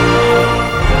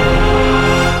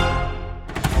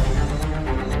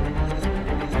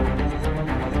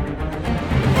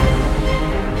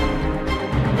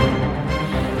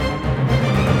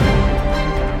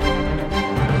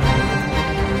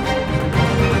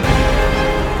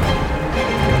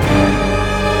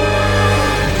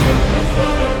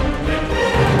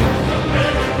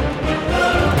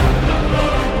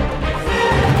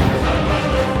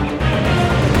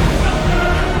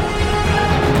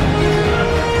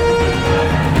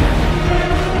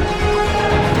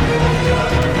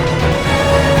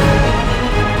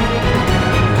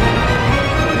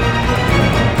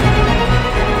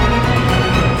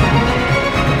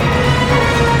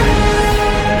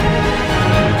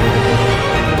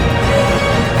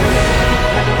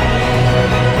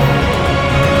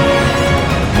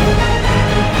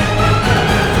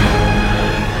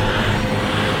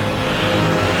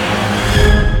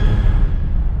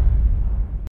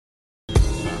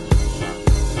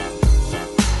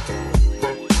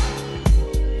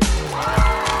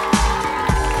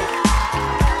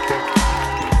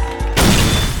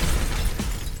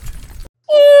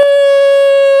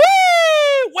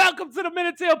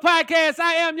Podcast.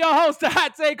 I am your host, the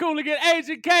Hot Take Hooligan,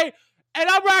 Agent K, and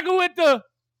I'm rocking with the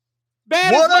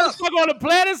baddest motherfucker on the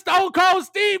planet, Stone Cold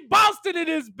Steve Boston in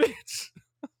this bitch.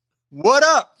 What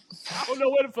up? I don't know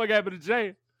what the fuck happened to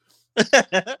Jay.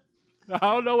 I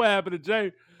don't know what happened to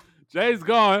Jay. Jay's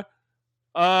gone.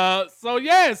 So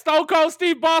yeah, Stone Cold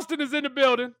Steve Boston is in the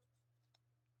building.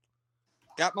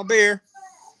 Got my beer.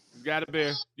 You got a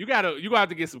beer. You gotta have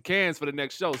to get some cans for the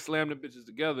next show. Slam them bitches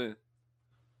together.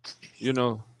 You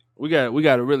know, we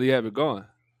gotta really have it going.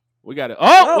 We gotta.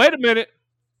 Oh, wait a minute.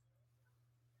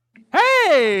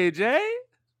 Hey, Jay.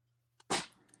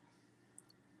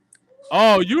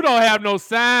 Oh, you don't have no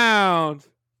sound.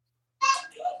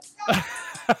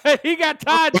 He got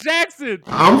Todd Jackson.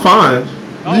 I'm fine.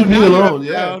 Leave me alone.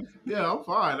 Yeah, I'm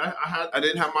fine. I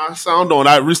didn't have my sound on.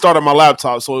 I restarted my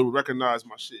laptop so it would recognize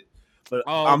my shit. But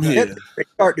I'm here.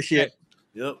 Start the shit.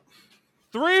 Yep.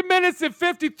 3 minutes and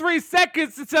 53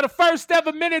 seconds until the first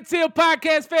ever Minute Till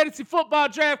Podcast Fantasy Football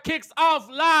Draft kicks off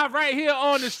live right here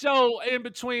on the show. In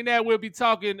between that, we'll be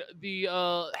talking the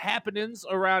happenings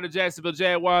around the Jacksonville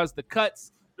Jaguars, the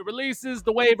cuts, the releases,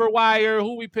 the waiver wire,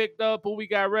 who we picked up, who we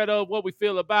got rid of, what we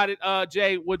feel about it.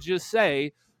 Jay, would you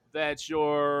say that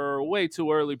your way too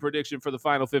early prediction for the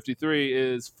final 53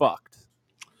 is fucked?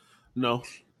 No.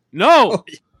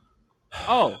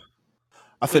 Oh.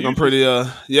 I think I'm pretty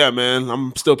man.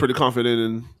 I'm still pretty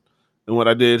confident in what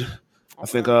I did. Okay. I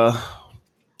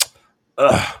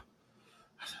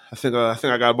think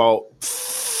I got about,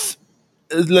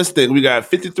 let's think, we got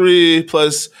 53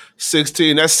 plus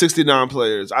 16, that's 69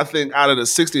 players. I think out of the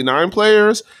 69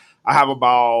 players, I have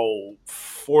about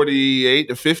 48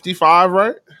 to 55,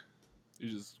 right?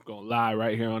 You're just gonna lie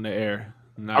right here on the air.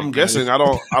 I'm guessing. I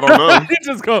don't know. He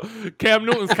just go. Cam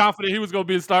Newton's confident he was going to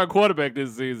be a starting quarterback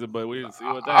this season, but we didn't see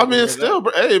what that. I mean, still,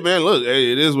 hey man, look,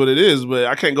 hey, it is what it is. But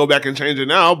I can't go back and change it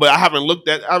now. But I haven't looked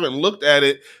at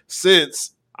it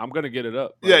since. I'm gonna get it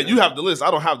up. Right now. You have the list. I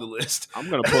don't have the list. I'm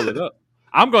gonna pull it up.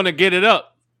 I'm gonna get it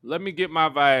up. Let me get my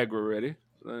Viagra ready,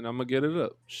 and I'm gonna get it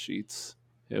up. Sheets.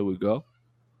 Here we go.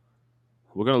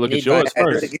 We're gonna look at yours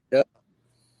first.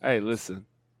 Hey, listen,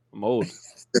 I'm old.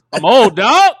 I'm old,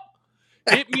 dog.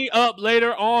 Hit me up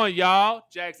later on, y'all.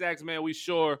 Jax Axe, man, we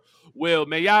sure will.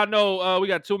 Man, y'all know we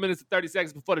got 2 minutes and 30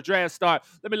 seconds before the draft start.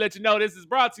 Let me let you know this is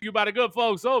brought to you by the good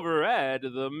folks over at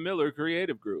the Miller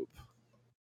Creative Group.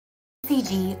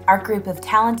 MCG, our group of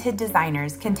talented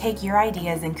designers, can take your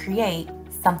ideas and create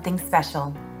something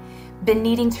special. Been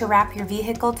needing to wrap your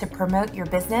vehicle to promote your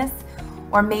business?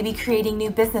 Or maybe creating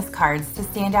new business cards to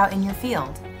stand out in your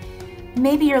field?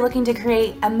 Maybe you're looking to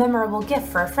create a memorable gift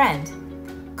for a friend.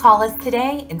 Call us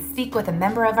today and speak with a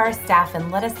member of our staff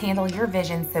and let us handle your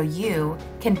vision so you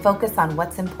can focus on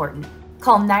what's important.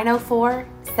 Call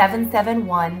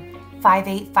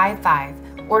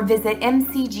 904-771-5855 or visit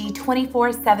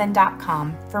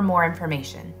mcg247.com for more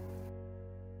information.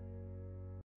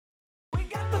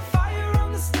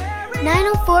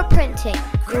 904 Printing,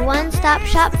 your one-stop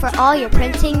shop for all your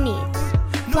printing needs.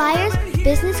 Flyers,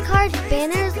 business cards,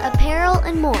 banners, apparel,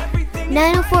 and more.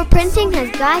 904 Printing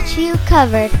has got you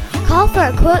covered. Call for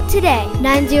a quote today,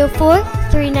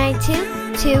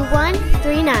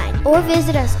 904-392-2139, or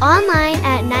visit us online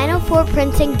at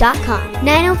 904printing.com.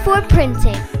 904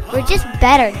 Printing, we're just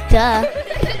better, duh.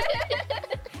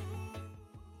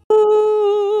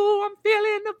 Ooh, I'm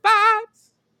feeling the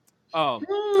vibes. Oh,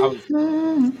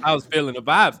 I was feeling the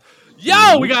vibes.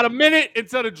 Yo, we got a minute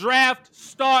until the draft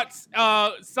starts.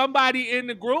 Somebody in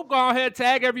the group, go ahead,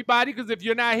 tag everybody, because if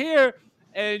you're not here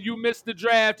and you missed the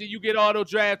draft and you get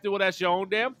auto-drafted, well, that's your own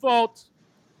damn fault.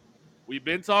 We've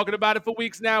been talking about it for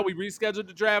weeks now. We rescheduled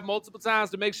the draft multiple times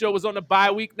to make sure it was on the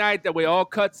bye week night. That way all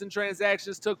cuts and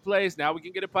transactions took place. Now we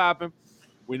can get it popping.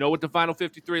 We know what the final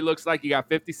 53 looks like. You got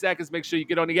 50 seconds. Make sure you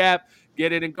get on the app,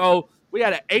 get it and go. We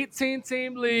got an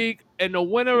 18-team league, and the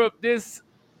winner of this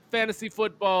Fantasy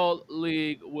Football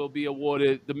League will be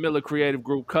awarded the Miller Creative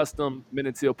Group Custom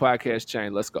Minute Till Podcast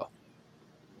chain. Let's go.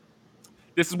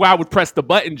 This is why I would press the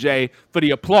button, Jay, for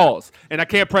the applause. And I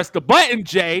can't press the button,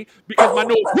 Jay, because my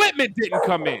new equipment didn't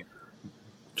come in.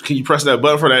 Can you press that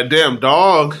button for that damn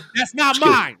dog? That's not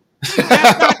mine. That's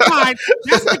not mine.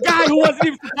 That's the guy who wasn't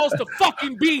even supposed to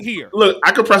fucking be here. Look,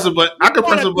 I could press a button. I could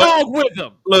press a button. Dog with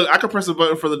him. Look, I could press a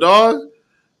button for the dog.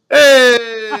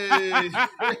 Hey.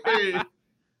 Hey.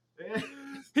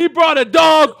 He brought a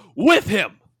dog with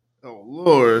him. Oh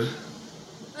Lord,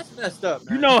 That's messed up,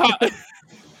 man.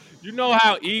 You know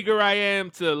how eager I am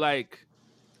to like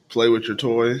play with your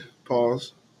toy.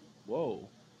 Pause. Whoa.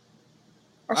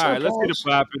 All right, let's get it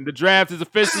popping. The draft is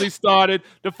officially started.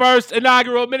 The first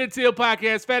inaugural Minute Till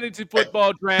Podcast Fantasy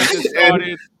Football Draft is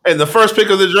started. And the first pick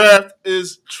of the draft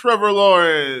is Trevor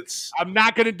Lawrence. I'm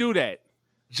not going to do that.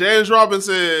 James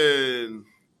Robinson.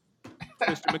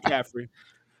 Christian McCaffrey.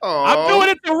 Aww. I'm doing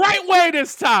it the right way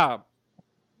this time.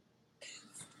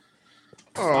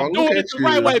 I'm doing it the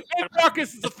right way. Big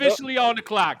Marcus is officially on the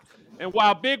clock. And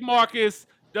while Big Marcus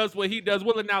does what he does,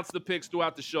 we'll announce the picks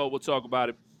throughout the show. We'll talk about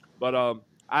it. But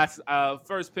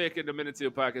first pick in the Minute to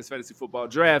Your Podcast Fantasy Football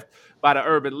Draft by the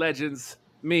Urban Legends.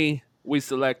 We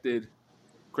selected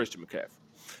Christian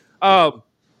McCaffrey.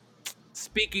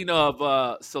 Speaking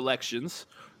of selections,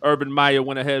 Urban Meyer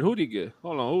went ahead. Who did he get?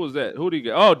 Hold on, who was that? Who did he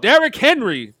get? Oh, Derrick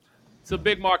Henry. To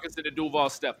Big Marcus and the Duval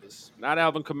Steppers. Not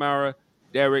Alvin Kamara,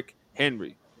 Derrick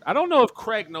Henry. I don't know if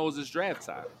Craig knows his draft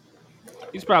time.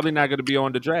 He's probably not going to be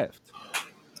on the draft.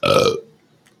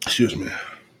 Excuse me.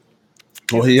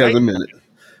 Well, he has a minute.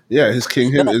 Yeah, his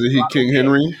King Henry. Isn't he King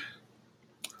Henry?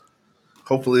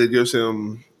 Hopefully it gives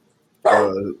him,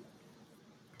 I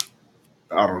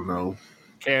don't know.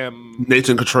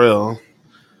 Nathan Cottrell.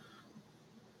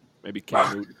 Maybe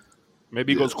Cam Newton.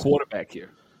 Maybe he goes quarterback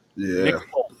here. Yeah.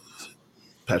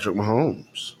 Patrick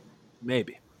Mahomes.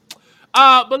 Maybe.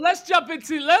 But let's jump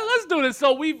into let's do this.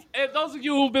 So those of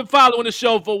you who've been following the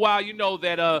show for a while, you know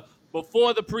that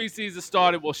before the preseason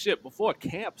started, before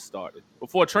camp started,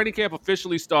 before training camp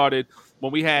officially started,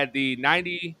 when we had the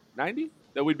 90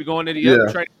 that we'd be going into the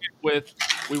other training camp with,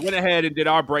 we went ahead and did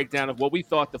our breakdown of what we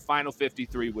thought the final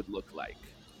 53 would look like.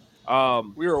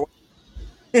 We were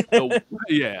the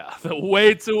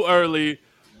way too early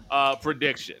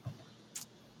prediction.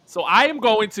 So I am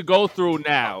going to go through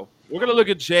now. We're going to look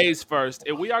at Jay's first,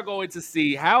 and we are going to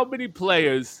see how many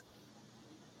players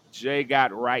Jay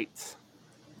got right.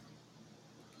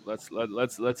 Let's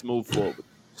move forward.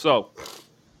 So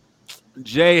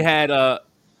Jay had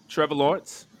Trevor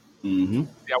Lawrence. Mm-hmm.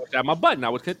 Yeah, I would have my button. I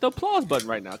would hit the applause button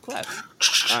right now. Clap.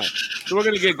 All right. So we're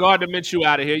going to get Gardner Minshew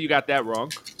out of here. You got that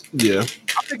wrong. Yeah.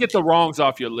 I'm going to get the wrongs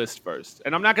off your list first.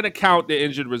 And I'm not going to count the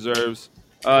injured reserves.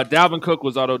 Dalvin Cook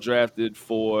was auto-drafted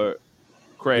for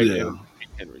Craig and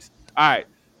Henry's. All right.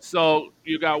 So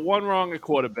you got one wrong at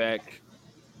quarterback.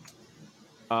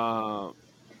 You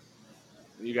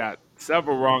got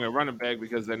several wrong at running back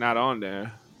because they're not on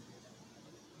there.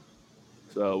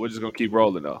 So we're just going to keep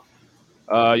rolling, though.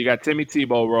 You got Timmy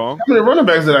Tebow wrong. How many running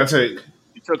backs did I take?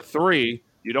 You took 3.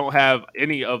 You don't have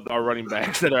any of our running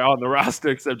backs that are on the roster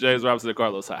except James Robinson and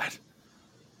Carlos Hyde.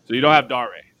 So you don't have Dare.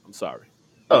 I'm sorry.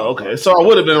 Oh, okay. So I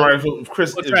would have been right for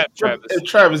Chris. Travis. If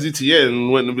Travis Etienne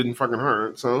wouldn't have been fucking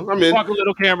hurt. So, I mean. Walker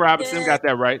Little, Cam Robinson got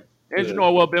that right. Andrew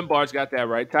Norwell, Ben Barnes got that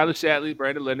right. Tyler Shatley,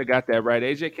 Brandon Linder got that right.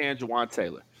 AJ Cann, Jawan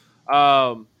Taylor.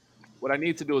 What I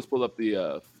need to do is pull up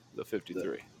the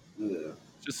 53. Yeah.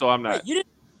 Just so I'm not. Wait, you didn't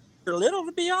want Little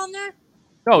to be on there?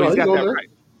 No, he's got that right.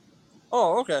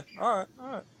 Oh, okay. All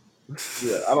right.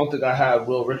 Yeah, I don't think I have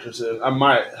Will Richardson. I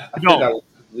might. I don't.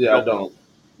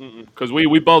 Because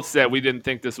we both said we didn't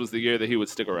think this was the year that he would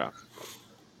stick around.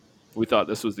 We thought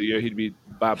this was the year he'd be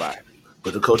bye-bye.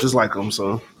 But the coaches like him,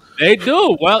 so. They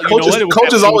do. Well,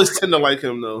 coaches always tend to like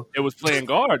him, though. It was playing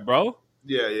guard, bro.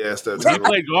 Yeah, it's that time. He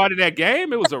played guard in that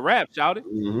game. It was a wrap, shouted.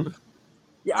 Mm-hmm.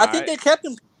 Yeah, I think they kept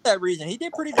him for that reason. He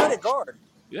did pretty good at guard.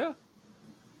 Yeah. All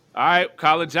right,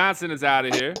 Colin Johnson is out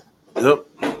of here. Yep.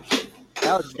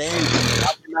 That was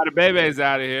dangerous. Bebe's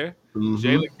out of here. Mm-hmm.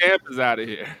 Jalen Camp is out of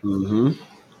here. Mm-hmm.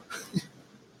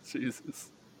 Jesus.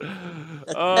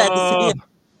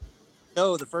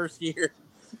 No, the first year.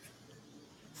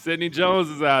 Sidney Jones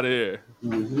is out of here.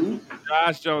 Mm-hmm.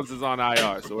 Josh Jones is on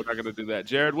IR, so we're not going to do that.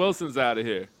 Jared Wilson's out of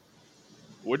here.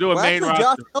 We're doing main actually,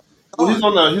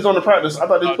 roster. He's on the practice. I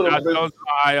thought he put him Josh Jones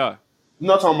on IR. I'm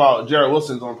not talking about Jared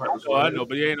Wilson's on practice. Oh, I know,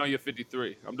 but he ain't on your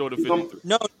 53. I'm doing the 53.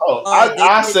 No.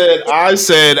 I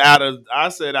said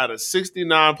out of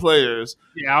 69 players.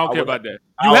 Yeah, I don't care about that.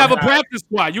 You have a practice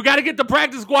squad. You got to get the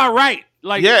practice squad right.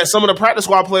 Some of the practice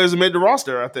squad players have made the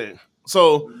roster, I think.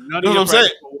 So none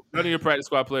of your practice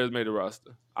squad players made the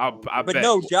roster. I bet.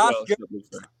 No,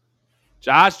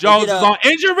 Josh Jones is on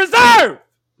injured reserve.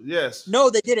 Yes.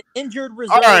 No, they did an injured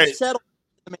reserve settle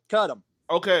and cut him.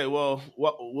 Okay, well,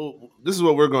 this is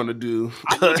what we're going to do.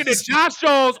 I'm looking at Josh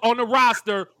Jones on the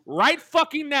roster right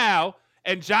fucking now,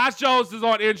 and Josh Jones is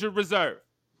on injured reserve.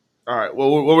 All right. Well,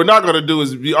 what we're not going to do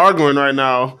is be arguing right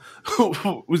now.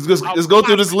 Let's go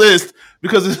through this list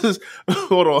because this is.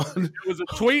 Hold on. There was a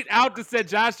tweet out that said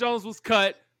Josh Jones was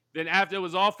cut. Then after it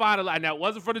was all finalized, and that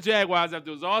wasn't for the Jaguars. After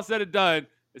it was all said and done,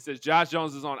 it says Josh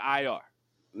Jones is on IR.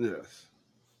 Yes.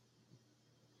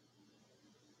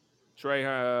 Trey,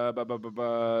 all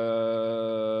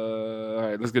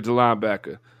right, let's get to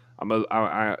linebacker.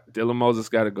 Dylan Moses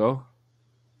got to go.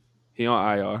 He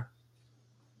on IR.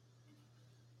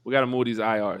 We got to move these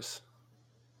IRs.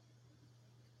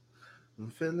 I'm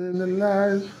feeling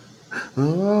alive.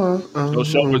 Joe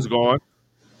Schobber's gone.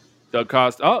 Doug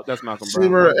Costa. Oh, that's Malcolm See,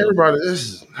 Brown. bro, everybody,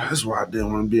 this is why I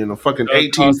didn't want to be in a fucking Doug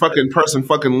 18 Costa. fucking person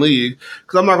fucking league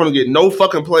because I'm not going to get no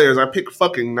fucking players. I picked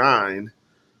fucking 9.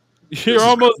 You're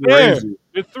almost crazy. there.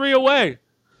 You're 3 away.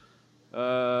 And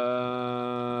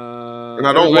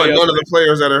I don't want none of the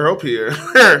players that are up here.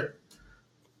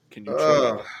 Can you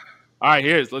trade? All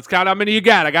right, let's count how many you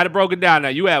got. I got it broken down now.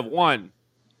 You have 1,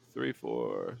 3,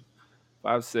 4,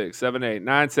 5, 6, 7, 8,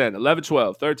 9, 10, 11,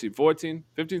 12, 13, 14,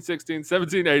 15, 16,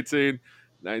 17, 18,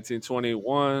 19, 20,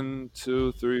 1,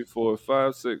 2, 3, 4,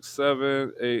 5, 6,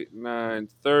 7, 8, 9,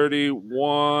 30,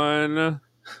 1,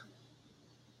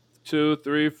 2,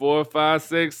 3, 4, 5,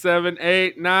 6, 7,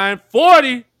 8, 9,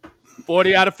 40.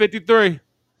 40 out of 53.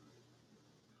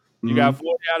 You got 40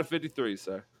 out of 53,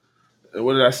 sir. And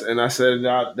what did I say? And I said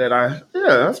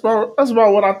that's about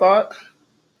what I thought.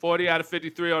 40 out of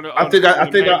 53 on the. I think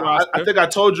I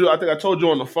told you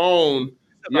on the phone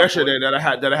yesterday that I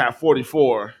had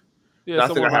 44. Yeah, I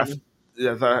think I have.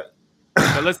 Yeah,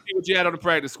 so let's see what you had on the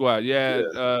practice squad.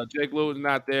 Jake Luton's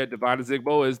not there. Devon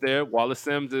Zigbo is there. Wallace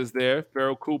Sims is there.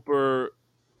 Farrell Cooper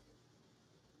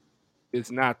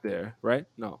is not there, right?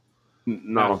 No.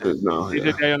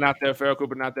 DJ Dale not there. Farrell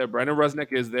Cooper not there. Brandon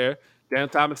Rusnick is there. Dan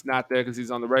Thomas not there because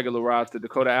he's on the regular roster.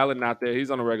 Dakota Allen not there.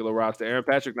 He's on the regular roster. Aaron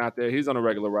Patrick not there. He's on the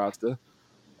regular roster.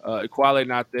 Equale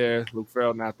not there. Luke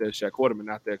Farrell not there. Shaq Quarterman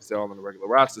not there because they're all on the regular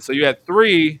roster. So you had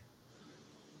 3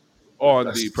 on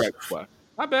the practice squad.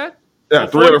 Not bad. Yeah,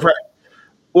 3 on the practice.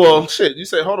 Well, shit. You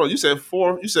said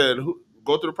 4. You said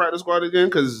go through the practice squad again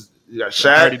because you got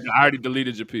Shaq. I already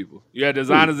deleted your people. You had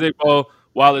Designer Zigbo,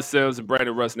 Wallace Sims, and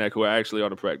Brandon Rusnick who are actually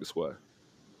on the practice squad.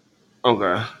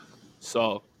 Okay.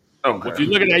 So if you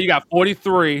look at that, you got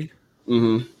 43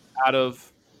 out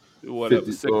of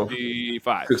whatever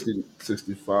 65.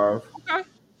 65. Okay.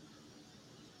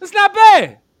 That's not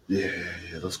bad. Yeah,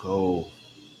 let's go.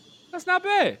 That's not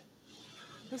bad.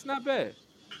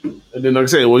 And then, like I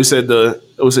said, you said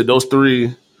those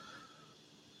 3.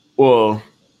 Well,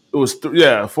 it was 4.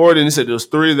 Then you said there was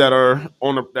 3 that weren't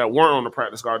on the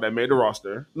practice squad that made the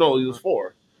roster. No, it was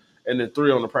 4, and then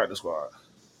 3 on the practice squad.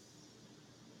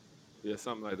 Yeah,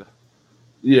 something like that.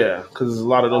 Yeah, because there's a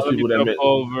lot of those people that made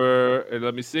over. And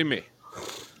let me see me.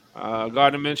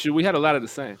 Gardner Minshew. We had a lot of the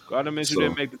same. Gardner Minshew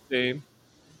didn't make the team.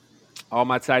 All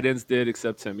my tight ends did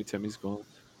except Timmy. Timmy's gone.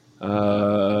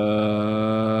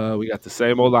 We got the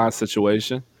same O-line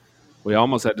situation. We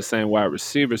almost had the same wide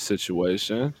receiver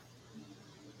situation.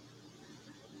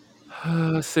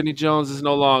 Sidney Jones is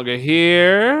no longer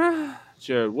here.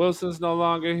 Jared Wilson's no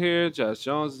longer here. Josh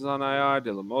Jones is on IR.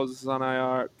 Dylan Moses is on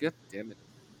IR. God damn it.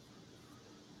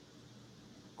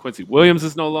 Quincy Williams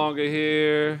is no longer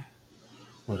here.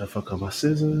 Where the fuck are my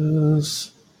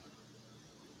scissors?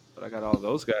 But I got all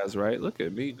those guys right. Look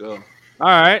at me go. All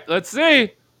right, let's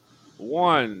see.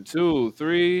 1, 2,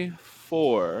 3,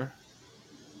 4,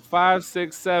 5,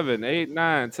 6, 7, 8,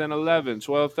 9, 10, 11,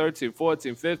 12, 13,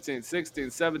 14, 15,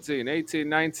 16, 17, 18,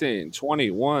 19,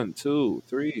 20, 1, 2,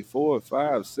 3, 4,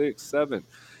 5, 6, 7,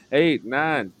 8,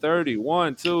 9, 30,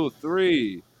 1, 2,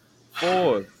 3,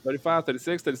 4, 35,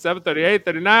 36, 37, 38,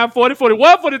 39, 40,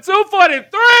 41, 42,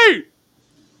 43!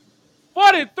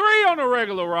 43 on the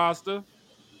regular roster.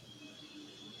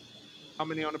 How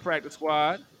many on the practice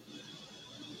squad?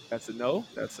 That's a no.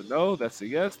 That's a no. That's a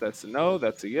yes. That's a no.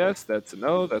 That's a yes. That's a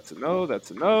no. That's a no. That's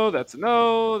a no. That's a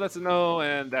no. That's a no.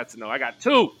 And that's a no. I got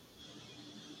 2.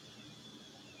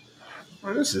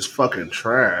 Man, this is fucking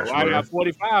trash. Well, I got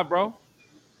 45, bro.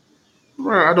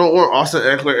 Man, I don't want Austin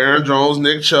Eckler, Aaron Jones,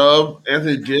 Nick Chubb,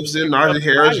 Anthony Gibson, Najee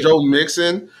Harris, Joe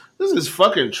Mixon. This is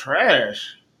fucking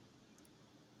trash.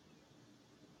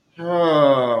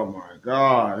 Oh my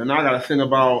god! And I got to think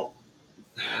about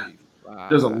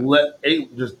there's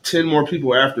 10 more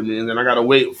people after me, and then I got to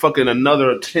wait fucking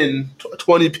another 10,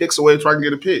 20 picks away so I can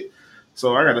get a pick.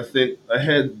 So I got to think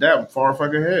ahead that far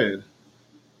fucking ahead.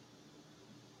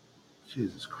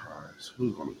 Jesus Christ,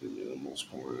 who's gonna give me the most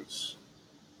points?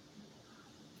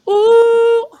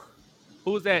 Ooh.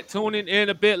 Who's that? Tuning in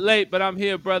a bit late, but I'm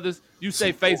here, brothers. You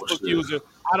say Facebook user.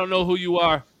 I don't know who you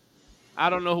are. I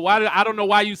don't know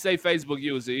why you say Facebook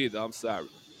user either. I'm sorry.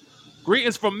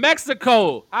 Greetings from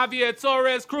Mexico. Javier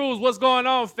Torres Cruz. What's going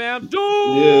on, fam?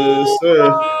 Yes, sir.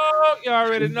 You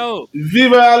already know.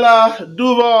 Viva la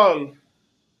Duval.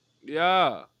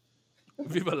 Yeah.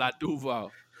 Viva la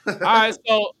Duval. All right,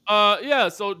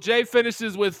 so Jay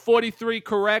finishes with 43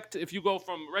 correct. If you go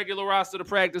from regular roster to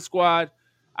practice squad,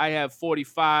 I have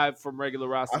 45 from regular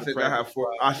roster. I think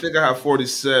I have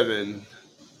 47.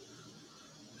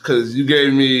 because you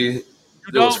gave me.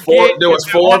 You There was don't four. get There was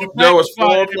if they're on four. the There was practice squad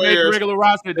four and they make the players. regular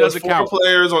roster. It There was doesn't four count.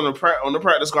 players on the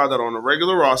practice squad that are on the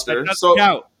regular roster. That doesn't So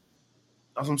count.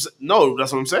 that's what I'm saying. No,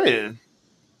 that's what I'm saying.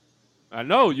 I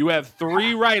know you have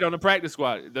 3 right on the practice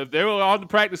squad. If they were on the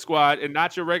practice squad and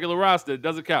not your regular roster, it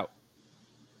doesn't count.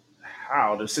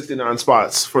 How? There's 69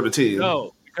 spots for the team.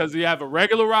 No, because you have a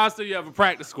regular roster, you have a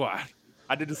practice squad.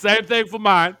 I did the same thing for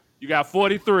mine. You got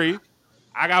 43.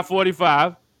 I got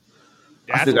 45.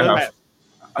 That's what matters.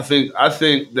 I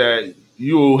think that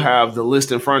you have the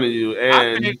list in front of you,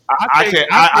 and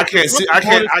I can't see.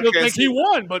 He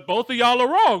won, but both of y'all are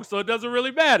wrong, so it doesn't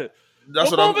really matter. That's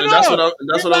what I'm.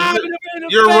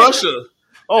 You're Russia.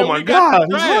 Oh my God,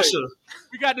 he's Russia.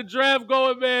 We got the draft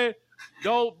going, man.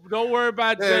 Don't worry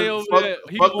about Jay over there.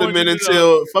 Fuck the Men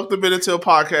Until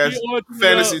podcast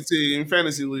fantasy team,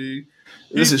 fantasy league.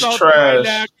 This is trash.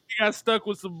 Right, he got stuck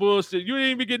with some bullshit. You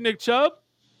didn't even get Nick Chubb?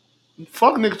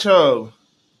 Fuck Nick Chubb.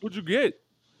 What'd you get?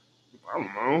 I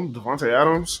don't know. Devontae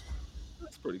Adams.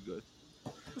 That's pretty good.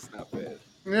 That's not bad.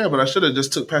 Yeah, but I should have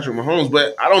just took Patrick Mahomes.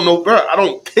 But I don't know, bro. I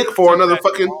don't pick for another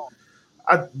fucking.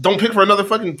 I don't pick for another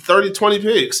fucking 30, 20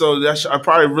 picks. So I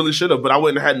probably really should have, but I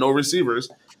wouldn't have had no receivers.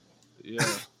 Yeah.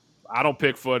 I don't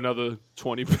pick for another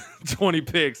 20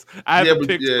 picks. I haven't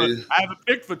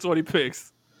picked for 20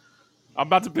 picks. I'm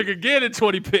about to pick again in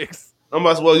 20 picks.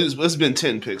 It's been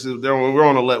 10 picks. We're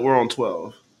on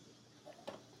 12.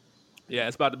 Yeah,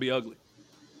 it's about to be ugly.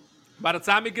 By the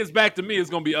time it gets back to me, it's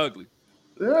gonna be ugly.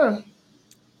 Yeah.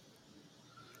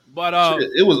 But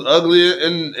it was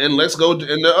ugly and let's go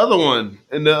in the other one.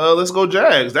 In the Let's Go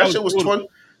Jags. That shit was 20.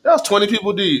 That was 20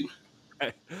 people deep.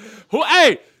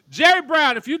 Hey, Jerry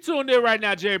Brown, if you tuned in right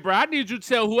now, Jerry Brown, I need you to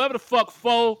tell whoever the fuck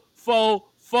Foe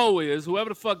is, whoever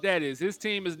the fuck that is, his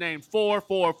team is named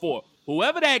 444.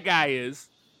 Whoever that guy is,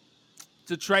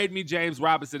 to trade me James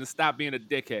Robinson and stop being a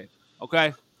dickhead.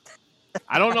 Okay?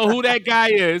 I don't know who that guy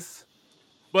is,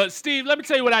 but Steve, let me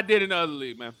tell you what I did in the other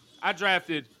league, man. I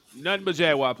drafted nothing but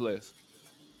Jaguar players.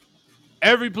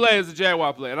 Every player is a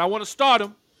Jaguar player, and I want to start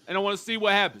them, and I want to see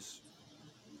what happens.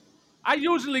 I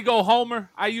usually go homer.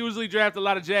 I usually draft a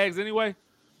lot of Jags anyway,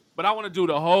 but I want to do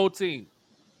the whole team.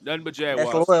 Nothing but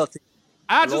Jaguars. That's loyalty.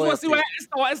 I just want to see what happens.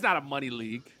 It's not a money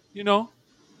league, you know?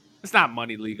 It's not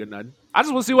money league or nothing. I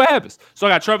just want to see what happens. So I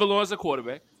got Trevor Lawrence at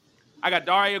quarterback. I got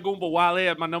Daria Agumba-Wale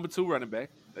at my number 2 running back.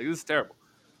 Like, this is terrible.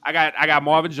 I got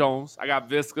Marvin Jones. I got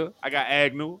Visca. I got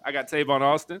Agnew. I got Tavon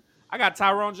Austin. I got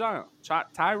Tyron Johnson,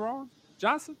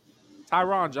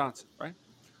 right?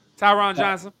 Tyron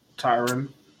Johnson.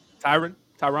 I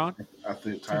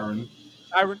think Tyron.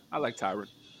 I like Tyron.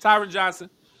 Tyron Johnson.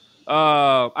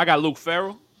 I got Luke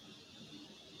Farrell.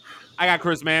 I got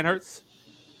Chris Manhertz.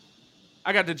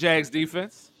 I got the Jags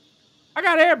defense. I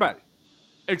got everybody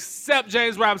except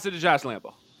James Robinson and Josh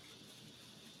Lambo.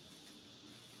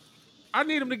 I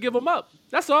need him to give them up.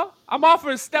 That's all. I'm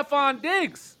offering Stephon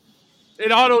Diggs.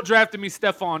 It auto-drafted me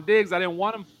Stephon Diggs. I didn't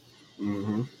want him.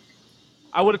 Mm-hmm.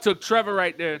 I would have took Trevor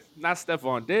right there, not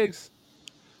Stephon Diggs.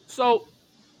 So,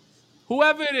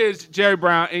 whoever it is, Jerry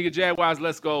Brown, in your Jaguars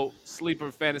Let's Go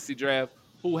sleeper fantasy draft,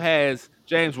 who has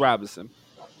James Robinson,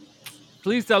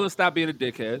 please tell him stop being a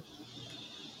dickhead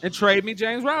and trade me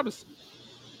James Robinson.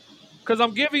 Because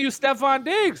I'm giving you Stephon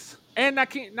Diggs and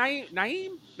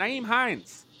Nyheim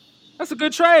Hines. That's a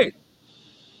good trade.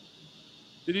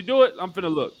 Did he do it? I'm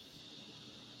finna look.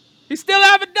 He still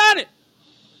haven't done it.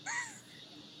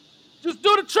 Just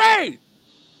do the trade.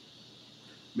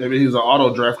 Maybe he's an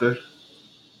auto drafter.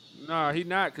 Nah, he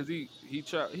not, because he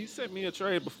sent me a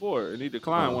trade before and he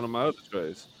declined one of my other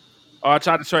trades. Oh, I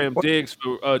tried to trade him Diggs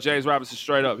for James Robinson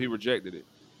straight up. He rejected it.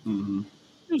 Mm-hmm.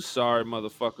 You sorry,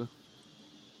 motherfucker.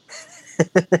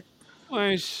 Well,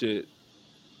 ain't shit.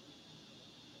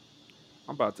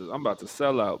 I'm about to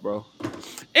sell out, bro.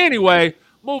 Anyway,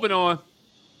 moving on.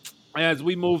 As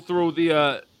we move through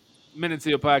the Men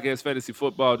Until Podcast Fantasy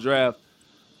Football Draft,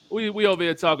 we over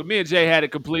here talking. Me and Jay had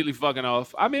it completely fucking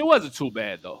off. I mean, it wasn't too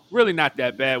bad though. Really not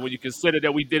that bad when you consider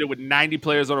that we did it with 90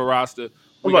 players on the roster.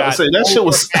 I'm about to say that shit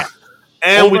was,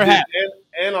 and we did,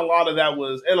 and a lot of that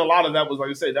was, like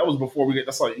you said, that was before we get.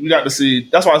 That's like we got to see.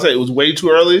 That's why I say it was way too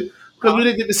early because we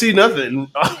didn't get to see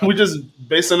nothing. We just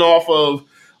basing off of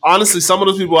honestly some of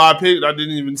those people I picked. I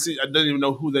didn't even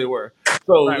know who they were.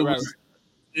 So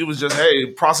it was just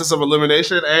process of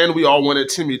elimination, and we all wanted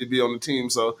Timmy to be on the team.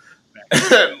 So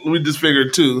we just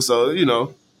figured too. So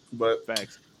but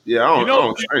facts. Yeah, I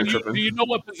ain't tripping. Do you know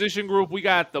what position group we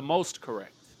got the most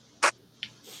correct?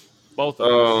 Both of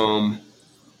them.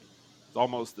 It's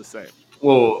almost the same.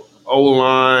 Well,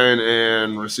 O-line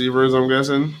and receivers, I'm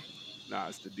guessing. Nah,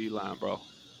 it's the D-line, bro.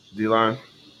 D-line?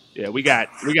 Yeah, we got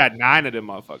 9 of them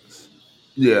motherfuckers.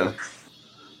 Yeah.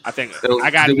 I think Did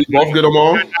I got. we both get them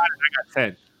all? I got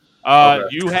 10. Okay.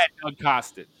 You had Doug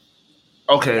Costin.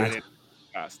 Okay. I didn't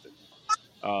Costin.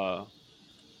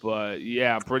 But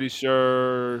yeah, I'm pretty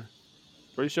sure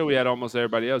we had almost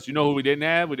everybody else. You know who we didn't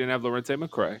have? We didn't have Lorente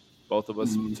McCray. Both of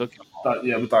us took him.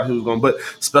 We thought he was going, but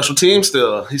special teams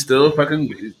still. He's still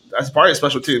fucking. That's probably a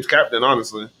special teams captain,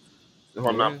 honestly. If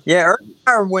I'm not. Yeah,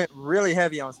 Irvin went really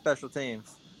heavy on special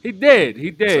teams. He did.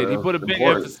 He put a big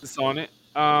emphasis on it.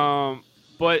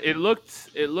 But it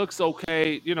looks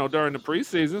okay. You know, during the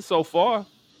preseason so far,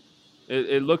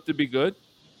 it looked to be good.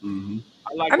 Mm-hmm.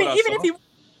 I mean, even if he was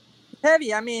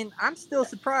heavy, I mean, I'm still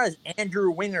surprised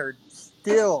Andrew Wingard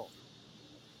still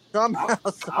somehow.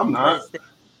 I'm not.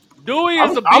 Dewey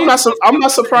is I'm not surprised.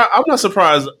 I'm not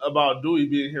surprised about Dewey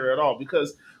being here at all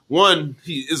because one,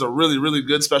 he is a really, really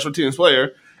good special teams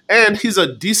player, and he's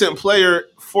a decent player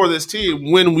for this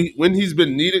team. When he's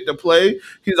been needed to play,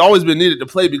 he's always been needed to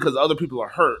play because other people are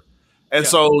hurt, and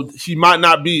so he might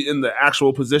not be in the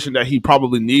actual position that he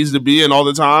probably needs to be in all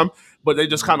the time. But they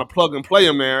just kind of plug and play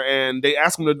him there, and they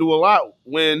ask him to do a lot.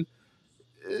 When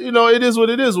it is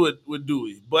what it is with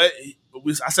Dewey, but.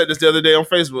 I said this the other day on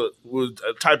Facebook. Was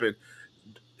typing,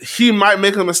 he might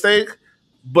make a mistake,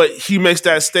 but he makes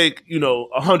that mistake,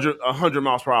 100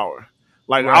 miles per hour.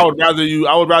 Like right. I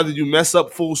would rather you mess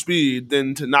up full speed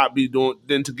than to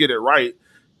get it right,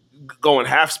 going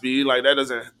half speed. Like that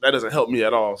doesn't help me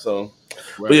at all. So,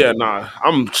 right. But yeah, nah,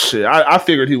 I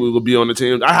figured he would be on the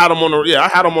team. I had him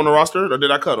on the roster, or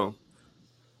did I cut him?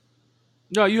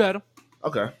 No, you had him.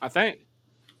 Okay, I think.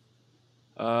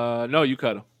 No, you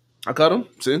cut him. I cut him.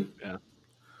 See, yeah.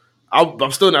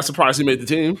 I'm still not surprised he made the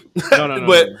team. No,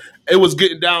 but it was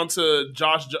getting down to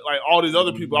Josh, like all these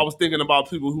other people. I was thinking about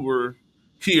people who were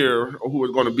here or who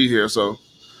were going to be here. So,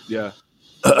 yeah,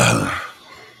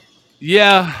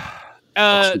 yeah.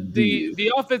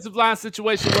 The offensive line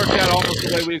situation worked out almost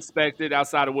the way we expected.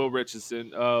 Outside of Will Richardson,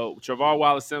 Travar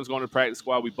Wallace-Sims going to the practice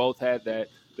squad. We both had that.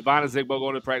 Devon Zigbo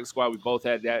going to the practice squad. We both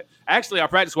had that. Actually, our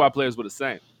practice squad players were the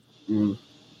same. Mm-hmm.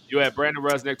 You had Brandon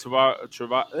Rusnick,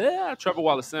 Trevor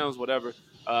Wallace-Sims, whatever.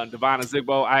 Devon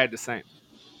Zigbo, I had the same.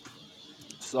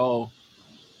 So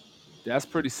that's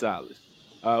pretty solid.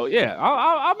 Yeah,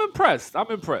 I'm impressed. I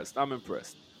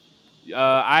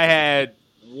had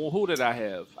who did I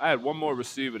have? I had one more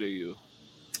receiver than you.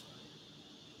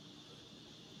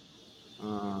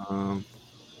 I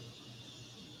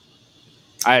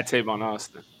had Tavon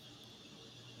Austin.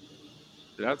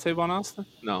 Did I have Tavon Austin?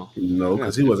 No,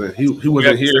 because he wasn't here.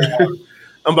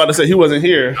 I'm about to say he wasn't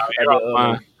here. I'm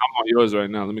on yours right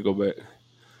now. Let me go back.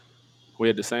 We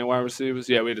had the same wide receivers.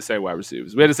 Yeah, we had the same wide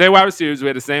receivers. We had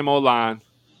the same old line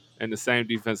and the same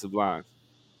defensive line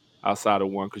outside of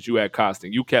one because you had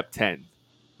Costing. You kept 10.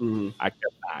 Mm-hmm. I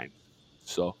kept 9.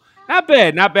 So not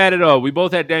bad at all. We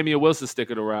both had Damian Wilson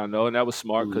sticking around though, and that was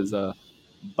smart because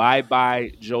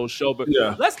bye Joe Schobert.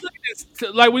 Yeah. Let's look at this.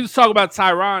 Like we was talking about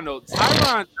Tyron though.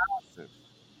 Tyron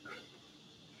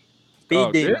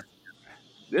Johnson.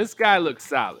 This guy looks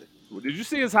solid. Did you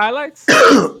see his highlights?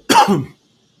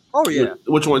 Oh yeah.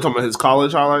 Which one? Talking about his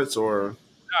college highlights or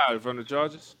from the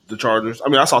Chargers? The Chargers. I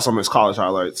mean, I saw some of his college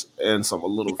highlights and a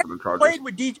little from the Chargers. Played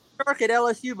with DJ Chark at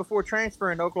LSU before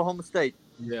transferring to Oklahoma State.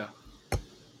 Yeah.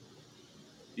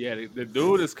 Yeah, the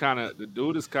dude is kind of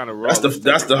raw.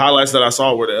 That's the highlights that I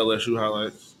saw were the LSU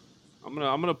highlights. I'm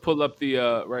gonna pull up the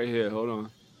right here. Hold on,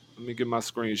 let me get my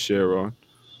screen share on.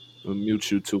 I'll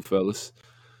mute you two fellas.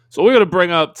 So we're gonna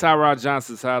bring up Tyron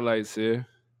Johnson's highlights here,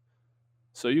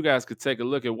 so you guys could take a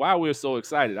look at why we're so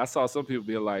excited. I saw some people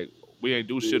being like, "We ain't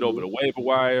do shit over the waiver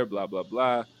wire," blah blah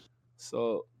blah.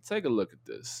 So take a look at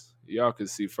this. Y'all can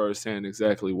see firsthand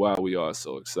exactly why we are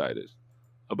so excited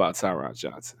about Tyron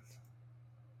Johnson.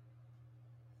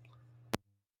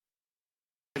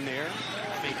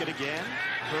 It again.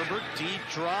 Herbert, deep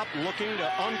drop, looking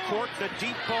to uncork the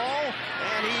deep ball,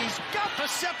 and he's got the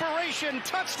separation.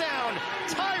 Touchdown,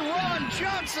 Tyron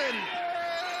Johnson,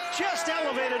 just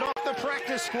elevated off the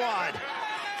practice squad.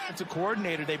 It's a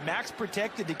coordinator. They max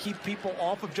protected to keep people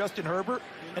off of Justin Herbert,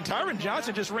 and Tyron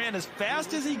Johnson just ran as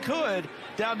fast as he could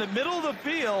down the middle of the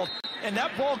field, and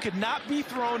that ball could not be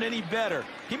thrown any better.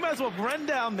 He might as well run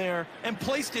down there and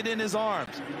placed it in his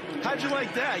arms. How'd you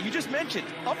like that? You just mentioned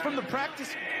up from the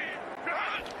practice.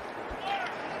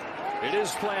 It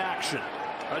is play action.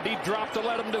 A deep drop to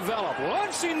let him develop.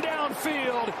 Launching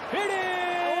downfield. It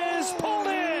is pulled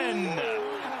in.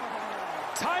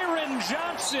 Tyron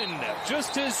Johnson,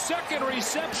 just his second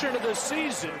reception of the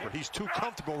season. He's too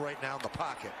comfortable right now in the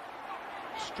pocket.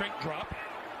 Straight drop.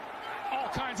 All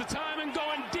kinds of time and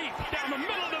going deep down the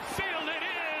middle of the field. It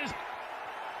is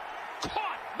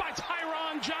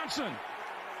Tyron Johnson.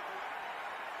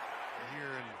 Here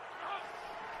in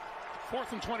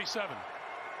 4th and 27.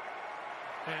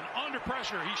 And under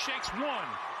pressure, he shakes one.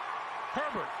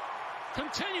 Herbert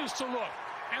continues to look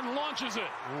and launches it.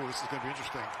 Ooh, this is going to be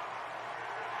interesting.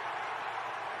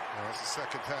 Well, that's the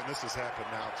second time this has happened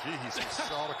now. Jeez, we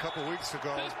saw it a couple weeks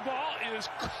ago. This ball is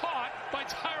caught by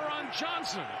Tyron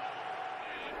Johnson.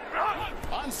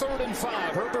 On 3rd and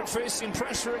 5, Herbert facing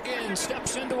pressure again,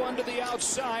 steps into under the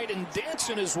outside and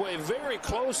dancing his way very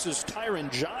close as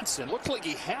Tyron Johnson. Looked like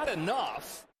he had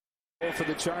enough for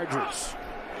the Chargers.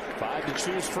 5 to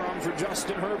choose from for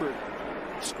Justin Herbert.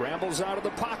 Scrambles out of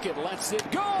the pocket, lets it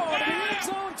go to the end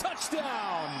zone,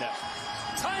 touchdown!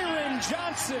 Tyron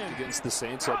Johnson against the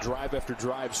Saints. A drive after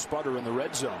drive sputter in the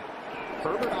red zone.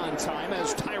 Herbert on time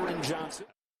as Tyron Johnson.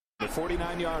 The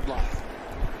 49-yard line.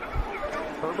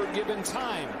 Herbert given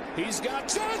time. He's got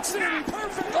Johnson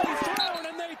perfectly thrown,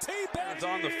 and they tape it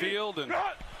on the field and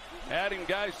adding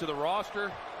guys to the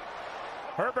roster.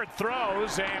 Herbert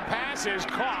throws and passes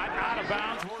caught out of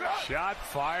bounds. Shot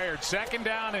fired. 2nd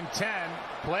down and 10.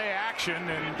 Play action,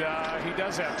 and he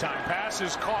does have time. Pass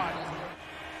is caught.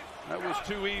 That was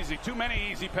too easy. Too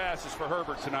many easy passes for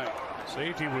Herbert tonight.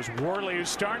 Safety was Worley, who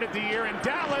started the year in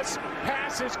Dallas.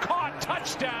 Pass is caught.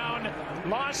 Touchdown,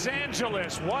 Los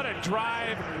Angeles. What a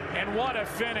drive and what a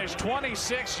finish.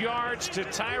 26 yards to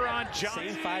Tyron Johnson.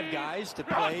 Same 5 guys to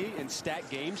play and stack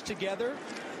games together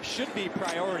should be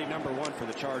priority number 1 for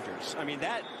the Chargers. I mean,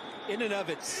 that in and of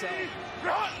itself.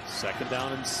 2nd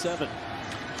down and 7.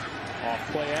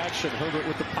 Off play action. Herbert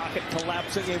with the pocket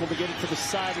collapsing, able to get it to the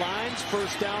sidelines.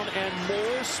 1st down and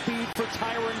more. Speed for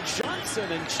Tyron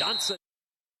Johnson, and Johnson.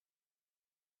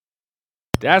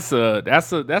 That's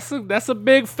a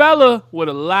big fella with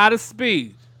a lot of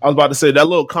speed. I was about to say that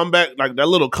little comeback,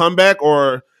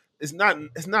 or it's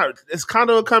kind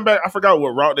of a comeback. I forgot what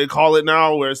route they call it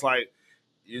now, where it's like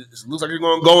it looks like you're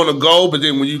going to go on a go, but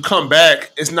then when you come back,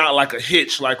 it's not like a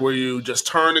hitch, like where you just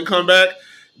turn and come back.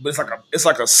 But it's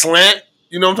like a slant.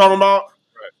 You know what I'm talking about?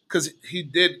 Because he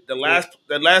did the last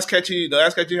catch he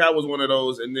had was one of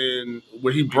those, and then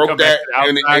where he broke that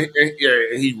and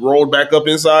he rolled back up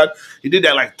inside. He did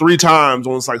that like 3 times.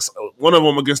 It's like one of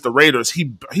them against the Raiders. He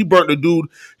burnt the dude.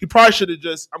 He probably should have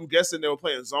just. I'm guessing they were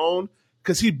playing zone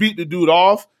because he beat the dude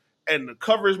off, and the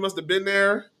coverage must have been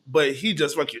there, but he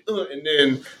just fucking and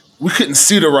then we couldn't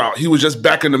see the route. He was just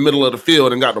back in the middle of the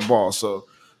field and got the ball. So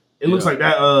it looks like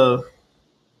that.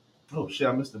 Oh shit!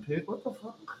 I missed the pick. What the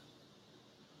fuck?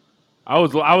 I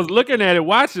was looking at it,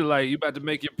 watching like you about to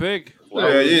make your pick.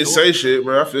 Well, yeah, you didn't say shit,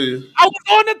 bro. I feel you. I was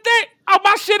on the thing. Oh,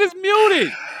 my shit is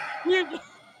muted.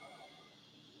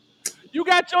 You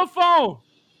got your phone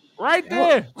right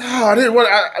there. Oh, I didn't want.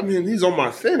 I mean, he's on my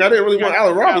thing. I didn't really want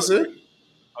Allen Robinson.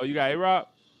 Oh, you got A-Rob?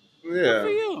 Yeah. Good for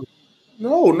you.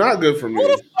 No, not good for me. Who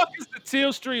the fuck is the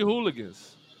Teal Street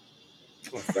Hooligans?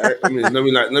 I mean,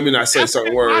 let me not say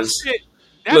certain words.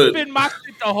 That's been my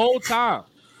shit the whole time.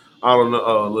 I don't know.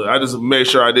 Oh, look, I just made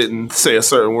sure I didn't say a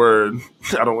certain word.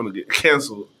 I don't want to get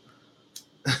canceled.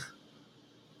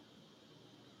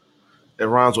 It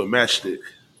rhymes with matchstick.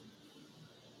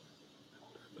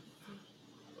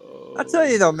 I tell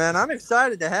you though, man, I'm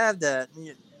excited to have that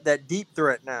deep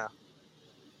threat now.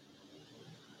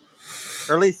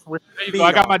 Or at least with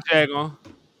I got my Jag on.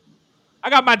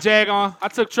 I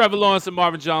took Trevor Lawrence and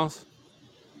Marvin Jones.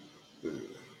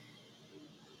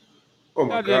 Oh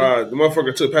my God! The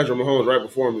motherfucker took Patrick Mahomes right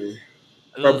before me.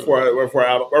 Right before I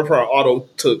auto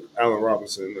took Allen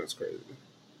Robinson. That's crazy.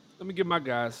 Let me get my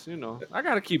guys. You know, I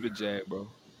gotta keep it Jag, bro.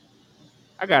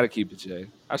 I gotta keep it Jag.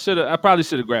 I probably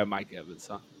should have grabbed Mike Evans,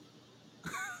 huh?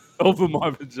 Over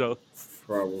Marvin Jones.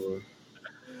 Probably.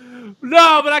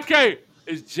 No, but I can't.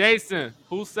 It's Jason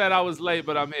who said I was late,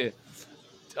 but I'm here.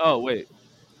 Oh wait,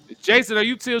 Jason, are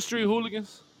you Teal Street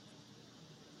Hooligans?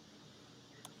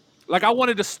 Like, I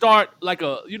wanted to start like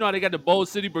how they got the Bold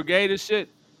City Brigade and shit.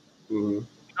 Mm-hmm.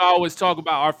 I always talk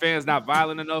about our fans not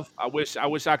violent enough. I wish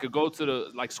I could go to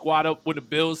the squad up when the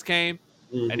Bills came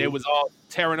and they was all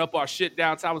tearing up our shit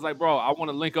downtown. I was like, bro, I want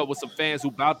to link up with some fans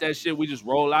who bout that shit. We just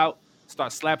roll out,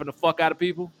 start slapping the fuck out of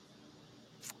people.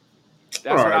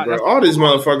 All right, bro. All these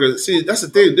motherfuckers. See, that's the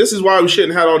thing. This is why we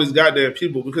shouldn't have all these goddamn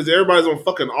people because everybody's on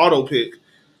fucking auto pick.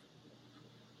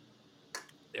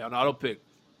 Yeah, on auto pick.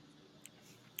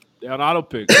 They're on auto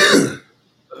pick.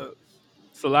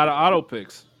 It's a lot of auto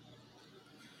picks.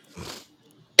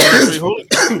 I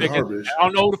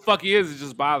don't know who the fuck he is. It's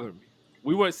just bothering me.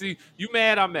 We were you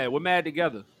mad, I'm mad. We're mad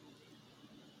together.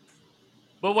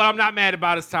 But what I'm not mad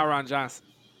about is Tyron Johnson.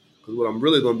 Because what I'm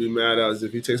really going to be mad at is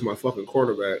if he takes my fucking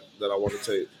quarterback that I want to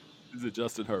take. Is it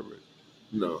Justin Herbert?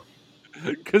 No.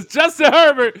 Because Justin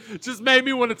Herbert just made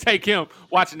me want to take him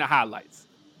watching the highlights.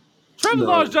 Trevor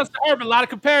Lawrence, Justin Herbert, a lot of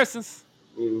comparisons.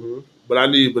 Mm-hmm. But I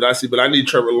need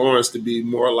Trevor Lawrence to be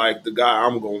more like the guy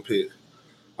I'm going to pick.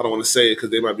 I don't want to say it because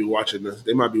they might be watching this.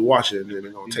 They might be watching and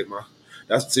they're going to take my.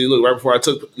 Look, right before I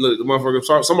took, the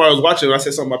motherfucker, somebody was watching and I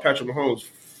said something about Patrick Mahomes.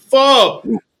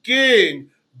 Fucking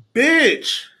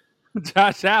bitch.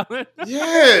 Josh Allen?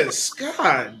 Yes.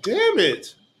 God damn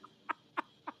it.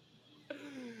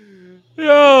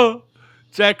 Yo.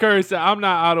 Jack Curry said, I'm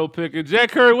not auto-picking.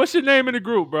 Jack Curry, what's your name in the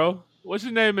group, bro? What's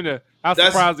your name in there? How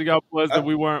surprising y'all was that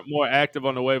we weren't more active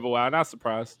on the waiver wire. Not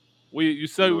surprised. You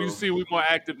see we're more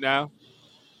active now.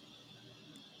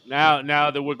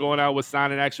 Now that we're going out with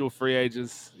signing actual free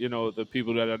agents, the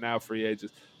people that are now free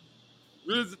agents.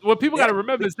 What people got to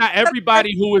remember is not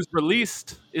everybody who is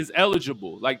released is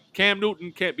eligible. Like Cam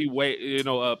Newton can't be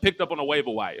picked up on a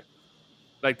waiver wire.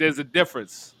 Like there's a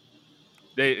difference.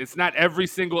 It's not every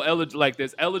single eligible. Like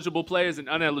there's eligible players and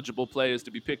uneligible players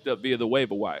to be picked up via the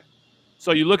waiver wire.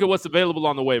 So you look at what's available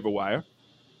on the waiver wire.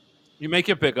 You make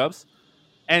your pickups,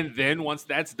 and then once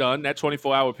that's done, that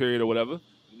 24-hour period or whatever,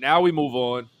 now we move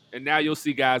on. And now you'll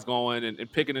see guys going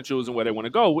and picking and choosing where they want to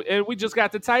go. And we just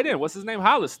got the tight end. What's his name?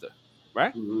 Hollister,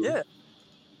 right? Mm-hmm. Yeah.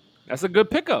 That's a good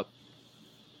pickup.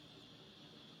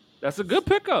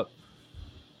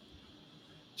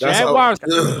 Jaguars.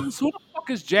 Who the fuck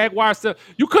is Jaguars?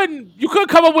 You couldn't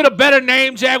come up with a better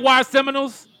name, Jaguar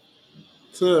Seminoles?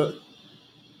 Jaguar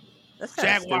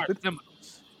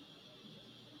Seminoles.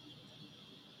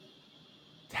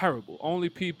 Terrible. Only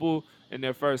people in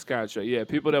their first contract. Yeah,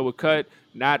 people that were cut,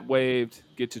 not waived,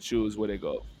 get to choose where they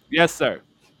go. Yes, sir.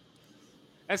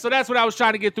 And so that's what I was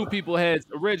trying to get through people's heads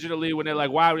originally when they're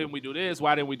like, why didn't we do this?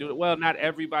 Why didn't we do it? Well, not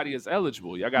everybody is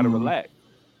eligible. Y'all got to relax.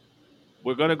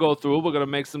 We're going to go through. We're going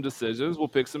to make some decisions. We'll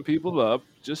pick some people up.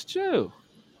 Just chill.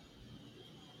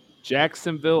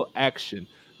 Jacksonville action.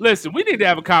 Listen, we need to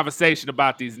have a conversation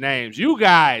about these names. You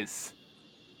guys,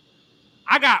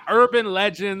 I got Urban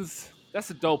Legends. That's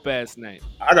a dope ass name.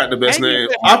 I got the best name.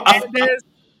 I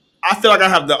feel like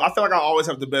I always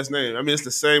have the best name. I mean, it's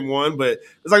the same one, but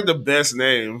it's like the best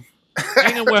name.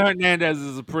 Hanging with Hernandez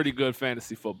is a pretty good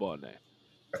fantasy football name.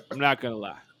 I'm not gonna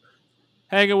lie.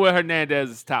 Hanging with Hernandez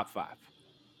is top 5.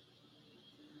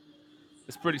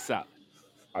 It's pretty solid.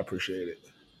 I appreciate it.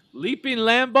 Leaping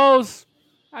Lambos,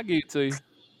 I give it to you.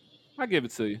 I give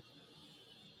it to you.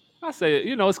 I say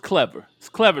it. It's clever. It's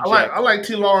clever. I like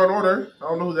T Law and Order. I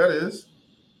don't know who that is.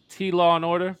 T Law and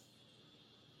Order.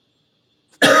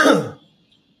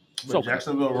 So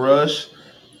Jacksonville Rush.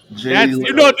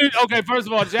 Okay, first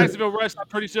of all, Jacksonville Rush, I'm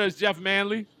pretty sure it's Jeff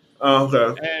Manley. Oh,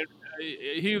 okay. And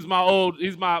he's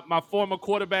my former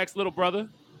quarterback's little brother.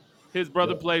 His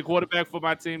brother played quarterback for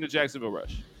my team, the Jacksonville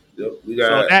Rush. Yep. We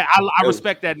got I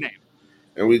respect that name.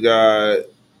 And we got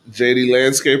JD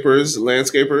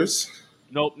Landscapers.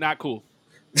 Nope, not cool.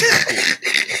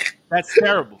 That's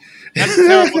terrible. That's a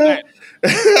terrible name.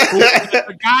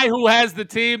 The guy who has the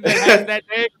team that has that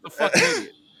name is a fucking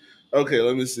idiot. Okay,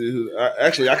 let me see who.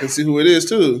 Actually, I can see who it is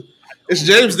too. It's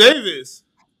James Davis.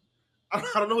 I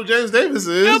don't know who James Davis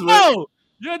is.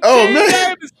 Your team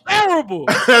name is terrible.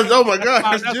 Oh my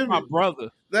god, that's my brother.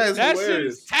 That hilarious. Shit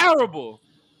is terrible.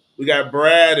 We got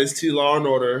Brad as T Law and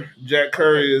Order. Jack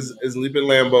Curry is Leaping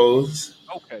Lambos.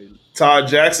 Okay. Todd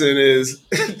Jackson is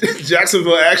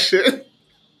Jacksonville Action.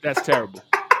 That's terrible.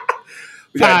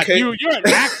 Todd, you're an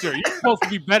actor. You're supposed to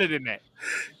be better than that.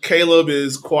 Caleb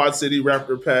is Quad City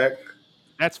Raptor Pack.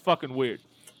 That's fucking weird.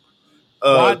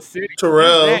 Quad City.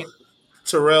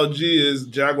 Terrell G is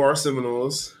Jaguar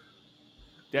Seminoles.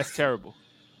 That's terrible.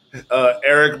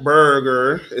 Eric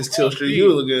Berger is Teal Street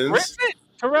Hooligans. Grissett?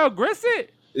 Terrell Grissett?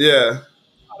 Yeah.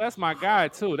 Oh, that's my guy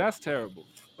too. That's terrible.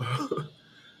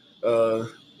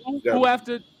 Who's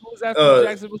after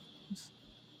Jacksonville?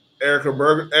 Eric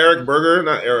Berger,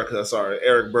 not Erica, sorry.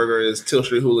 Eric Berger is Teal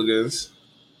Street Hooligans.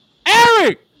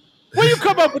 Eric! Where you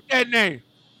come up with that name?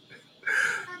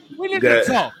 We need to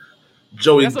talk.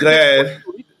 Joey Glad.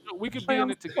 We could be in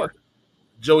it together.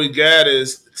 Joey Gad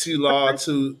is T-Law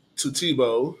to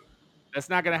Tebow. That's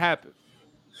not going to happen.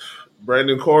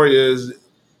 Brandon Corey is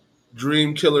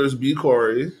Dream Killers B.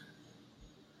 Corey.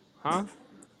 Huh?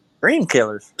 Dream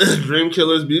Killers. Dream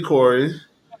Killers B. Corey.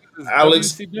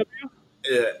 Alex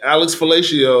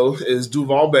Falacio is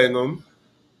Duval Bangham.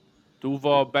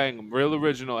 Duval Bangham. Real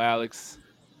original, Alex.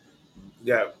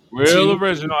 Yeah.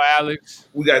 Original, Alex.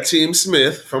 We got Team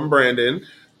Smith from Brandon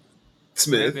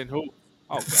Smith. Brandon who?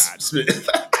 Oh, God. Smith.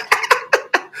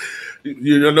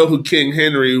 You don't know who King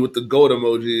Henry with the goat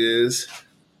emoji is.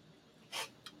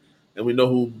 And we know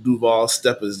who Duval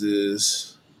Steppers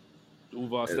is.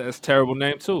 Duval said that's a terrible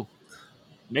name too.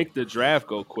 Make the draft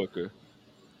go quicker.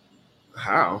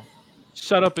 How?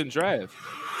 Shut up and draft.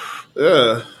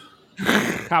 Yeah.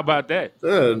 How about that?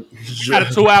 Yeah. We got a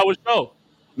 2-hour show.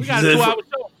 We got a 2-hour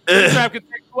show. The draft can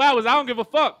take 2 hours. I don't give a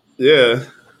fuck. Yeah.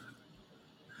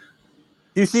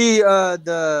 You see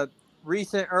the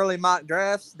recent early mock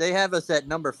drafts? They have us at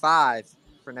number 5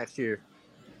 for next year.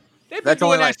 They've been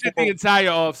doing that shit the entire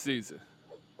offseason.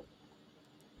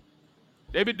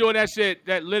 They've been doing that shit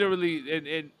that literally,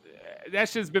 and that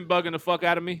shit's been bugging the fuck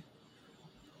out of me.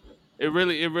 It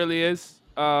really is.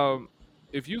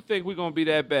 If you think we're gonna be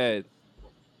that bad,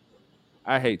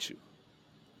 I hate you.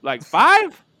 Like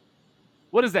 5?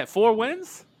 What is that? 4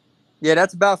 wins? Yeah,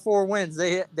 that's about 4 wins.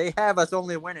 They have us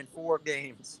only winning 4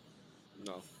 games.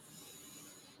 No,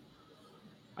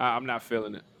 I'm not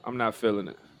feeling it. I'm not feeling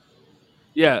it.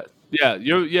 Yeah.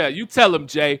 You tell him,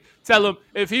 Jay. Tell him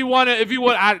if he want.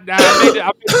 I made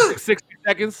it 60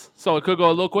 seconds, so it could go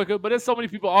a little quicker. But there's so many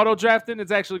people auto drafting,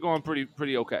 it's actually going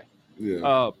pretty okay.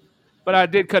 Yeah. But I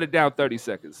did cut it down 30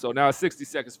 seconds, so now it's 60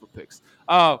 seconds for picks.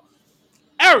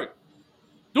 Eric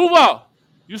Duval,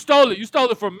 you stole it. You stole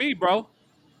it from me, bro.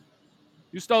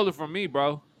 You stole it from me,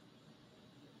 bro.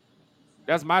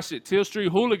 That's my shit. Teal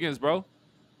Street Hooligans, bro.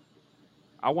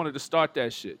 I wanted to start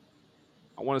that shit.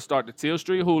 I want to start the Teal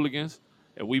Street Hooligans,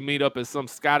 and we meet up at some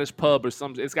Scottish pub or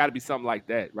something. It's got to be something like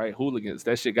that, right? Hooligans.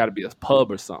 That shit got to be a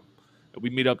pub or something. And we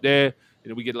meet up there, and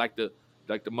then we get like the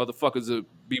motherfuckers that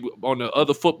be on the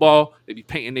other football. They be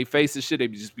painting their faces and shit. They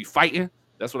just be fighting.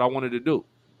 That's what I wanted to do.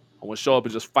 I want to show up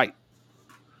and just fight.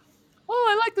 Oh,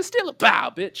 I like the Steelers.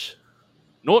 Bow, bitch.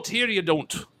 Not here, you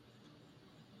don't.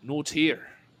 Not here.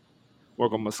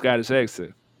 Work on my Scottish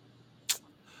accent.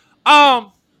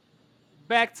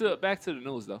 Back to the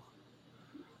news though.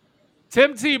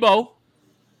 Tim Tebow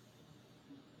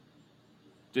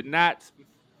did not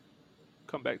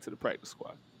come back to the practice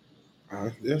squad.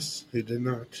 Yes, he did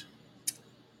not.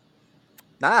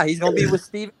 Nah, he's gonna be with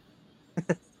Stephen.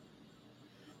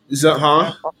 Is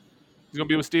that He's gonna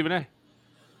be with Stephen A.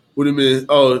 What do you mean?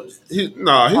 Oh,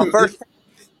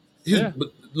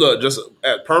 look, just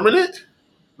at permanent.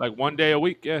 Like 1 day a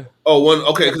week, yeah. Oh, one.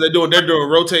 Okay, because they're doing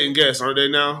rotating guests, aren't they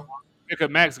now? Because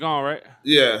Max gone, right?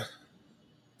 Yeah.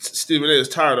 Stephen A is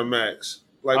tired of Max.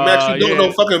 Like Max, you don't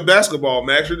know fucking basketball,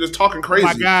 Max. You're just talking crazy.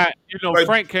 Oh my God, like,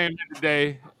 Frank came in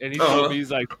today and he told me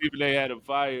he's like Stephen A had him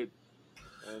fired.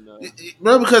 And,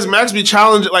 remember, because Max be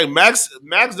challenging. Like Max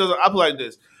doesn't. I put like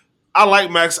this. I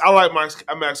like Max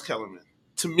Kellerman.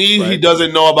 To me, He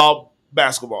doesn't know about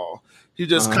basketball. He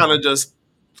just kind of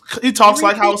he talks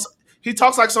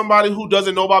like somebody who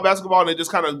doesn't know about basketball, and they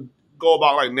just kind of go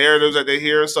about like narratives that they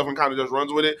hear and stuff, and kind of just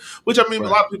runs with it. Which I mean, a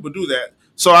lot of people do that.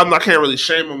 So I can't really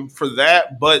shame him for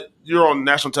that. But you're on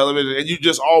national television, and you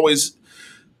just always.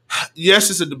 Yes,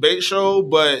 it's a debate show,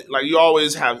 but like he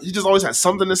just always has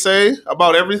something to say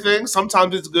about everything.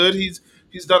 Sometimes it's good. He's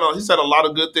said a lot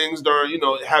of good things during,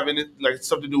 having it like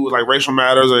stuff to do with like racial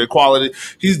matters or equality.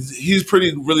 He's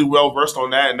really well versed on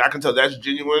that, and I can tell that's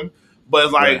genuine.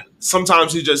 But like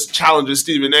sometimes he just challenges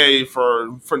Stephen A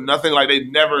for nothing. Like he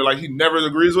never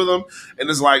agrees with him, and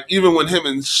it's like even when him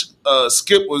and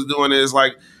Skip was doing it, it's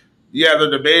like they're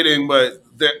debating, but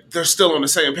they're still on the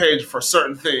same page for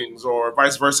certain things, or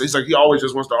vice versa. He's like he always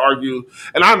just wants to argue,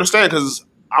 and I understand because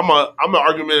I'm an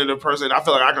argumentative person. I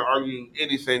feel like I can argue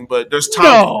anything, but there's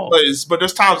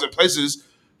times and places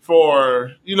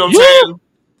for what I'm saying.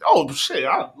 Oh shit!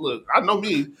 I know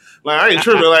me. Like I ain't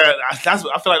tripping. Like I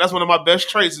feel like that's one of my best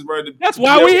traits, bro. That's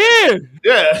why we here.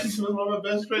 Yeah, it's one of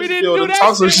my best traits. We didn't do that.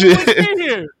 Talk some shit.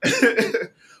 Here.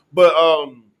 But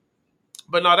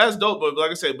no, that's dope. But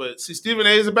like I said, Stephen A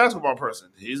is a basketball person.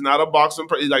 He's not a boxing.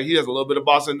 Like he has a little bit of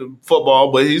boxing and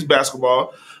football, but he's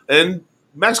basketball. And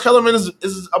Max Kellerman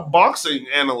is a boxing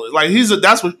analyst. Like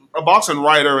that's what a boxing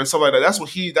writer and stuff like that.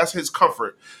 That's his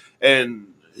comfort. And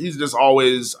he's just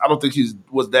always. I don't think he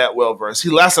was that well versed. He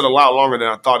lasted a lot longer than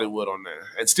I thought he would on there.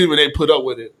 And Stephen A put up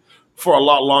with it for a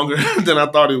lot longer than I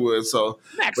thought he would. So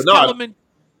Kellerman.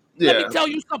 Let me tell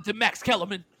you something, Max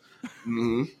Kellerman.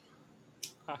 Mm-hmm.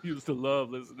 I used to love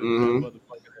listening to that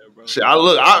motherfucker there, bro. Shit,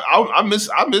 I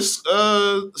miss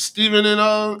Steven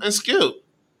and Skip.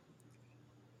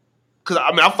 Cause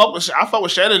I mean I fuck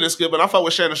with Shannon and Skip, and I fuck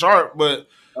with Shannon Sharp, but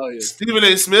Stephen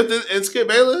A. Smith and Skip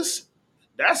Bayless,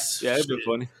 it's been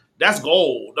funny. That's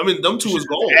gold. I mean, them two is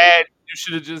gold. You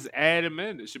should have just added them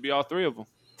in. It should be all 3 of them.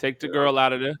 Take the girl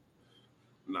out of there,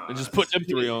 and just put them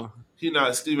 3 on.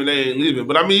 Stephen A. ain't leaving,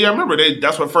 but I mean, I remember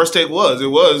that's what First Take was. It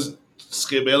was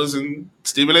Skip Bayless and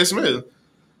Stephen A. Smith.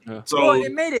 Yeah. So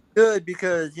it made it good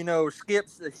because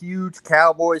Skip's a huge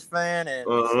Cowboys fan and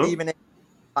Stephen A.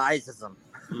 despises him.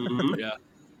 Mm-hmm. Yeah.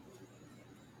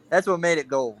 That's what made it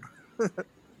gold.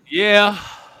 Yeah.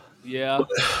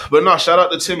 But no, shout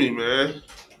out to Timmy, man.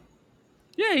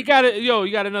 Yeah, he got it.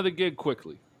 He got another gig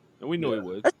quickly. And we knew he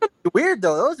would. That's weird,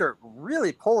 though. Those are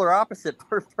really polar opposite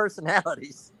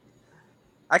personalities.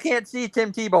 I can't see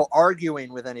Tim Tebow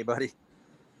arguing with anybody.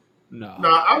 No.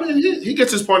 I mean he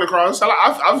gets his point across. I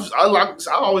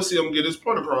always see him get his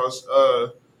point across.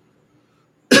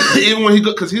 Even when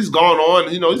because he's gone on,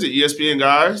 he's an ESPN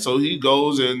guy, so he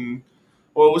goes and.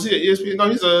 Or was he at ESPN? No,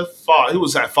 he's a Fox. He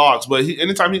was at Fox, but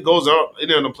anytime he goes out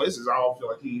any of the places, I don't feel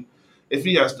like if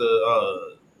he has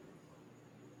to,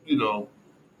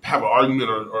 have an argument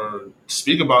or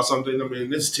speak about something. I mean,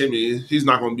 this is Timmy. He's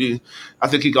not going to be. I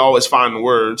think he can always find the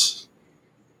words.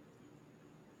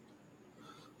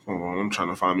 Hold on, I'm trying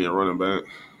to find me a running back.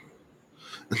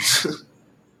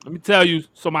 Let me tell you.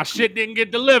 So my shit didn't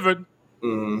get delivered.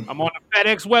 Mm-hmm. I'm on the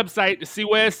FedEx website to see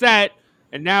where it's at,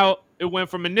 and now. It went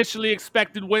from initially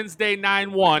expected Wednesday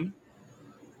 9/1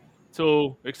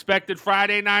 to expected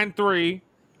Friday 9/3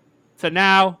 to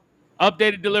now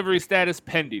updated delivery status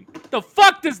pending. What the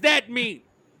fuck does that mean?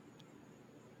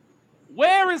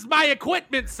 Where is my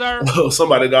equipment, sir?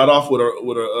 Somebody got off with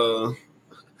a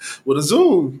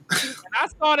Zoom. And I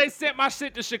saw they sent my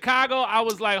shit to Chicago. I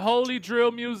was like, holy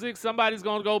drill music. Somebody's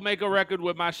going to go make a record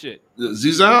with my shit.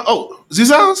 Z-Sounds? Oh,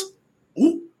 Z-Sounds?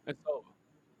 Ooh. It's over.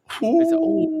 They said,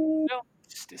 ooh,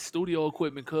 this studio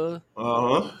equipment, cuz.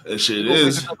 That shit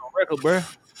is. Record, bro.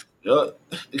 Yeah.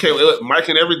 Okay, mic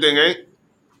and everything, ain't?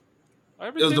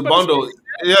 It was the bundle.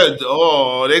 Yeah.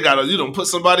 Oh, they got to, put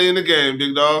somebody in the game,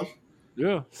 big dog.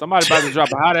 Yeah. Somebody about to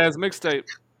drop a hot ass mixtape.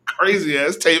 Crazy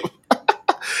ass tape.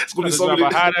 It's gonna be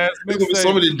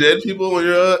so many dead people when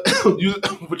you're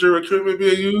with your equipment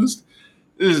being used.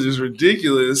 This is just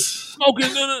ridiculous. Smoking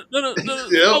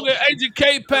Agent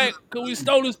K-Pack because we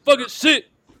stole his fucking shit.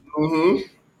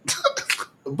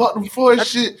 Mm-hmm. Bought them for his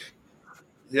shit.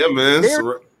 Yeah, man.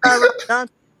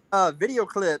 Video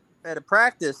clip at a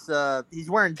practice. He's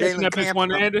wearing Jalen Camp.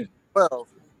 One-handed? 12.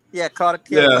 Yeah, caught a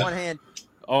kid with one hand.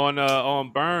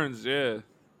 On Burns, yeah.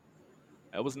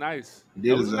 That was nice.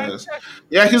 Did his ass.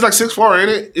 Yeah, he's like 6'4", ain't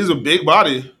it? He's a big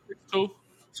body. 6'2",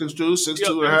 6'2"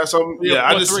 and a half something.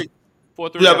 Yeah, 4'3".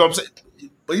 4'3". Yeah, but I'm saying,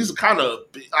 but he's kind of.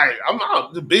 I'm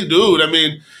not the big dude. I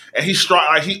mean, and he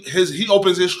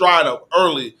opens his stride up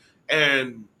early,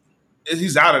 and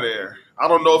he's out of there. I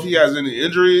don't know if he has any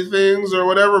injury things or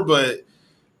whatever, but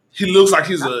he looks like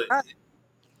he's and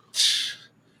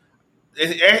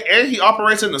he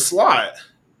operates in the slot.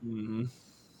 Mm-hmm.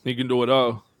 He can do it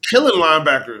all. Killing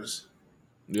linebackers.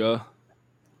 Yeah.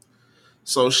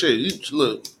 So shit,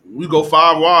 look, we go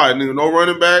 5 wide, nigga. No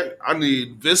running back. I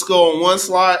need Visco on one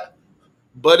slot,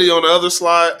 Buddy on the other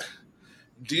slot,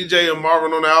 DJ and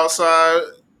Marvin on the outside.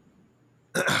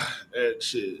 And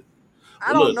shit.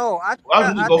 I don't know. I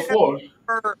go for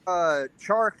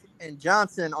Chark and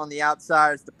Johnson on the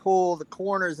outsides to pull the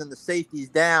corners and the safeties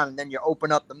down, and then you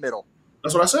open up the middle.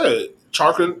 That's what I said.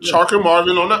 Chark and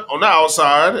Marvin on the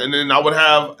outside, and then I would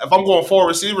have, if I'm going 4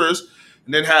 receivers,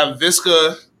 and then have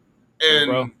Visca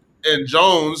and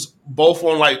Jones both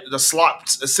on like the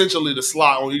slot, essentially the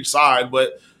slot on each side,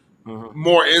 but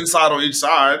more inside on each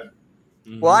side.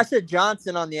 Mm-hmm. Well, I said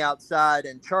Johnson on the outside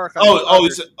and Chark.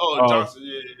 Johnson,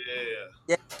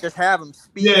 yeah. Just have him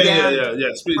speed down.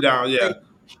 Yeah, speed down, yeah.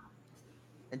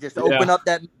 And just open up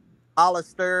that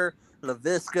Hollister,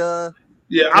 LaVisca.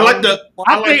 Yeah, I like the.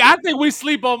 I think we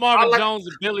sleep on Marvin Jones'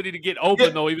 ability to get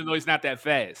open though, even though he's not that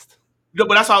fast. No,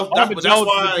 but that's how. Marvin Jones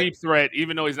is a deep threat,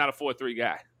 even though he's not a 4-3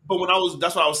 guy. But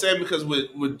that's what I was saying, because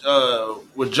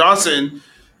with Johnson,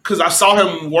 because I saw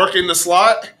him work in the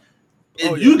slot.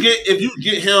 If you get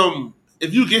him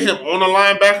on the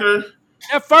linebacker.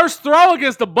 That first throw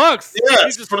against the Bucks,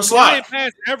 he's just from the slot,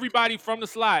 past everybody from the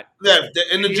slot. Yeah,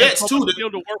 and the Jets too.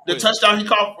 The touchdown he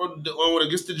caught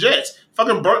against the Jets,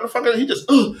 fucking burnt the fucking. He just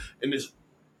and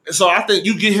so I think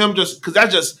you get him just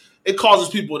because it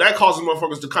causes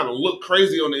motherfuckers to kind of look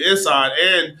crazy on the inside,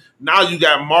 and now you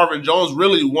got Marvin Jones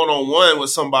really 1-on-1 with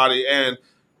somebody, and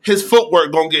his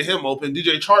footwork gonna get him open.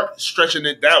 DJ Chark stretching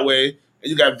it that way,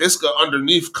 and you got Visca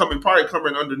underneath coming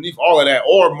underneath all of that,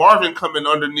 or Marvin coming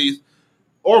underneath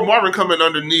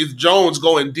Jones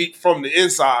going deep from the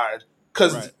inside,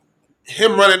 because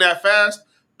him running that fast,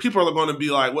 people are going to be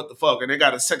like, what the fuck? And they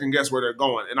got to second guess where they're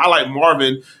going. And I like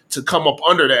Marvin to come up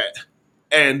under that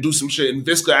and do some shit. And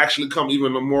Visca actually come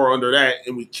even more under that.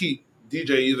 And we keep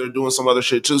DJ either doing some other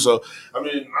shit too. So, I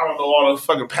mean, I don't know all the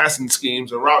fucking passing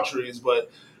schemes and route trees, but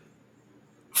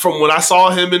from when I saw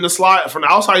him in the slot, from the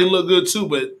outside, he looked good too.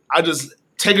 But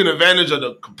taking advantage of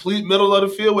the complete middle of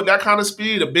the field with that kind of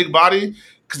speed, a big body.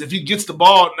 Because if he gets the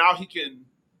ball, now he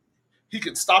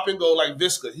can stop and go like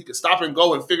Visca. He can stop and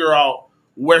go and figure out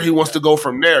where he wants to go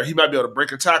from there. He might be able to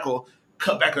break a tackle,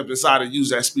 cut back up inside, and use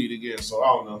that speed again. So I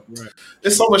don't know. Right.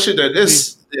 There's so much shit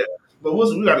that but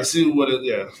we got to see what it.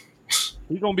 Yeah,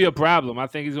 he's gonna be a problem. I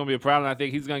think he's gonna be a problem. I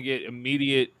think he's gonna get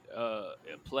immediate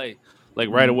play like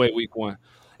right away week 1.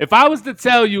 If I was to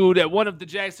tell you that one of the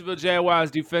Jacksonville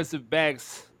Jaguars defensive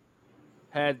backs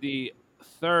had the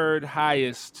 3rd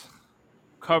highest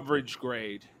coverage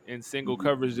grade in single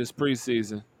coverage this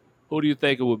preseason, who do you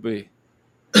think it would be?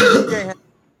 Oh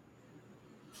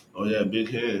yeah, big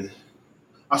head.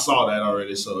 I saw that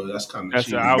already, so that's kind of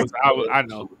cheap. I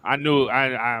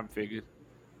figured.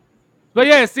 But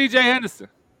yeah, CJ Henderson,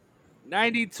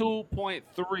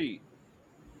 92.3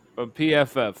 from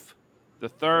PFF, the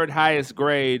 3rd highest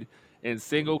grade in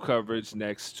single coverage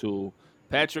next to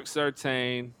Patrick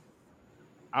Surtain.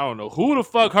 I don't know who the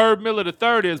fuck Herb Miller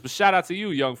III is, but shout out to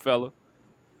you, young fella.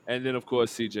 And then, of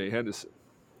course, CJ Henderson.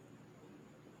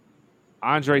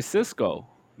 Andre Cisco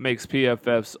makes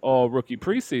PFF's all-rookie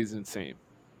preseason team.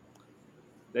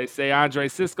 They say Andre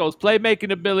Cisco's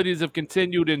playmaking abilities have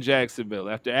continued in Jacksonville.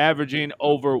 After averaging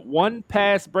over 1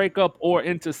 pass breakup or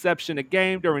interception a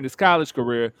game during his college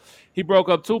career, he broke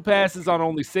up 2 passes on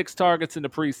only 6 targets in the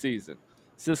preseason.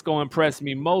 Cisco impressed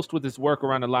me most with his work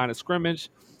around the line of scrimmage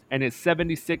and his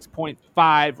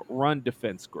 76.5 run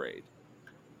defense grade.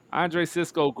 Andre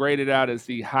Cisco graded out as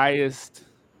the highest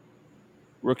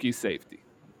rookie safety.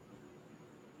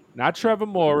 Not Trevor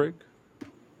Moehrig.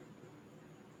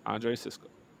 Andre Cisco.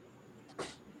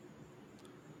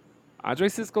 Andre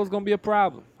Cisco's going to be a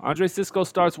problem. Andre Cisco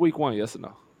starts week 1, yes or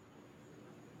no?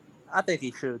 I think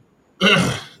he should.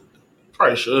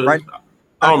 Probably should. Right.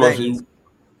 I don't know if he...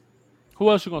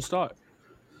 Who else you going to start?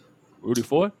 Rudy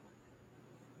Ford?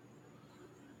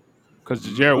 Because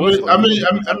Jared Wilson.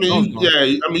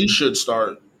 he should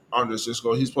start Andre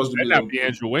Cisco. He's supposed to be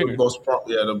Andrew Winger.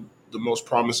 The most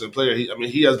promising player.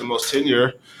 He has the most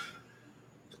tenure.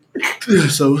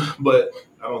 So, but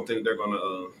I don't think they're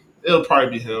gonna. It'll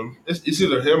probably be him. It's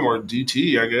either him or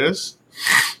DT, I guess.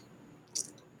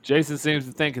 Jason seems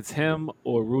to think it's him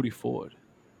or Rudy Ford.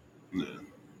 Yeah.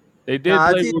 They did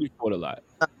play Rudy Ford a lot.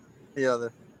 The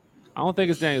other. I don't think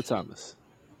it's Daniel Thomas.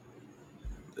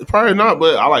 Probably not,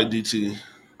 but I like DT.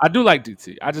 I do like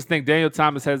DT. I just think Daniel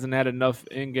Thomas hasn't had enough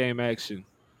in-game action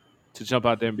to jump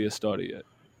out there and be a starter yet.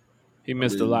 He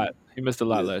missed a lot. He missed a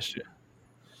lot last year.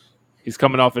 He's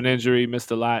coming off an injury,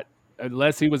 missed a lot.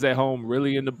 Unless he was at home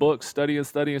really in the book, studying,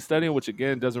 which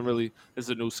again doesn't really is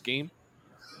a new scheme.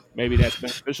 Maybe that's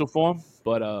beneficial for him,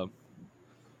 but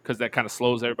because that kind of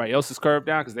slows everybody else's curve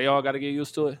down because they all got to get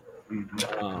used to it.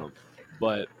 Mm-hmm.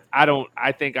 But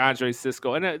I think Andre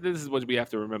Cisco, and this is what we have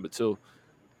to remember too.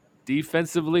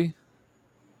 Defensively,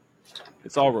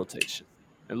 it's all rotation.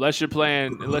 Unless you're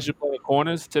playing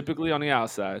corners, typically on the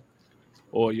outside,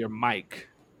 or your Mike,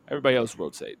 everybody else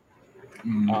rotate.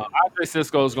 Andre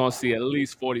Cisco is going to see at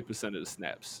least 40% of the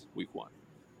snaps week 1.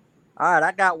 All right,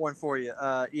 I got one for you.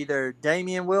 Either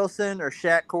Damian Wilson or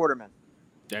Shaq Quarterman.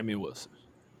 Damian Wilson.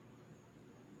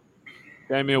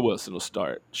 Damian Wilson will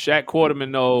start. Shaq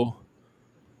Quarterman, though,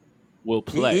 will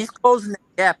play. He's closing the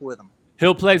gap with him.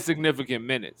 He'll play significant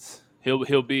minutes.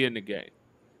 He'll be in the game.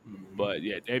 But,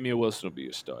 yeah, Damian Wilson will be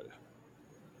your starter.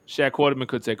 Shaq Quarterman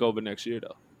could take over next year,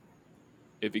 though,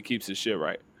 if he keeps his shit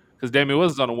right. Because Damian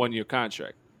Wilson's on a 1-year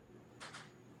contract.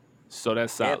 So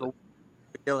that's solid.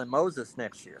 Dylan Moses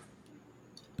next year.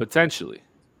 Potentially.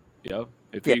 Yeah.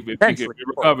 If he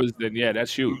recovers, then, yeah,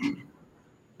 that's huge.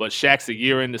 But Shaq's a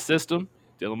year in the system.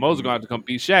 Dylan Moses is going to have to come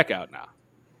beat Shaq out now.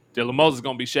 Dylan Moses is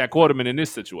going to be Shaq Quarterman in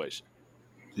this situation.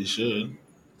 He should.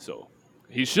 So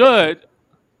he should.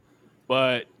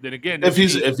 But then again, if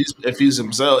he's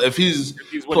himself, if he's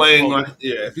playing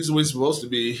if he's what he's supposed to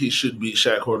be, he should beat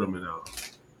Shaq Quarterman out.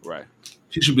 Right.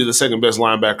 He should be the second best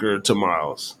linebacker to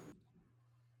Miles.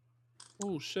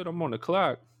 Oh shit! I'm on the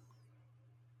clock.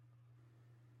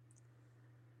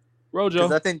 Rojo.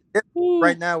 Because I think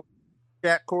right now,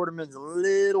 Shaq Quarterman's a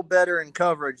little better in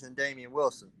coverage than Damian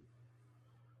Wilson.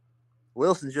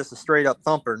 Wilson's just a straight up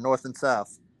thumper, north and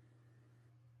south.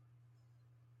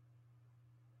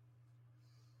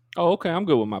 Oh, okay. I'm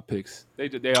good with my picks.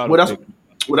 They all. Well,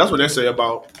 that's what they say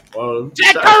about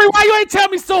Jack Curry. Why you ain't tell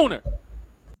me sooner?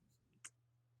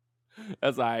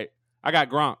 That's all right. I got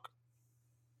Gronk.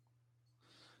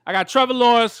 I got Trevor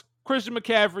Lawrence, Christian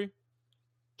McCaffrey,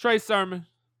 Trey Sermon,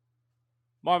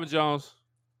 Marvin Jones,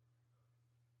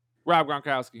 Rob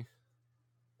Gronkowski,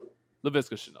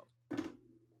 Laviska Shenault.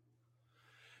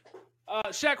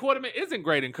 Shaq Quarterman isn't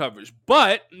great in coverage,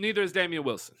 but neither is Damian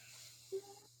Wilson.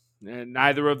 And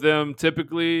neither of them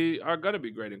typically are going to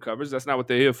be great in coverage. That's not what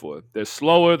they're here for. They're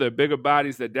slower, they're bigger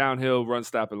bodies, they're downhill,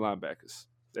 run-stopping linebackers.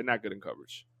 They're not good in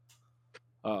coverage.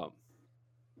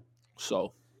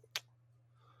 So,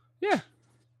 yeah.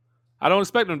 I don't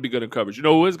expect them to be good in coverage. You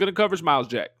know who is good in coverage? Miles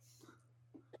Jack.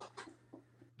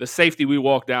 The safety we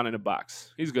walk down in the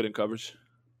box. He's good in coverage.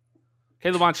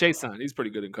 K'Lavon Chaisson, he's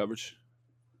pretty good in coverage.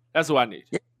 That's who I need.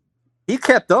 Yeah. He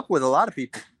kept up with a lot of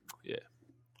people. Yeah.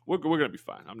 We're going to be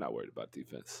fine. I'm not worried about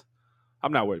defense. A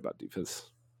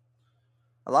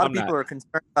lot of people are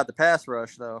concerned about the pass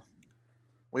rush, though.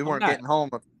 We weren't getting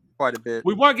home quite a bit.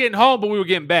 We weren't getting home, but we were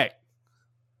getting back.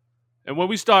 And when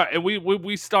we start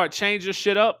changing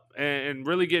shit up and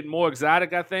really getting more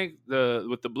exotic, I think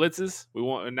with the blitzes, we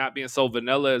want and not being so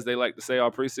vanilla as they like to say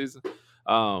all preseason.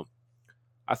 I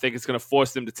think it's going to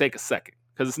force them to take a second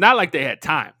because it's not like they had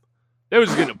time. They were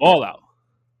just getting the ball out.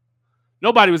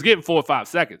 Nobody was getting 4 or 5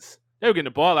 seconds. They were getting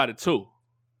the ball out in 2.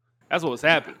 That's what was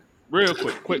happening. Real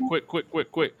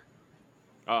quick.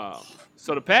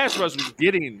 So the pass rush was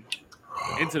getting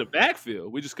into the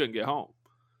backfield. We just couldn't get home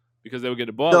because they were getting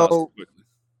the ball out so quickly.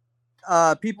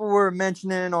 People were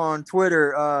mentioning on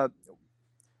Twitter,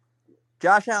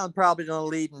 Josh Allen probably going to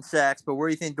lead in sacks, but where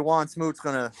do you think Dawuane Smoot's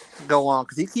going to go on?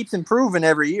 Because he keeps improving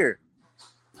every year.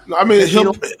 I mean,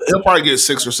 he'll probably get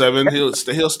 6 or 7. He'll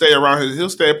stay probably around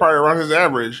his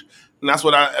average, and that's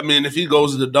what I mean. If he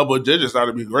goes into double digits,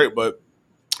 that'd be great. But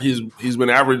he's been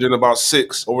averaging about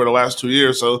 6 over the last 2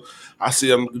 years, so I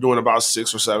see him doing about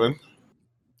 6 or 7.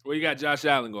 Where you got Josh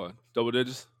Allen going? Double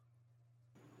digits?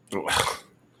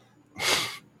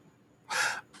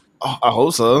 I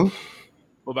hope so.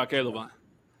 What about K'Lavon?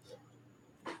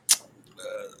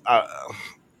 I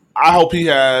hope he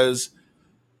has.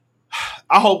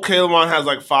 I hope K'Lavon has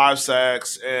like 5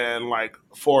 sacks and like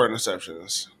 4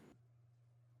 interceptions.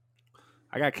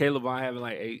 I got K'Lavon having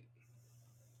like 8.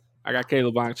 I got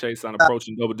K'Lavon Chaisson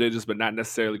approaching double digits, but not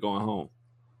necessarily going home.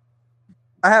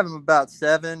 I have him about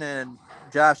 7, and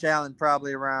Josh Allen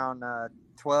probably around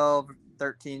 12,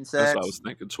 13 sacks. That's what I was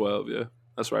thinking, 12, yeah.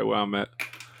 That's right where I'm at.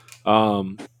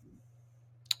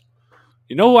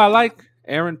 You know who I like?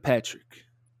 Aaron Patrick.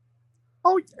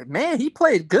 Oh man, he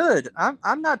played good.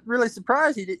 I'm not really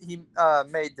surprised he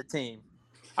made the team.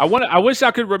 I wish I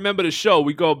could remember the show.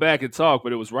 We go back and talk,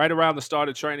 but it was right around the start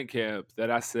of training camp that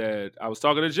I said I was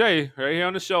talking to Jay right here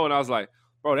on the show, and I was like,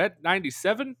 "Bro, that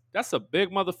 97, that's a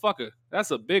big motherfucker. That's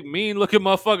a big mean looking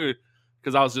motherfucker."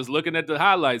 Because I was just looking at the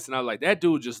highlights, and I was like, "That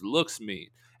dude just looks mean,"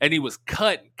 and he was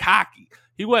cut and cocky.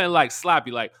 He wasn't like sloppy.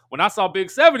 Like when I saw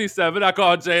Big 77, I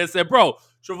called Jay and said, "Bro,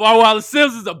 Trevor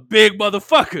Wallace-Sims is a big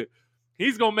motherfucker.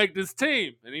 He's going to make this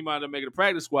team." And he might have made a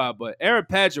practice squad. But Aaron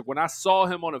Patrick, when I saw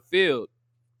him on the field,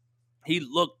 he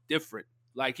looked different.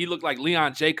 Like, he looked like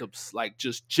Leon Jacobs, like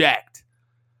just jacked.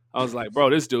 I was like,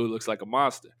 bro, this dude looks like a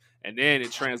monster. And then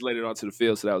it translated onto the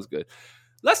field, so that was good.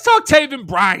 Let's talk Taven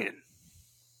Bryan,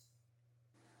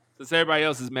 since everybody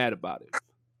else is mad about it.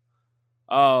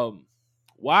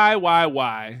 Why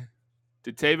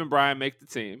did Taven Bryan make the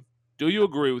team? Do you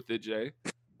agree with it, Jay?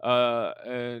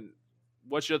 And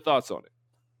what's your thoughts on it?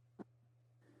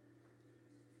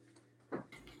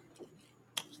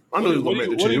 I know he's gonna make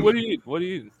the team. What do you eat? What do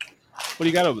you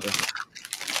got over there?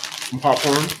 Some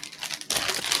popcorn.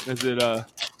 Is it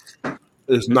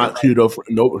It's not keto.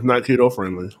 Nope, it's not keto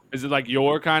friendly. Is it like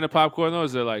your kind of popcorn though?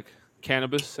 Is there like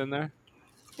cannabis in there?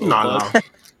 No.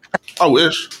 I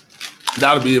wish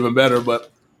that'd be even better,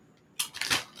 but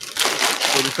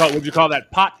would you call that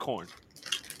popcorn?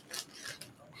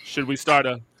 Should we start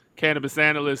a cannabis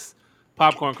analyst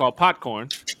popcorn called popcorn?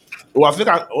 Well, I think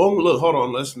look, hold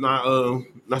on. Let's not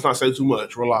say too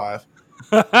much. We're live.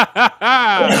 Come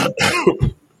up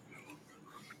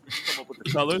with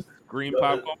the colors. Green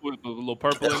popcorn with a little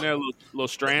purple in there, little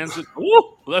strands.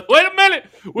 Woo! Wait a minute.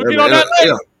 We'll get on that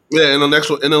later. Yeah,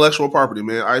 intellectual property,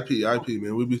 man. IP,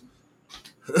 man. We be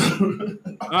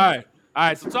All right.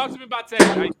 So talk to me about Taven.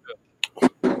 How you feel?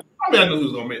 I mean, I knew he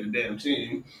was gonna make the damn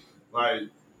team. Like,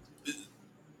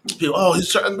 people,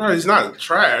 he's not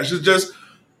trash. It's just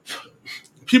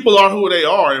people are who they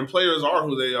are, and players are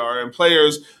who they are, and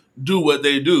players do what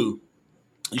they do.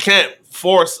 You can't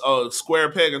force a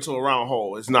square peg into a round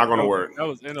hole. It's not going to work. That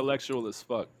was intellectual as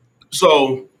fuck.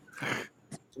 So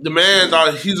the man,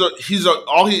 he's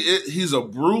a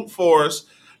brute force.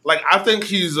 Like, I think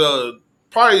he's I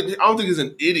don't think he's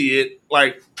an idiot.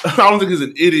 Like, I don't think he's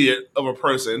an idiot of a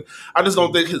person. I just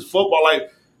don't think his football,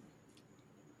 like,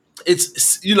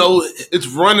 it's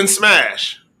run and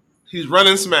smash. He's run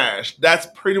and smash. That's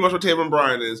pretty much what Taven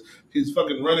Bryan is. He's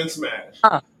fucking run and smash.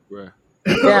 Huh. Right.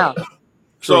 Yeah.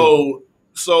 So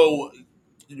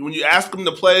when you ask them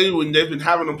to play, when they've been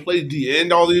having them play D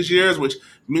end all these years, which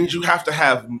means you have to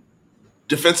have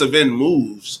defensive end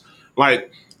moves.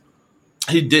 Like,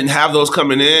 he didn't have those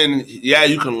coming in. Yeah,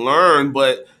 you can learn,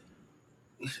 but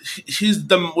he's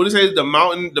the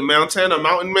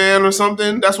mountain man or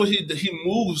something. That's what he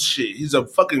moves shit. He's a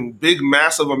fucking big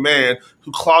mass of a man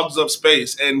who clogs up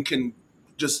space and can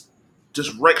just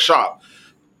wreck shop.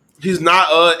 He's not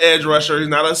an edge rusher. He's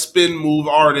not a spin move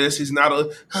artist. He's not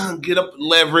a get up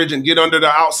leverage and get under the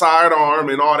outside arm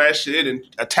and all that shit and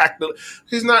attack the.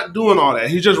 He's not doing all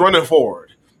that. He's just running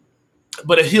forward.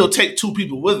 But he'll take two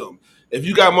people with him. If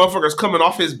you got motherfuckers coming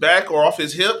off his back or off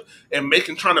his hip and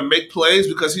trying to make plays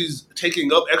because he's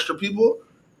taking up extra people,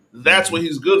 that's what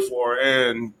he's good for.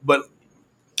 But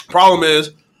problem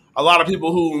is, a lot of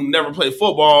people who never play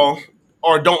football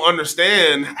or don't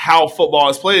understand how football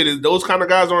is played, is those kind of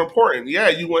guys are important. Yeah,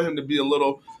 you want him to be a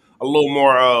little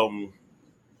more,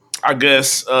 I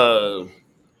guess a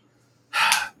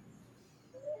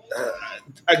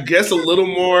little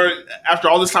more, after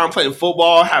all this time playing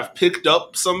football, have picked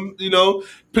up some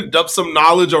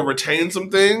knowledge or retained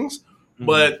some things,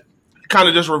 but kind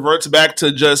of just reverts back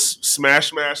to just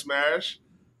smash.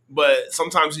 But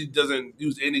sometimes he doesn't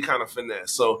use any kind of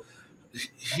finesse. So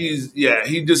he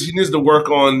needs to work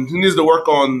on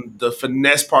the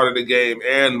finesse part of the game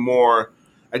and more,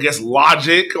 I guess,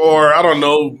 logic, or I don't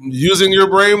know, using your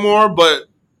brain more. But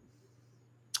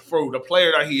for the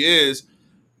player that he is,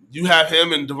 you have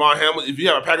him and Devon Hamilton. If you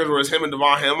have a package where it's him and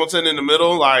Devon Hamilton in the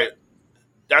middle, like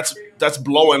that's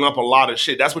blowing up a lot of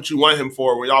shit. That's what you want him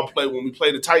for when we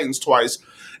play the Titans twice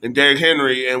and Derrick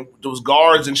Henry and those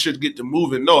guards and shit get to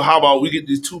moving. No, how about we get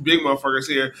these two big motherfuckers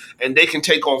here and they can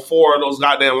take on four of those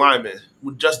goddamn linemen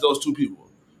with just those two people.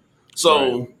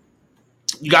 So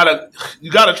you gotta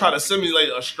try to simulate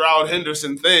a Stroud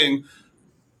Henderson thing,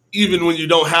 even when you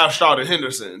don't have Stroud and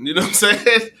Henderson. You know what I'm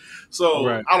saying? So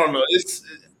I don't know.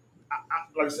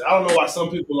 Like I said, I don't know why some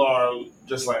people are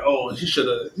just like, oh, he's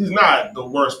not the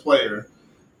worst player.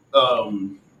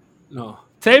 No.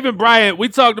 Taven Bryan, we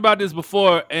talked about this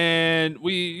before, and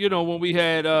when we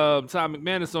had Tom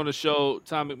McManus on the show,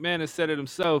 Tom McManus said it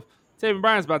himself, Taven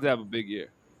Bryan's about to have a big year.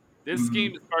 This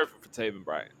scheme is perfect for Taven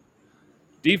Bryan.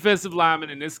 Defensive linemen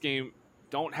in this scheme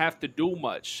don't have to do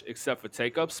much except for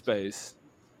take up space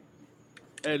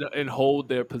and hold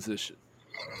their position.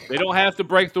 They don't have to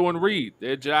break through and read.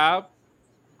 Their job,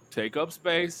 take up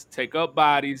space, take up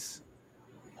bodies,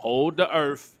 hold the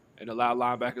earth, and allow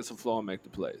linebackers to flow and make the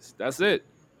plays. That's it.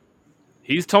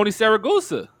 He's Tony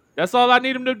Saragusa. That's all I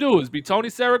need him to do is be Tony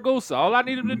Saragusa. All I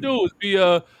need him to do is be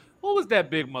what was that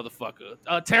big motherfucker?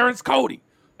 Terrence Cody.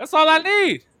 That's all I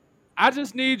need. I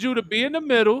just need you to be in the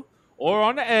middle or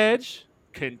on the edge,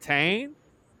 contain,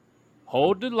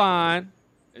 hold the line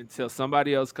until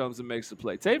somebody else comes and makes the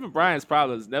play. Taven Bryan's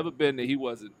problem has never been that he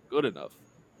wasn't good enough.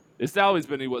 It's always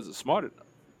been he wasn't smart enough.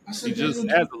 He just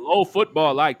has a low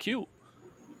football IQ.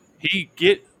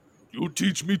 You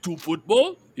teach me to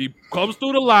football? He comes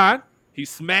through the line. He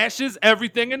smashes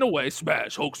everything in the way.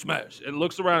 Smash, Hulk smash. And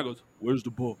looks around and goes, where's the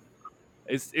ball?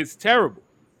 It's terrible.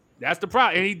 That's the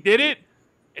problem. And he did it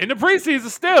in the preseason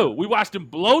still. We watched him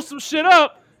blow some shit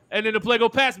up, and then the play go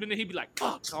past him, and then he'd be like,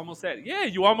 fuck, almost had it. Yeah,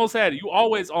 you almost had it. You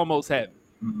always almost had it.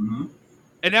 Mm-hmm.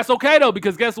 And that's okay, though,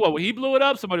 because guess what? When he blew it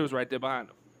up, somebody was right there behind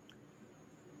him.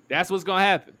 That's what's going to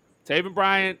happen. Taven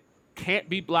Bryan can't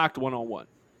be blocked one-on-one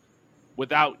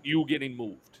without you getting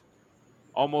moved.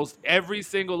 Almost every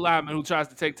single lineman who tries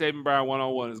to take Taven Bryan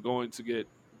one-on-one is going to get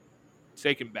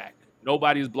taken back.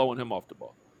 Nobody's blowing him off the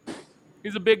ball.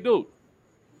 He's a big dude.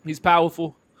 He's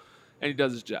powerful, and he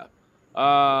does his job.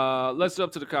 Let's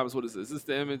jump to the comments. What is this? This is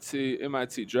the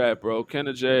MIT draft, bro.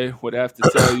 Kenna J would have to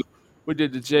tell you. We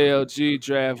did the JLG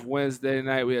draft Wednesday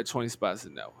night. We had 20 spots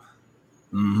in that one.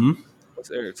 Mm-hmm. What's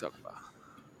Eric talking about?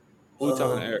 What are we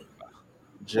talking to Eric about?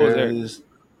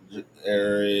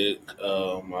 Eric,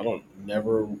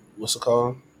 what's it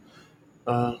called?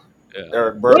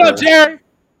 Eric Berger. What up, Jerry?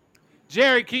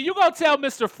 Jerry, can you go tell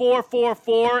Mr.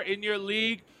 444 in your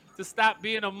league to stop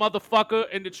being a motherfucker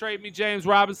and to trade me James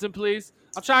Robinson, please?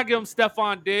 I'm trying to give him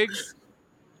Stephon Diggs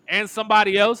and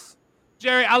somebody else.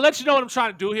 Jerry, I'll let you know what I'm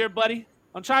trying to do here, buddy.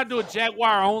 I'm trying to do a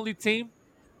Jaguar-only team.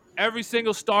 Every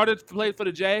single starter to play for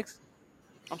the Jags.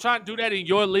 I'm trying to do that in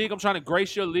your league. I'm trying to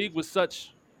grace your league with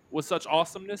such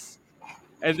awesomeness.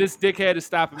 And this dickhead is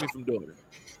stopping me from doing it.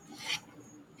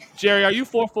 Jerry, are you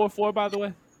 444, by the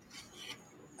way?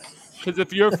 Because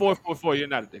if you're 444, you're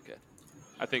not a dickhead.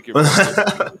 I think you're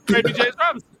maybe James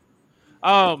Robinson.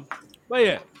 But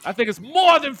yeah, I think it's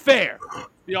more than fair.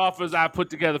 the offers I put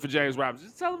together for James Robinson.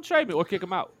 Just tell him to trade me or kick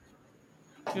him out.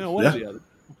 You know, one or the other.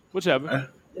 Whichever.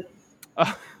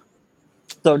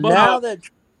 So now that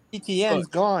ETN's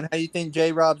gone, how do you think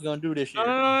J-Rob's going to do this year?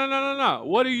 No.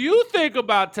 What do you think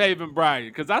about Taven Bryan?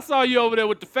 Because I saw you over there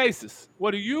with the faces.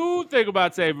 What do you think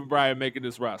about Taven Bryan making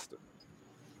this roster?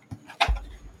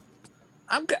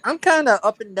 I'm kind of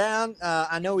up and down.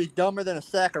 I know he's dumber than a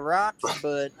sack of rocks,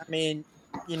 but, I mean,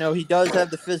 you know, he does have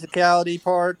the physicality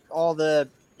part, all the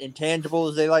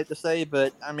intangibles, they like to say,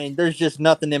 but, I mean, there's just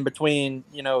nothing in between,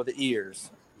 you know, the ears.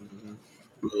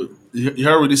 You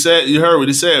heard what he said? You heard what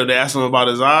he said? They asked him about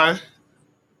his eye.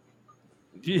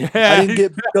 Yeah. I didn't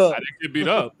get beat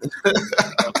up.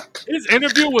 His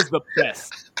interview was the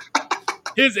best.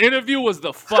 His interview was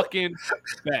the fucking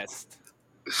best.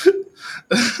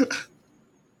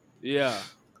 Yeah.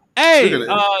 Hey,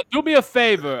 do me a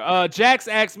favor. Jax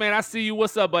Axe, man, I see you.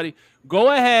 What's up, buddy?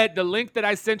 Go ahead. The link that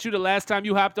I sent you the last time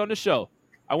you hopped on the show,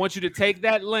 I want you to take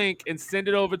that link and send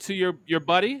it over to your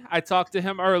buddy. I talked to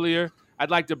him earlier. I'd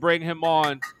like to bring him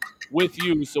on with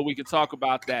you so we can talk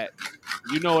about that.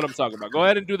 You know what I'm talking about. Go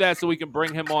ahead and do that so we can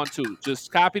bring him on too.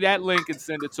 Just copy that link and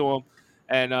send it to him.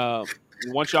 And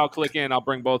once y'all click in, I'll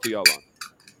bring both of y'all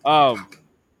on.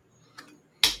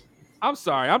 I'm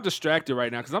sorry. I'm distracted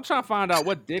right now because I'm trying to find out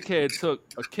what dickhead took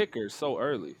a kicker so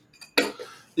early.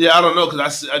 Yeah, I don't know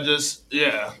because I just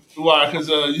why? Because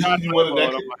you wanted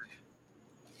that.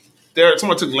 There,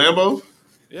 someone took Lambo.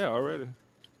 Yeah, already.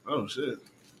 Oh shit.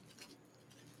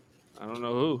 I don't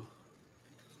know who.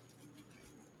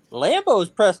 Lambo's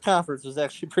press conference was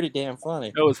actually pretty damn funny.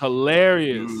 It was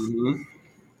hilarious. Mm-hmm.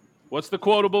 What's the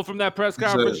quotable from that press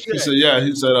conference? He said, yeah,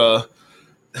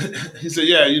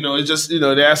 you know, it's just, you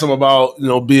know, they asked him about, you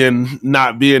know,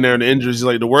 not being there in the injuries. He's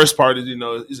like, the worst part is, you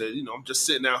know, he said, you know, I'm just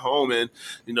sitting at home and,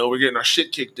 you know, we're getting our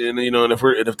shit kicked in, you know, and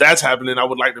if that's happening, I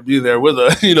would like to be there with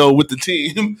the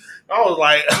team. I was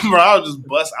like, bro, I was just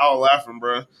bust out laughing,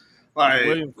 bro. Like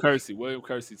William Kersey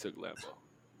took Lambo.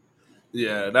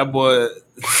 Yeah, that boy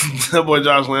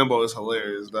Josh Lambo is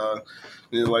hilarious, dog.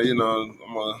 He's like, you know,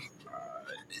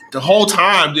 the whole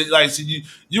time, like, so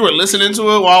you were listening to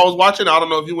it while I was watching. I don't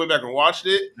know if you went back and watched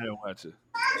it. I didn't watch it.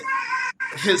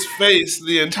 His face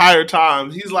the entire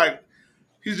time, he's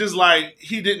just like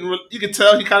he didn't. You could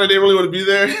tell he kind of didn't really want to be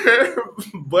there,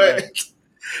 but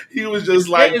he was just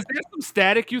like. Is there some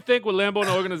static you think with Lambo in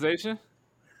the organization?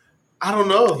 I don't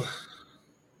know.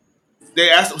 They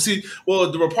asked him,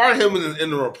 the part of him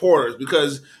in the reporters,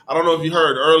 because I don't know if you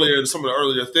heard earlier some of the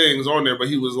earlier things on there, but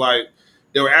he was like,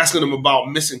 they were asking him about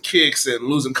missing kicks and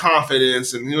losing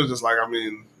confidence, and he was just like, I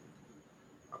mean.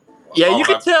 Yeah, you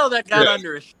could tell that got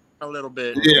under his a little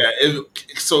bit. Yeah,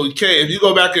 if you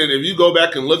go back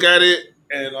and look at it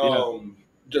and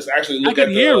just actually look at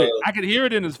I could hear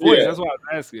it in his voice. Yeah. That's why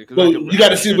I was asking. Well, you got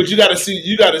to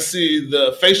see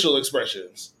the facial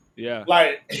expressions. Yeah,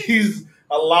 like he's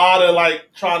a lot of a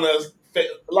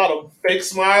lot of fake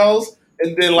smiles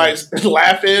and then like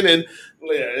laughing and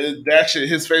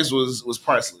his face was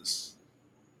priceless.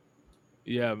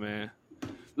 Yeah, man.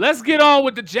 Let's get on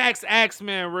with the Jax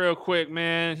Axeman real quick,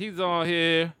 man. He's on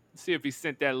here. Let's see if he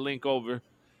sent that link over.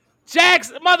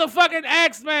 Jax motherfucking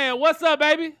Axeman, what's up,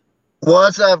 baby?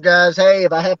 What's up, guys? Hey,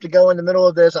 if I have to go in the middle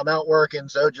of this, I'm out working,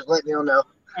 so just let me know.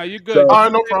 Are you good? So, all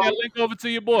right, no problem. That link over to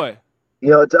your boy. You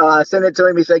know, I sent it to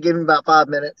him. He said give him about 5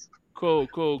 minutes. Cool.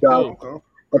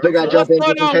 I think I jump in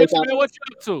just in case. What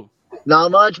you up to?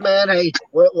 Not much, man. Hey,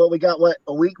 what we got?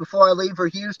 A week before I leave for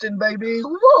Houston, baby.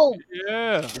 Whoa!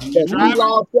 Yeah. The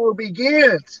T-Law show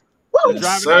begins. Woo!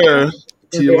 Yes, sir.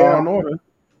 T-Law in order.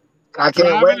 I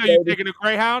can't wait. Are you taking a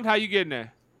Greyhound? How you getting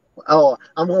there? Oh,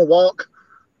 I'm gonna walk.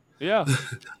 Yeah.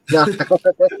 What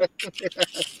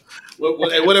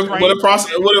was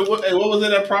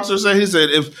it that Prosser said? He said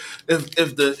if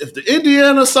the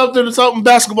Indiana something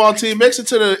basketball team makes it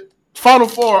to the Final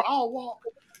Four, I'll walk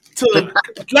to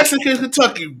Lexington,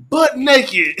 Kentucky, butt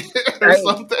naked or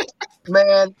something.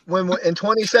 Man, when in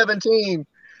 2017,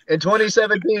 I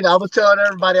was telling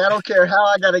everybody, I don't care how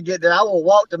I got to get there. I will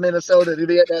walk to Minnesota to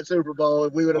be at that Super Bowl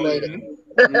if we would have made it.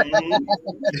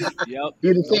 Yep.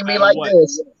 You'd have seen me like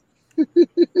this. We'd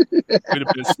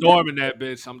have been storming that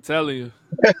bitch. I'm telling you.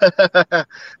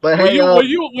 But were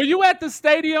you at the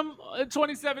stadium in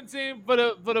 2017 for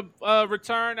the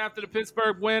return after the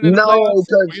Pittsburgh win? No,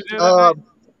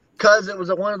 because it was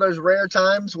one of those rare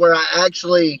times where I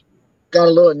actually got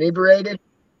a little inebriated,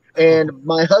 and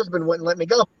my husband wouldn't let me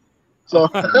go. So,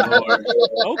 okay.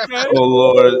 Oh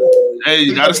Lord! Hey,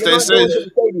 you gotta stay safe.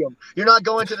 You're not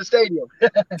going to the stadium.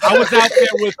 I was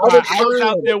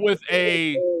out there with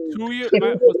 2 years.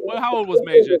 How old was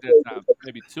Major at that time?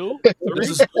 Maybe 2, 3.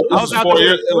 This was 4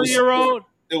 years. 3-year-old.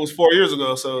 It was 4 years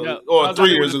ago. So, Yeah, or 3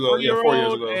 years ago. Yeah, 4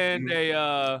 years ago. And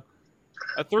a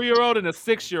 3-year-old and a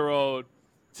 6-year-old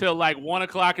till like 1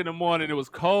 o'clock in the morning. It was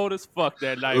cold as fuck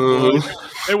that night. Boy.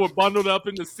 They were bundled up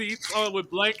in the seats with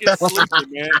blankets,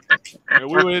 sleeping, man. And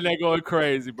we were in there going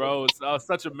crazy, bro. It was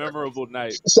such a memorable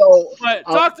night. But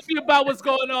talk to me about what's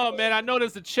going on, man. I know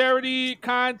there's a charity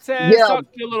contest. Yeah. Talk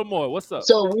to me a little more. What's up?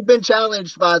 So we've been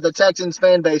challenged by the Texans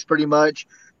fan base pretty much.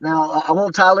 Now, I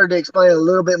want Tyler to explain a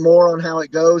little bit more on how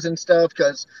it goes and stuff,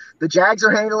 because the Jags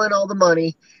are handling all the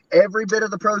money. Every bit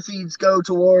of the proceeds go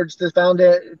towards the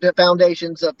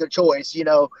foundations of their choice. You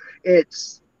know,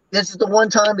 this is the one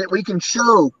time that we can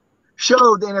show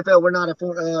the NFL we're not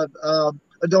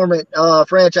a dormant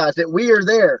franchise, that we are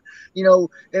there. You know,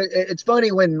 it's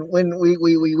funny when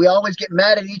we always get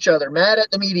mad at each other, mad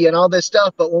at the media and all this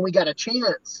stuff, but when we got a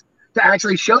chance to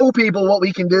actually show people what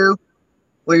we can do,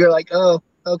 we're like, oh,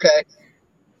 okay,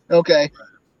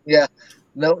 yeah.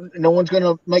 No one's going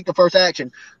to make the first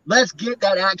action. Let's get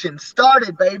that action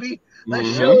started, baby. Let's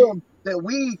show them that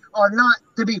we are not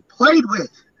to be played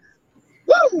with.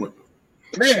 Woo!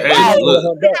 Man,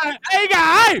 hey,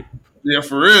 guy. Yeah,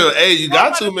 for real. Hey, you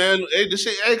got to, man. Hey, this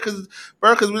shit. Hey, because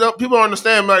people don't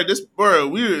understand, like this, bro.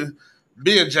 We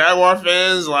being Jaguar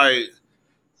fans, like,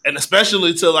 and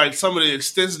especially to like some of the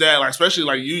extents that, like, especially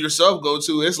like you yourself go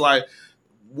to, it's like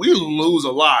we lose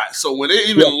a lot. So when it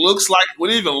even looks like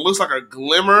a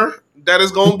glimmer that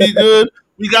is going to be good,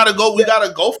 we gotta go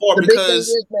for it, because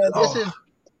is, man,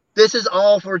 this is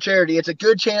all for charity. It's a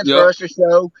good chance for us to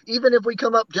show, even if we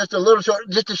come up just a little short,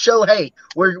 just to show, hey,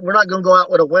 we're not going to go out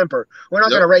with a whimper. We're not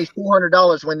going to raise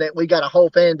 $200 when we got a whole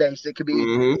fan base that could be,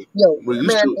 you know, man.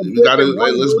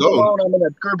 Let's go. I'm in a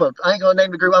group of, I ain't going to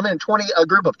name the group. I'm in a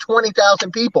group of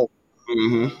 20,000 people.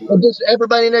 And just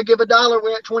everybody in there give $1.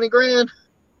 We're at 20 grand.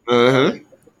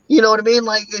 You know what I mean?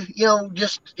 Like, you know,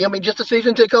 just the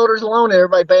season ticket holders alone,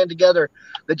 everybody band together.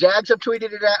 The Jags have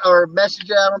tweeted it out or messaged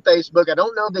it out on Facebook. I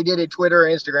don't know if they did it Twitter or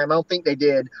Instagram. I don't think they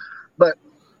did, but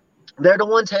they're the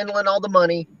ones handling all the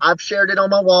money. I've shared it on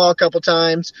my wall a couple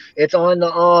times. It's on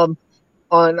the on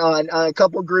a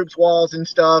couple of groups' walls and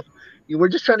stuff. We're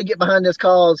just trying to get behind this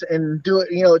cause and do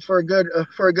it. You know, it's for a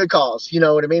good cause. You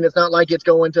know what I mean? It's not like it's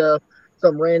going to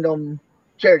some random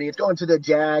charity. It's going to the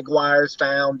Jaguars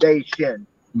Foundation.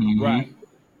 Right.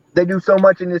 They do so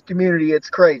much in this community. It's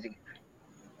crazy.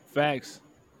 Facts.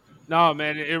 No,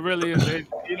 man, it really is.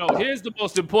 You know, here's the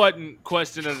most important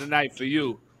question of the night for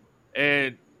you.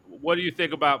 And what do you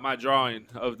think about my drawing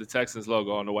of the Texans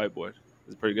logo on the whiteboard?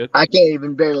 Is it pretty good? I can't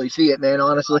even barely see it, man,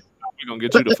 honestly. We're going to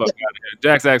get you the fuck out of here.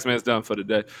 Jack's Axeman's done for the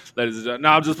day, ladies and gentlemen. No,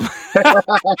 I'm just no,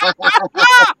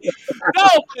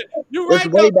 you're right.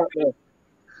 It's way back there.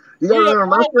 You got to remember,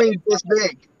 my screen's this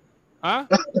big. Huh?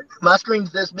 My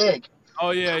screen's this big.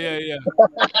 Oh, yeah. Hey,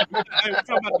 we're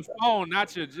talking about the phone,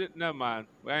 not your – never mind.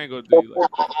 I ain't going to do you like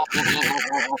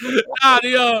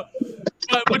that.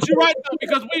 But you're right, though,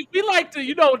 because we like to –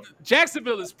 you know,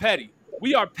 Jacksonville is petty.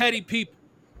 We are petty people.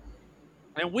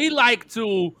 And we like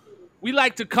to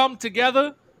come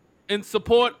together in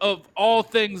support of all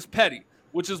things petty,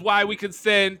 which is why we can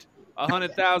send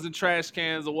 100,000 trash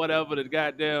cans or whatever to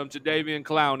goddamn Jadeveon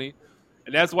Clowney.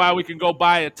 And that's why we can go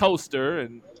buy a toaster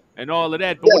and all of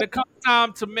that. But when it comes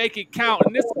time to make it count,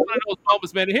 and this is one of those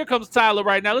moments, man. And here comes Tyler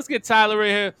right now. Let's get Tyler in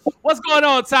here. What's going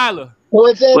on, Tyler?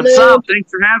 What's up? Thanks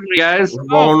for having me, guys. What's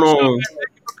going on? Thank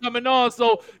you for coming on.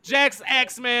 So Jack's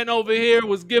Axeman over here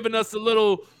was giving us a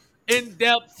little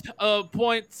in-depth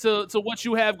point to what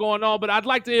you have going on. But I'd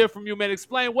like to hear from you, man.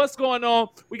 Explain what's going on.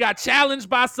 We got challenged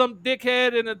by some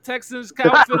dickhead in a Texans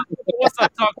outfit. What's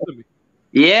up? Talk to me.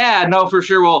 Yeah, no, for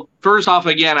sure. Well, first off,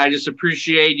 again, I just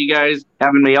appreciate you guys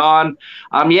having me on.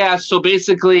 So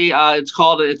basically,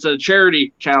 it's a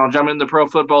charity challenge. I'm in the Pro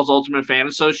Football's Ultimate Fan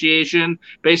Association.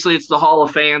 Basically, it's the Hall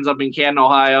of Fans up in Canton,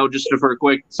 Ohio. Just for a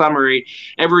quick summary,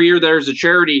 every year there's a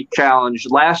charity challenge.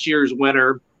 Last year's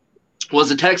winner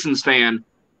was a Texans fan,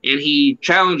 and he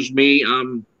challenged me,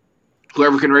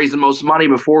 whoever can raise the most money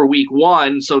before week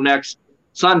 1, so next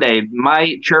Sunday.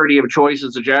 My charity of choice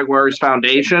is the Jaguars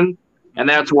Foundation, and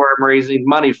that's where I'm raising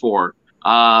money for.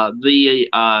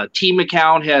 The team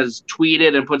account has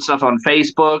tweeted and put stuff on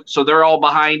Facebook, so they're all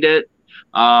behind it.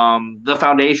 The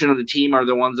foundation and the team are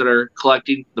the ones that are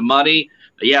collecting the money.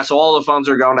 So all the funds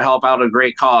are going to help out a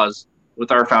great cause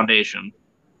with our foundation.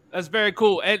 That's very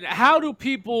cool. And how do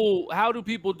people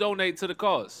donate to the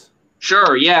cause?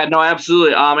 Sure. Yeah, no,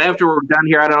 absolutely. After we're done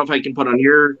here, I don't know if I can put on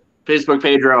your Facebook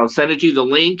page or I'll send it to you. The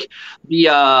link.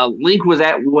 The link was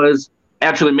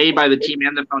actually made by the team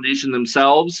and the foundation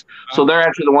themselves. So they're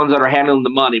actually the ones that are handling the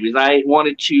money, because I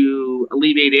wanted to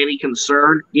alleviate any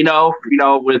concern,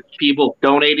 with people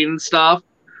donating and stuff,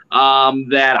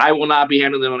 that I will not be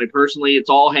handling the money personally. It's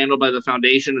all handled by the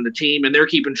foundation and the team, and they're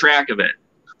keeping track of it.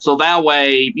 So that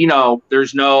way,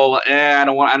 there's no, I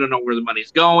don't know where the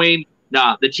money's going.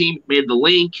 Nah, the team made the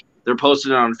link. They're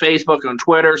posting it on Facebook, on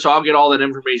Twitter. So I'll get all that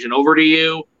information over to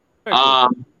you.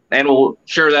 And we'll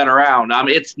share that around.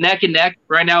 It's neck and neck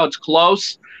right now. It's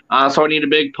close. So I need a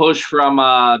big push from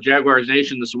Jaguars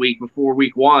Nation this week before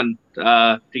week 1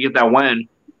 to get that win.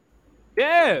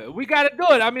 Yeah, we got to do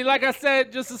it. Like I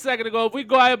said just a second ago, if we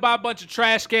go out and buy a bunch of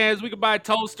trash cans, we can buy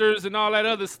toasters and all that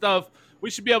other stuff. We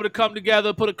should be able to come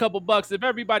together, put a couple bucks. If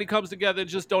everybody comes together and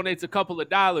just donates a couple of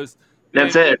dollars,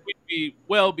 that's it. We'd be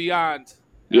well beyond.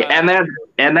 Yeah,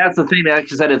 and that's the thing. Like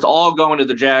I said, it's all going to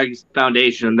the Jags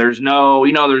Foundation. There's no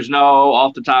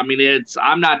off the top.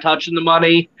 I'm not touching the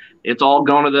money. It's all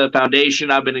going to the foundation.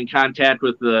 I've been in contact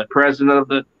with the president of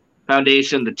the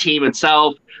foundation, the team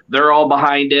itself. They're all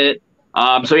behind it.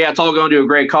 So yeah, it's all going to a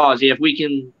great cause. Yeah, if we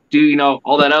can do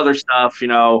all that other stuff,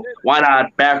 why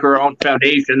not back our own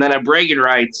foundation and then have bragging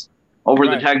rights over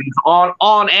the Texans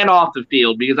on and off the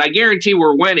field? Because I guarantee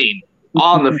we're winning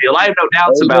on the field. I have no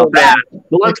doubts about that.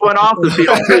 But let's win off the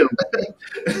field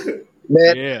too.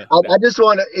 Man, yeah. I just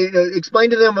want to explain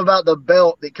to them about the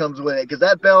belt that comes with it, because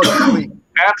that belt is sweet.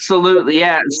 Absolutely,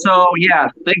 yeah. So, yeah,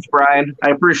 thanks, Brian.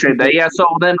 I appreciate that. Yeah, so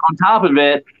then on top of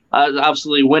it,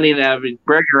 obviously winning and having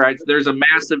bragging rights, there's a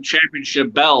massive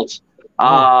championship belt,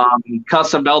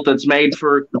 custom belt that's made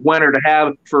for the winner to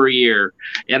have for a year.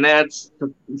 And that's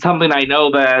something I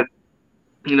know that,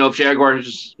 if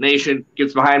Jaguars Nation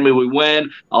gets behind me, we win.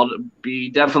 I'll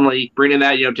be definitely bringing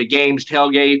that, to games,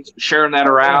 tailgates, sharing that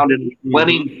around, and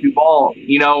letting Duval,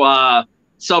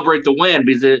 celebrate the win,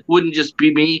 because it wouldn't just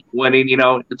be me winning.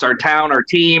 It's our town, our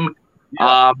team.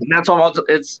 And that's all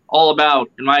it's all about,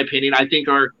 in my opinion. I think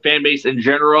our fan base in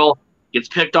general gets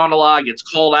picked on a lot, gets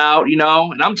called out, and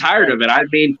I'm tired of it.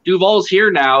 Duval's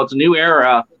here now. It's a new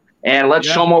era, and let's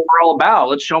show them what we're all about.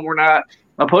 Let's show them we're not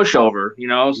a pushover,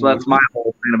 so that's my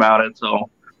whole thing about it. So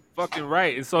fucking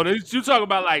right. And so you talk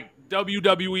about like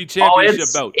WWE championship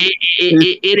belt.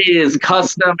 It is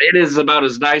custom. It is about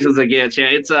as nice as it gets. Yeah,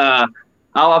 it's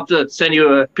I'll have to send you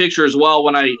a picture as well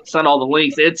when I send all the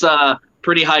links. It's a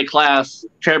pretty high class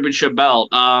championship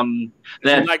belt.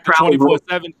 That like the 24/7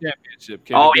 championship.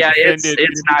 Oh yeah, it's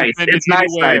nice. It's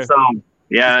nice. So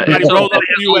yeah, somebody roll up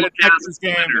to you at a Texas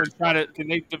game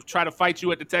and try to fight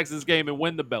you at the Texas game and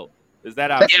win the belt. Is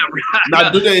that out? Yeah, now,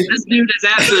 this dude is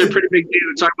actually a pretty big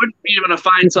dude, so I wouldn't be able to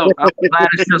find some. I'm glad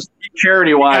it's just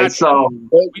charity-wise. So,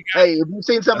 hey, if you've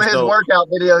seen some of his workout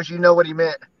videos, you know what he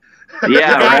meant.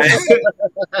 Yeah, right.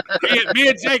 me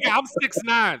and Jake, I'm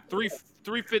 6'9",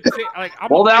 315. Like,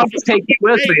 well, I'll just take you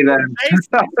with me then.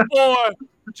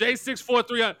 J 6'4",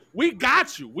 300. We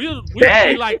got you. We'll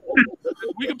be like,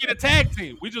 we could be the tag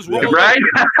team. We just roll right.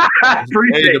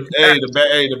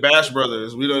 The Bash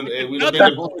Brothers. We done been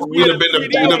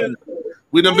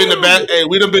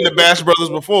the Bash Brothers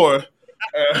before.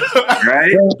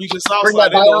 Right. We should bring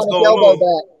that bionic elbow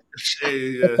back.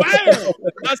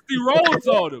 Dusty Rhodes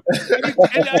on him.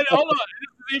 And hold on, this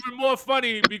is even more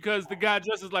funny because the guy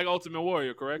dresses like Ultimate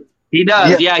Warrior, correct? He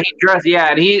does. Yeah, he dressed.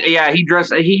 Yeah, and he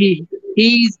dressed.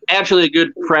 He's actually a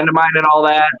good friend of mine and all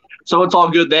that. So it's all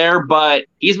good there. But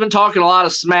he's been talking a lot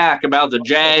of smack about the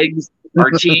Jags,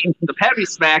 our team, the heavy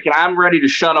smack, and I'm ready to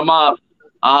shut him up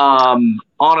on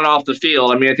and off the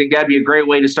field. I think that'd be a great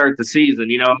way to start the season.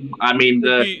 Should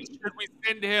we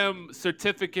send him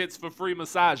certificates for free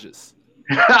massages?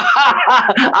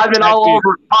 I've been all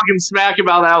over talking smack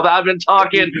about that. I've been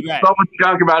talking so much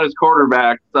junk about his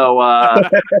quarterback. So, yeah.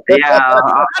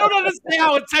 I don't understand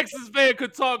how a Texas fan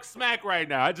could talk smack right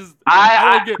now. I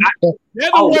don't get it. They're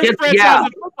the worst franchise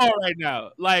in football right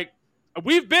now. Like,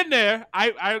 we've been there.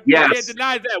 I can't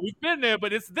deny that. We've been there,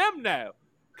 but it's them now.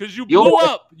 Because you blew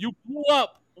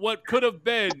up what could have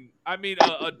been,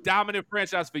 a dominant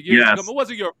franchise for years to come. It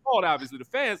wasn't your fault, obviously, the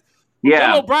fans.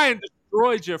 Bill O'Brien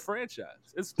destroyed your franchise.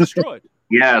 It's destroyed.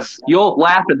 Yes. You'll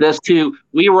laugh at this, too.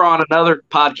 We were on another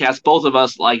podcast, both of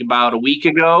us, like about a week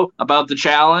ago, about the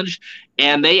challenge,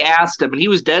 and they asked him, and he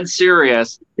was dead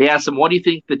serious. They asked him, what do you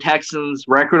think the Texans'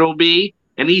 record will be?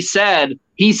 And he said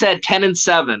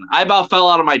 10-7. I about fell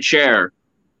out of my chair.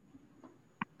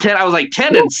 I was like,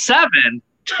 10-7?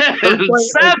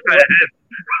 10-7?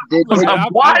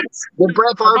 What? Did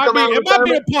Brett Favre come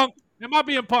out? Am I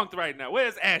being punked right now?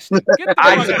 Where's Ashley?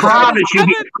 I promise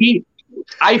you,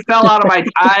 I fell out of my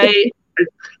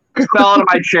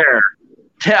chair.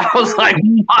 Yeah, I was like,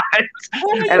 what?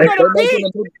 And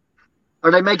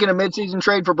are they making a midseason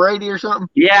trade for Brady or something?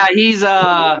 yeah, he's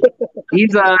yeah.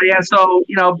 So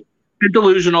bit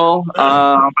delusional.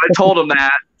 I told him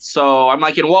that. So I'm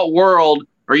like, in what world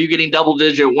are you getting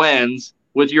double-digit wins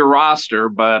with your roster?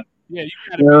 But yeah,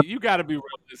 you gotta be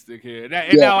realistic here.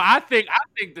 Now I think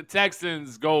the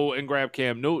Texans go and grab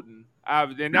Cam Newton,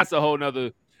 and that's a whole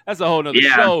nother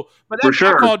show. But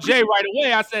I called Jay right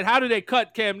away. I said, how do they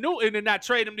cut Cam Newton and not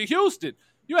trade him to Houston?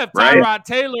 You have Tyrod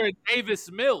Taylor and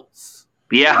Davis Mills.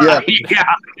 Yeah.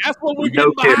 That's what we're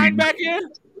getting behind back here.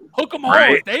 Hook 'em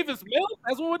home. Davis Mills.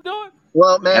 That's what we're doing.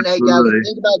 Well, man, hey guys,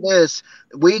 think about this.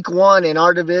 Week 1 in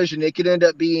our division, it could end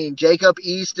up being Jacob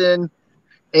Easton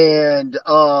and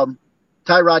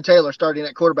Tyrod Taylor starting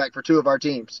at quarterback for 2 of our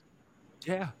teams.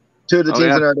 Yeah. 2 of the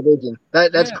teams in our division.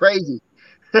 That's crazy.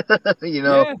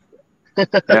 Yeah.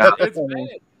 It's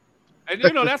bad. And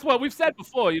that's what we've said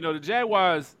before. The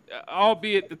Jaguars,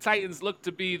 albeit the Titans look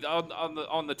to be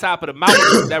on the top of the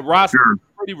mountain, that roster is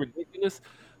pretty ridiculous.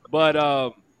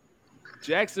 But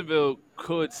Jacksonville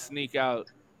could sneak out.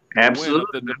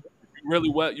 Absolutely.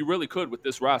 You really could with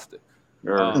this roster.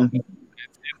 Sure.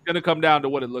 It's going to come down to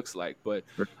what it looks like. But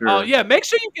make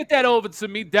sure you get that over to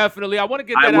me. Definitely. I want to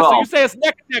get that out. So you say it's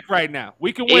neck and neck right now.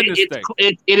 We can win this thing.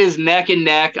 It is neck and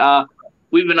neck.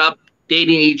 We've been updating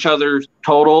each other's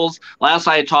totals. Last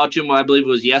I talked to him, I believe it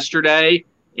was yesterday,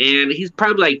 and he's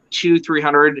probably like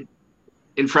 200-300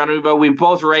 in front of me, but we've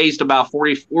both raised about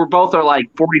 40. We're both are like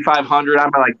 4,500. I'm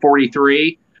at like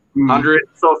 4,300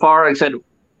 so far. Like I said,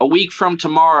 a week from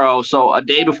tomorrow, so a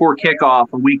day before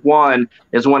kickoff of week 1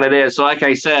 is when it is. So like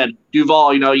I said,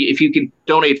 Duval, if you can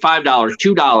donate $5,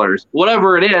 $2,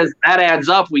 whatever it is, that adds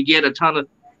up. We get a ton of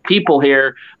people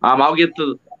here. I'll get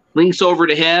the links over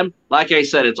to him. Like I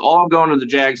said, it's all going to the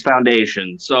Jags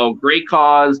Foundation. So great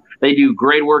cause. They do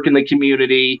great work in the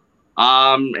community.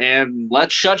 And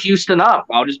let's shut Houston up.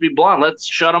 I'll just be blunt. Let's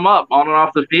shut them up on and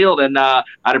off the field. And I'd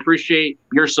appreciate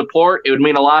your support. It would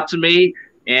mean a lot to me.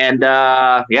 And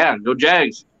go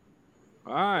Jags.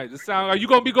 All right. Are you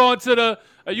gonna be going to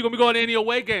any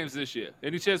away games this year?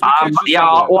 Any chance we catch you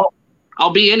somewhere?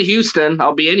 I'll be in Houston. An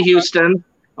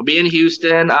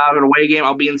away game.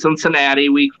 I'll be in Cincinnati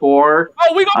week 4.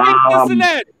 Oh, we gonna be in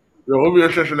Cincinnati. Yeah, we'll be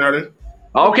in Cincinnati.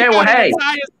 Okay, well, hey.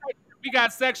 We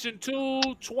got section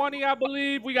 220, I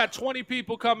believe. We got 20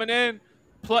 people coming in,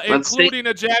 including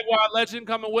a Jaguar legend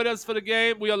coming with us for the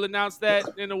game. We'll announce that.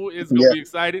 It's going to be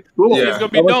exciting. Cool. It's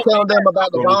going to be dope. Tell them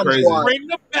about the bomb squad.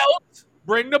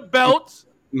 Bring the belt.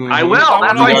 I will.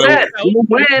 That's what I said. We'll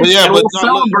win. We'll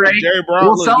celebrate.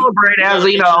 We'll celebrate as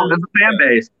a fan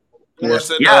base. Let's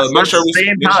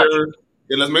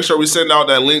make sure we send out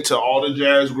that link to all the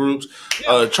Jags groups.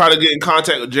 Try to get in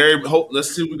contact with Jerry.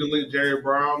 Let's see if we can link Jerry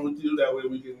Brown with you. That way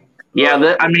we can.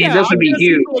 This would be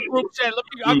huge.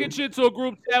 I'll get you into a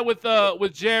group chat with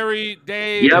Jerry,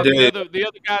 Dave, the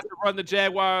other guys that run the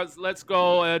Jaguars. Let's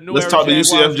go. Let's talk to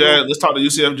UCF Jag. Let's talk to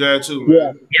UCF Jag too.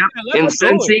 Man. Yeah. In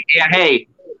Cincy, hey,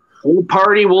 we'll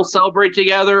party. We'll celebrate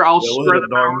together. I'll spread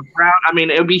them around. I mean,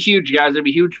 it'll be huge, guys. It'll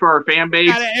be huge for our fan base.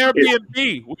 We got an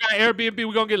Airbnb.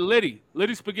 We're gonna get Liddy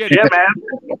spaghetti. Yeah, man.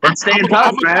 Let's stay in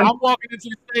touch, man. I'm walking into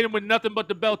the stadium with nothing but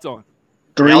the belt on.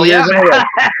 3 years in a row.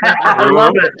 I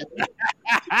love it.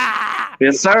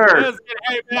 Yes, sir.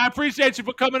 Hey, man, I appreciate you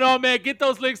for coming on, man. Get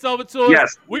those links over to us.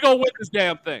 Yes. We're going to win this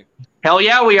damn thing. Hell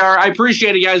yeah, we are. I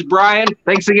appreciate it, guys. Brian,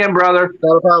 thanks again, brother.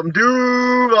 No problem.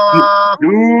 Duval.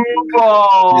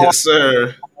 Yes,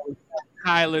 sir.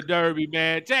 Tyler Derby,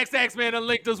 man. Jack Sachs, man,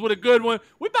 linked us with a good one.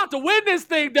 We about to win this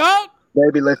thing, dog.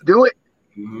 Baby, let's do it.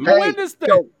 Win this thing.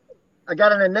 So, I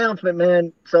got an announcement,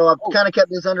 man. So I've kind of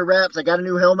kept this under wraps. I got a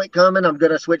new helmet coming. I'm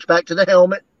going to switch back to the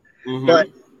helmet. But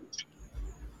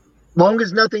long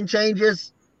as nothing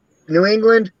changes, New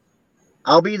England,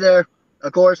 I'll be there.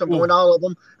 Of course, I'm going to all of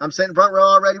them. I'm sitting front row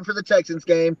already for the Texans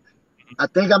game. I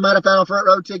think I might have found a front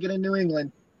row ticket in New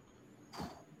England.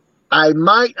 I'm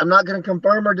not going to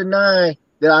confirm or deny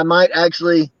that I might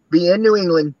actually be in New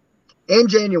England in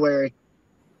January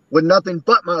with nothing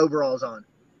but my overalls on.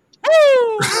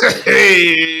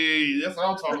 Hey, that's what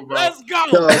I'm talking about. Let's go.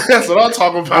 So, that's what I'm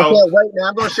talking about. I can't wait, man.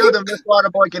 I'm going to show them this water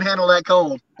boy can handle that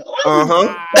cold.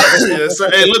 Yes, sir.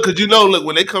 Hey, look, because look,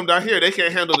 when they come down here, they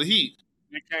can't handle the heat.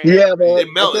 Yeah, man. They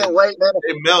melt. I can't wait, man.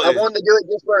 They melt. I wanted to do it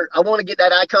just for. I want to get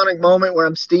that iconic moment where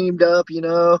I'm steamed up,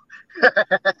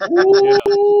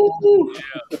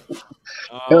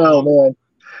 Oh man,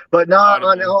 but no.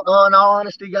 On all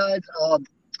honesty, guys,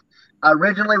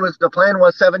 originally the plan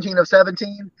was 17 of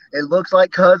 17. It looks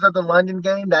like because of the London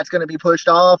game, that's going to be pushed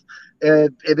off.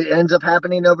 If it ends up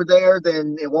happening over there,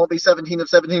 then it won't be 17 of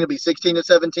 17. It'll be 16 of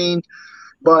 17.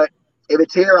 But if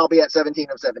it's here, I'll be at 17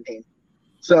 of 17.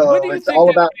 So when do you it's think all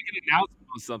they'll about. make an announcement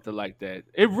or something like that?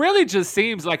 It really just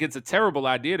seems like it's a terrible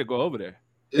idea to go over there.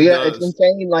 It's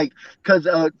insane. Like, because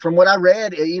from what I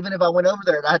read, even if I went over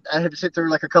there, I had to sit through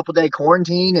like a couple-day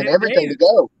quarantine and everything to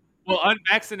go. Well,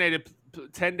 unvaccinated,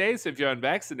 10 days if you're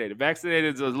unvaccinated.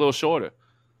 Vaccinated is a little shorter.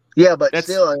 Yeah, but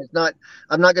still, it's not.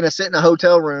 I'm not going to sit in a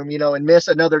hotel room, and miss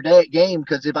another game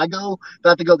because if I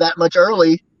have to go that much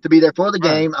early to be there for the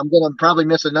game, I'm going to probably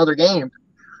miss another game.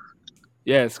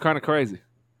 Yeah, it's kind of crazy.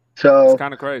 So it's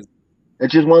kind of crazy.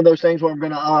 It's just one of those things where I'm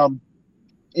going to,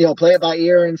 play it by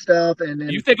ear and stuff. And then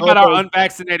you think about our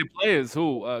unvaccinated players,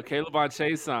 who Caleb on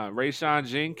Chason, Rayshawn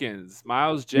Jenkins,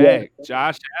 Miles Jack,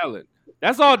 Josh Allen.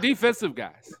 That's all defensive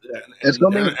guys. It's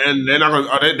gonna be, and they're not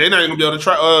going. They're not even gonna be able to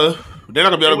try. They're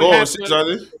not gonna be able to go overseas, are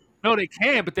they? No, they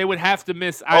can, but they would have to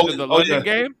miss either the London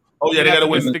game. Oh yeah, they gotta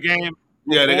win the game.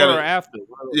 Yeah, they gotta. Or after.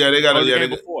 Yeah, they gotta. Yeah, they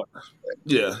before.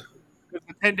 Yeah. It's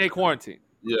a 10-day quarantine.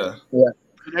 Yeah. Yeah.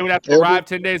 So they would have to arrive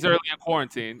 10 days early in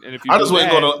quarantine, and if you I just wouldn't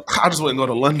go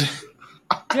to London.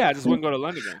 Yeah, I just wouldn't go to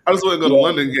London game. I just wouldn't go to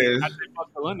London game. I'd say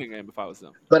fuck the London game if I was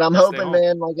them. But I'm hoping,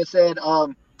 man. Like I said,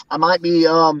 I might be.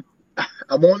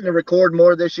 I'm wanting to record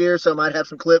more this year, so I might have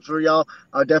some clips for y'all.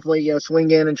 I'll definitely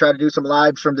swing in and try to do some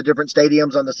lives from the different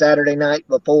stadiums on the Saturday night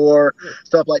before,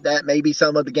 stuff like that. Maybe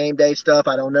some of the game day stuff.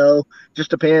 I don't know. Just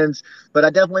depends. But I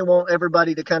definitely want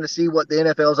everybody to kind of see what the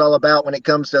NFL is all about when it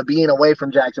comes to being away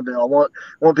from Jacksonville. I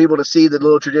want people to see the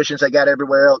little traditions they got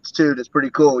everywhere else too. That's pretty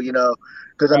cool,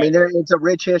 Because I mean, it's a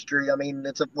rich history. I mean,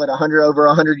 it's over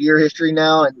 100-year history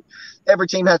now, and every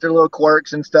team has their little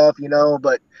quirks and stuff,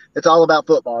 But it's all about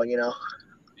football,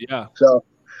 Yeah. So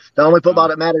the only football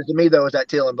that matters to me though is that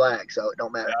teal and black, so it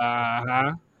don't matter.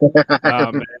 Man.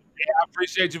 Yeah, I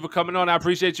appreciate you for coming on. I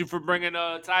appreciate you for bringing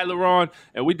Tyler on,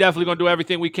 and we definitely gonna do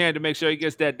everything we can to make sure he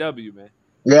gets that W, man.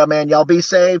 Yeah, man. Y'all be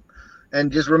safe,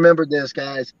 and just remember this,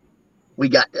 guys. We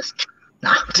got this.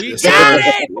 We got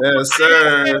it. Yes,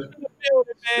 sir.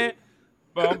 Man.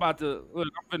 Bro, I'm about to look.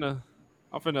 I'm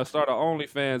finna start an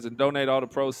OnlyFans and donate all the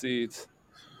proceeds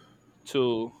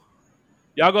to.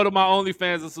 Y'all go to my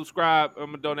OnlyFans and subscribe. I'm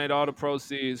gonna donate all the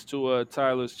proceeds to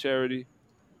Tyler's charity.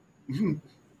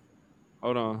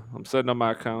 Hold on, I'm setting up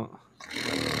my account.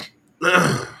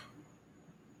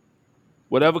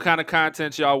 Whatever kind of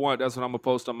content y'all want, that's what I'm gonna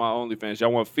post on my OnlyFans.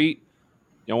 Y'all want feet?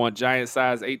 Y'all want giant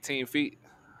size 18 feet?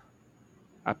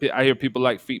 I hear people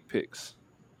like feet pics.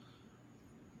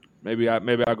 Maybe I'll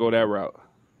go that route.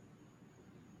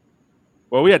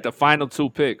 Well, we at the final 2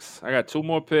 picks. I got 2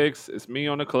 more picks. It's me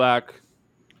on the clock.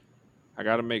 I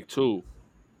got to make 2.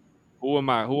 Who am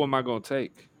I going to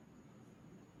take?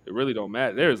 It really don't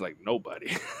matter. There's like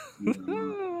nobody.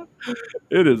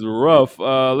 It is rough.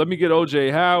 Let me get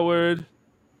OJ Howard.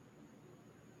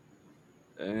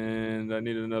 And I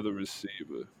need another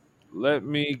receiver. Let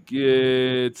me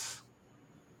get...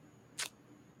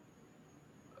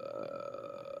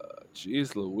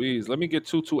 Jeez Louise. Let me get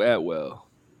Tutu Atwell.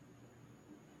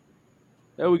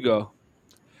 There we go.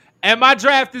 And my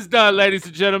draft is done, ladies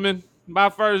and gentlemen. My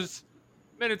first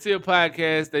Minute Till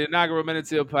podcast, the inaugural Minute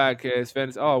Till podcast.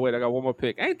 Fantasy. Oh, wait, I got one more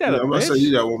pick. Ain't that a bitch? I'm going to say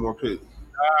you got one more pick.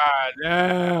 God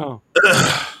damn.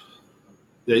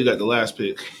 Yeah, you got the last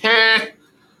pick.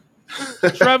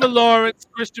 Trevor Lawrence,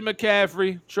 Christian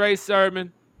McCaffrey, Trey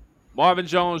Sermon, Marvin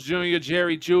Jones Jr.,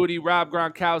 Jerry Jeudy, Rob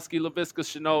Gronkowski, Laviska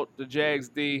Shenault, the Jags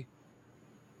D,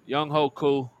 Young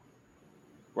Hoku,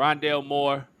 Rondale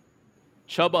Moore,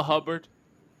 Chubba Hubbard.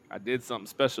 I did something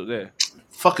special there.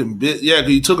 Fucking bit. Yeah,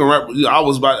 because you took him right.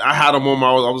 I had him on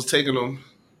I was taking him.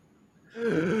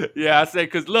 Yeah, I say,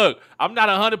 because look, I'm not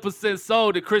 100%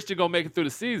 sold that Christian going to make it through the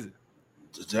season.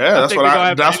 Yeah, that's why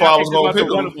I was going to pick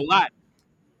him. A lot.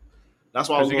 That's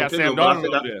why I was going to pick him.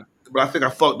 But I think I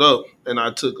fucked up and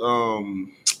I took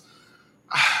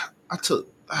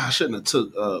I shouldn't have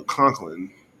took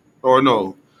Conklin. Or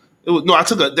no.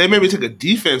 They made me take a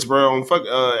defense, bro, on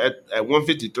at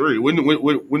 153.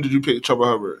 When did you pick Chubba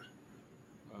Hubbard?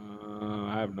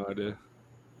 I have no idea.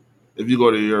 If you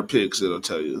go to your picks, it'll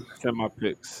tell you. Tell my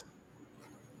picks.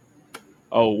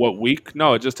 Oh, what week?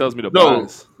 No, it just tells me the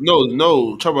buys. No.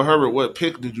 Chubba Hubbard, what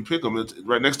pick did you pick him? It's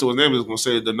right next to his name is going to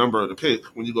say the number of the pick.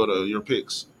 When you go to your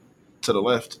picks, to the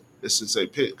left, it should say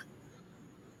pick.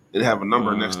 It have a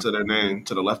number next to their name,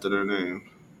 to the left of their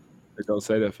name. It don't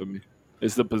say that for me.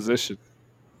 It's the position.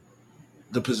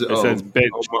 The position. It says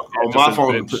bench. On my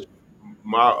phone. Bench.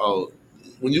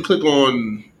 When you click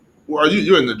on,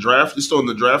 you're in the draft? You're still in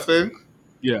the draft thing?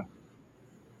 Yeah.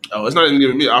 Oh, it's not even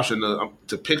giving me an option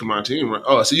to pick my team. Right?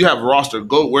 Oh, so you have roster.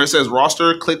 Go where it says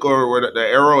roster, click or where the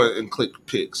arrow and click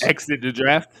picks. Exit the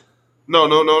draft? No.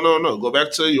 Go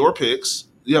back to your picks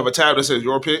You have a tab that says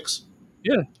your picks?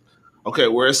 Yeah. Okay,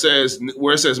 where it says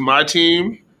my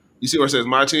team, you see where it says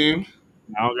my team?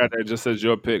 I don't got that. It just says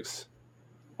your picks.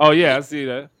 Oh yeah, I see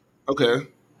that. Okay.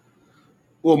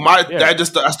 Well, that's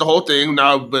the whole thing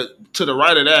now. But to the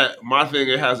right of that, my thing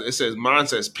it says mine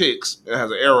says picks. It has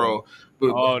an arrow, but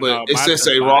No, it mine says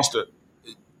says buy. roster.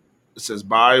 It says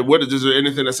buy. Is there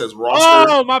anything that says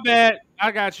roster? Oh, my bad.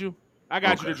 I got you. I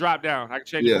got you to drop down. I can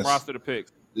change it from roster to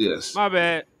picks. Yes. My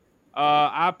bad.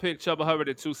 I picked Chuba Hubbard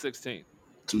at 216.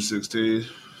 216.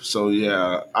 So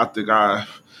yeah, I think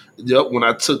when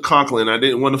I took Conklin, I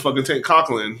didn't want to fucking take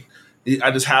Conklin.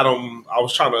 I just had him. I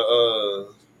was trying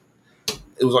to.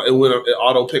 It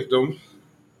auto picked him.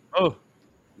 Oh.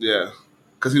 Yeah.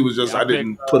 Because he was just, I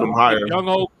didn't put him higher. Young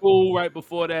Ho Koo right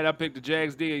before that. I picked the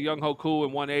Jags D and Young Ho Koo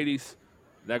in 180s.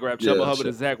 And I grabbed Chuba Hubbard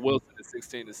and Zach Wilson at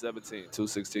 16 to 17.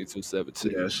 216,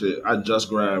 217. Yeah, shit. I just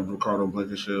grabbed Ricardo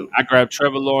Blankenship. I grabbed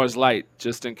Trevor Lawrence Light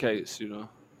just in case, All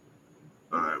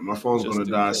right, my phone's going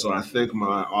to die, so I think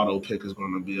my auto pick is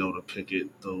going to be able to pick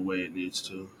it the way it needs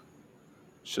to.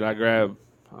 Should I grab?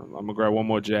 I'm going to grab one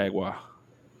more Jaguar.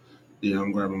 Yeah,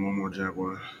 I'm grabbing one more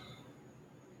Jaguar.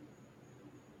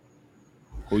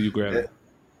 Who you grabbing?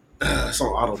 It's on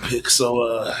auto pick,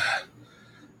 so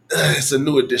it's a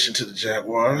new addition to the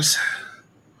Jaguars.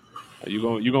 Are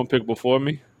you gonna pick before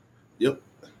me? Yep.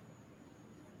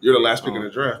 You're the last pick in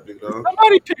the draft, big dog.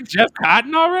 Somebody picked Jeff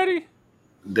Cotton already?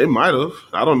 They might have.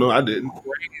 I don't know. I didn't.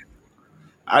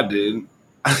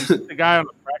 The guy on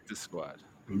the practice squad.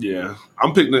 Yeah,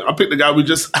 I'm picking the guy we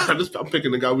just. I'm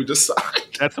picking the guy we just signed.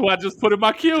 That's who I just put in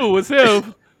my queue. Was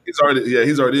him. He's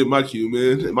already in my queue,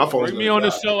 man. And my phone's bring me on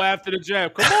the show after the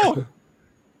draft. Come on.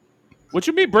 What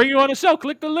you mean? Bring you on the show?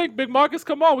 Click the link, Big Marcus.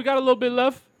 Come on, we got a little bit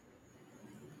left.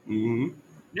 Mm-hmm.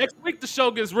 Next week the show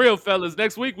gets real, fellas.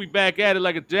 Next week we back at it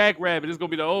like a jackrabbit. It's gonna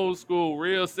be the old school,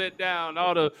 real sit down,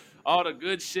 all the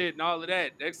good shit and all of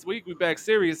that. Next week we back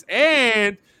serious,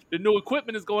 and the new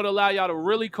equipment is going to allow y'all to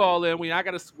really call in. We don't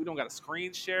got a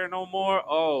screen share no more.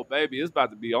 Oh baby, it's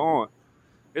about to be on.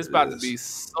 It's about to be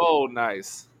so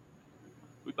nice.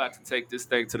 We about to take this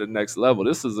thing to the next level.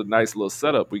 This is a nice little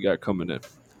setup we got coming in.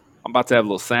 I'm about to have a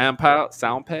little sound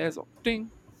pads. Ding,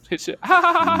 hit shit. Ha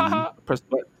ha ha ha ha. Press the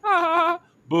button. Ha ha ha.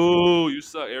 Boo, you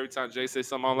suck. Every time Jay say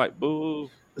something, I'm like, boo.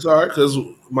 It's all right, because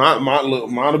mine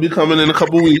will be coming in a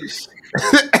couple weeks.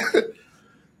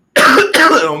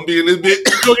 I'm being this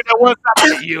bitch. Look at that one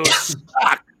side. You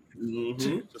suck.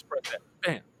 Mm-hmm. Just press that.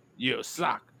 Bam. You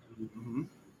suck. Mm-hmm.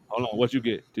 Hold on. What you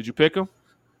get? Did you pick him?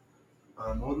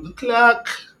 I'm on the clock.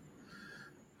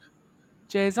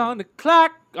 Jay's on the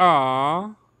clock.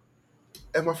 Aw.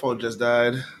 And my phone just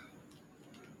died.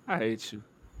 I hate you.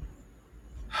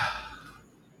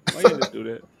 Why you had to do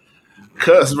that?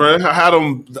 Cuz, man, I had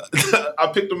him.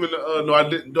 I picked him in the. No, I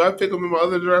didn't. Do I pick him in my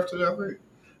other draft too? I think.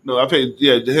 No, I paid.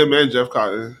 Yeah, him and Jeff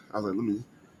Cotton. I was like, let me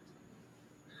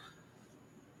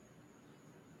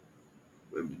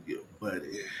get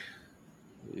buddy.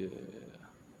 Yeah.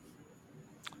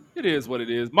 It is what it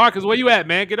is. Marcus, where you at,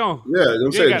 man? Get on. Yeah,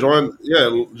 I'm saying join.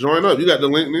 Yeah, join up. You got the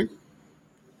link, nigga.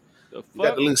 You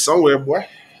got the link somewhere, boy.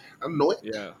 I know it.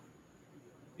 Yeah.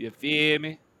 You feel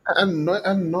me? I know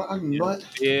it.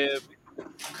 Yeah.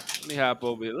 Let me hop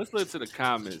over here. Let's listen to the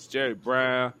comments. Jerry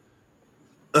Brown.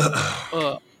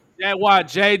 Jaguar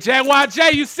J,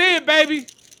 you see it, baby.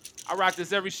 I rock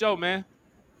this every show, man.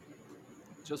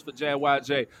 Just for Jaguar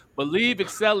J. Believe,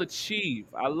 Excel, Achieve.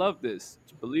 I love this.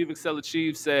 Believe, Excel,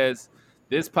 Achieve says,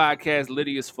 this podcast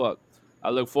litty as fuck. I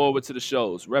look forward to the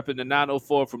shows. Repping the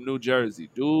 904 from New Jersey.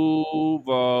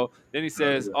 Duval. Then he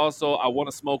says, also, I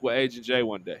want to smoke with Agent J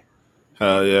one day.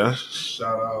 Hell yeah.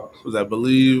 Shout out. Was that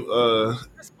Believe,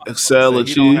 Excel,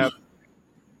 Achieve?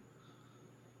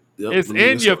 Yep, it's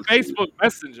in your Facebook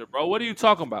Messenger, bro. What are you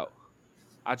talking about?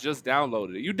 I just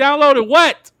downloaded it. You downloaded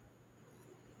what?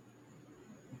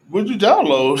 What'd you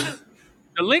download?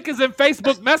 The link is in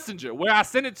Facebook Messenger, where I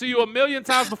sent it to you 1,000,000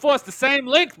 times before. It's the same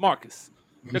link, Marcus.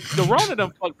 The Rona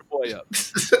done fucked the boy up.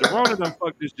 The Rona done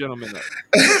fucked this gentleman up.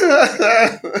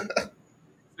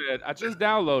 Said, I just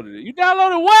downloaded it. You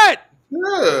downloaded what?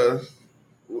 Yeah.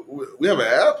 We have an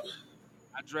app?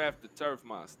 I drafted Turf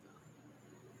Monster.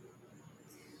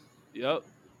 Yep.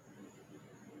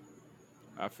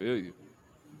 I feel you.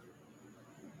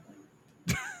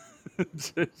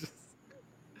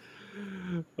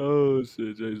 Oh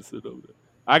shit, Jay just sit over there.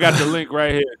 I got the link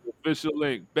right here, the official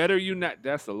link. Better you not.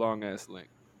 That's a long ass link.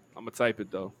 I'm gonna type it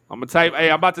though. I'm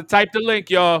about to type the link,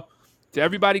 y'all. To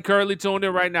everybody currently tuned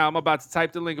in right now, I'm about to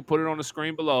type the link and put it on the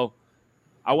screen below.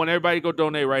 I want everybody to go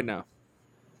donate right now.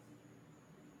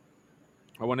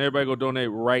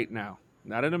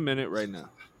 Not in a minute, right now.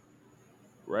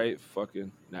 right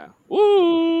fucking now.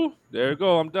 Woo! There you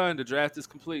go. I'm done. The draft is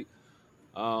complete.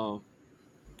 I'm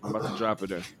about to drop it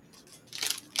there.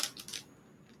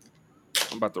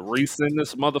 I'm about to resend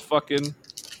this motherfucking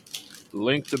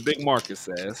link to Big Marcus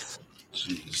ass.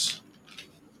 Jeez.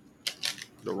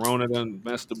 The Rona done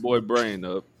messed the boy brain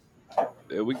up.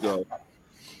 There we go.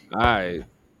 All right.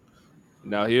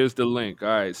 Now here's the link. All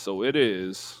right. So it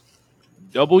is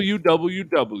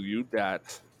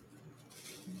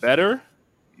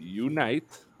www.betterunite.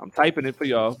 I'm typing it for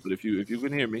y'all, but if you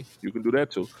can hear me, you can do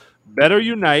that too.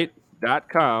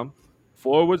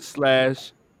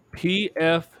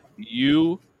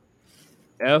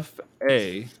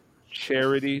 betterunite.com/PFUFA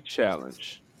charity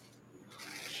challenge.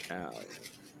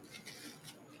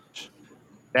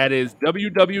 That is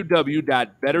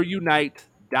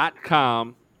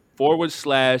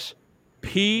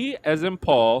www.betterunite.com/P as in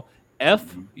Paul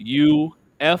FUFA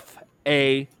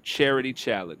charity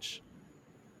challenge.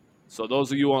 So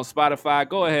those of you on Spotify,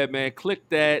 go ahead, man. Click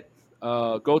that.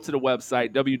 Go to the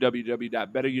website,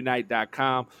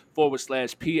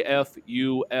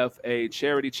 www.betterunite.com/PFUFA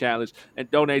charity challenge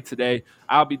and donate today.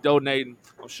 I'll be donating.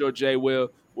 I'm sure Jay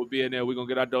will be in there. We're going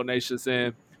to get our donations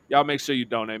in. Y'all make sure you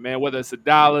donate, man. Whether it's $1,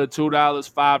 $2,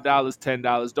 $5,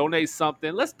 $10, donate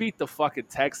something. Let's beat the fucking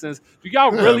Texans. Do y'all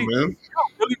really want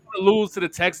to lose to the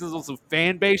Texans on some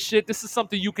fan base shit? This is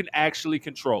something you can actually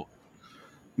control.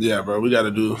 Yeah, bro. We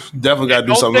definitely got to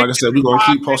do something. Like I said, we're going to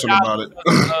keep posting about it.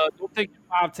 Don't think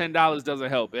 $5, $10 doesn't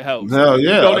help. It helps. Hell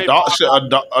yeah.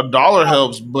 A dollar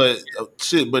helps, but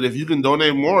but if you can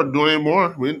donate more, donate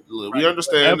more. We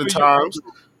understand the times.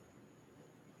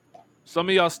 Some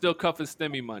of y'all still cuffing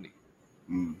stimmy money.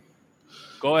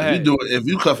 Go ahead. If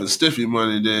you cuffing stimmy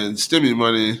money,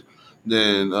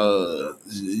 then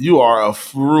you are a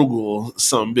frugal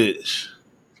some bitch.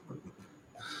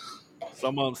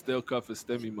 Some of them still cuffing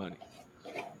stimmy money.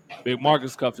 Big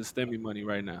Marcus cuffing stimmy money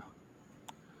right now.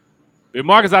 Big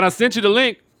Marcus, I done sent you the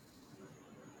link.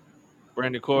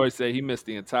 Brandon Corey said he missed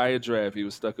the entire draft. He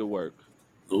was stuck at work.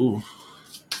 Ooh.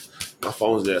 My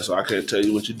phone's there, so I can't tell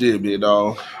you what you did, big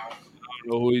dog. I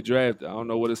don't know who he drafted. I don't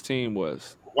know what his team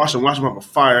was. Watch him have a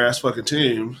fire-ass fucking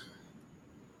team.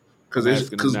 Because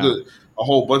a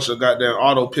whole bunch of goddamn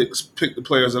auto picks picked the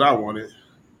players that I wanted.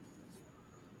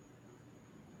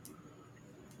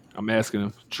 I'm asking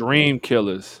him. Dream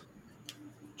Killers.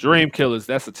 Dream Killers.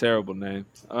 That's a terrible name.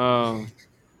 Where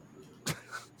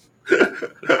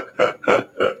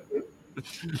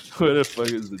the fuck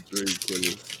is the Dream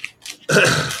Killers?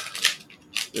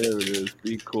 There it is.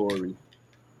 B. Corey.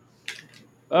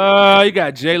 You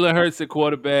got Jalen Hurts at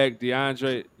quarterback.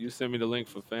 DeAndre, you sent me the link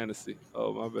for fantasy.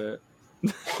 Oh, my bad.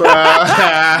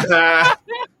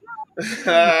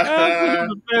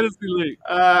 The fantasy link.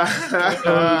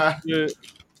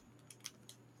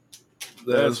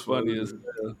 That's funny as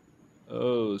hell.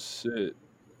 Oh shit.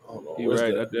 He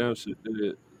right. That damn shit did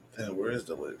it. Damn, where is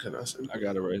the link? Can I see? I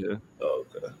got it right here. Oh,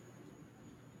 okay.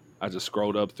 I just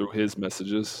scrolled up through his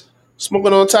messages.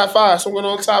 Smoking on top five. So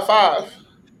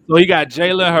he got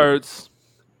Jalen Hurts,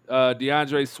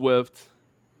 DeAndre Swift.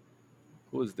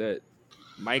 Who is that?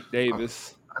 Mike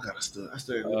Davis. I still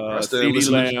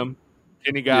CeeDee Lamb,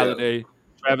 Kenny Galladay,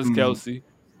 Travis Kelce,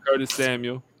 Curtis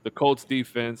Samuel, the Colts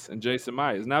defense, and Jason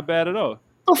Myers. Not bad at all.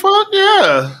 The fuck,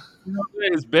 yeah.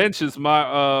 His bench is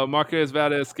Marquez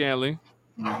Valdes-Scantling,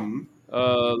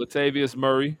 Latavius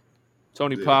Murray,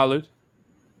 Tony Pollard.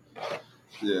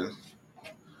 Yeah.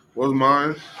 What was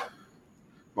mine?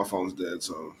 My phone's dead,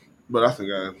 so. But I think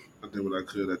I did what I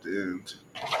could at the end.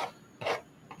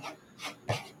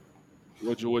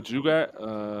 What you got?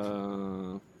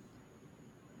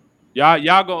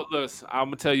 Y'all go listen. I'm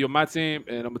gonna tell you my team,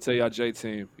 and I'm gonna tell y'all Jay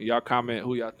team. Y'all comment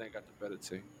who y'all think got the better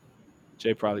team.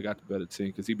 Jay probably got the better team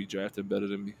because he be drafting better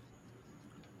than me.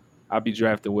 I'll be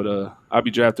drafting with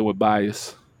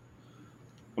bias.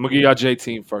 I'm gonna give y'all Jay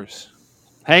team first.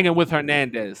 Hanging with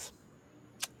Hernandez,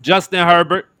 Justin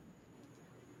Herbert,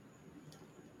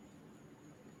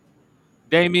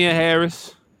 Damian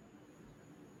Harris,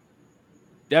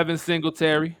 Devin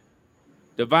Singletary,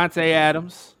 Devontae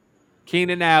Adams,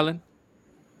 Keenan Allen,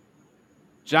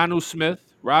 Jonnu Smith,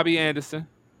 Robbie Anderson,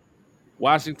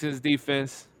 Washington's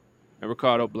defense, and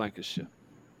Ricardo Blankenship.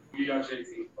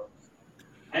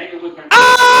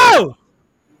 Oh!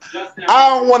 I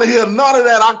don't want to hear none of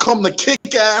that. I come to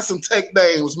kick ass and take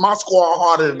names. My squad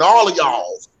harder than all of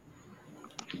y'all's.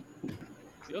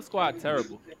 Your squad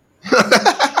terrible.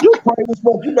 You play this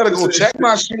book. You better go check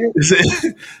my shit. Is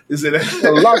it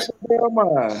lost your damn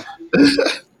mind?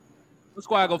 The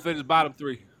squad gonna finish bottom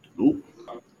 3.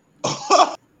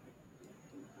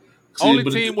 Only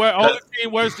team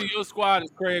worse than your squad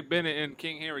is Craig Bennett and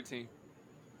King Henry team.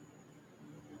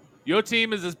 Your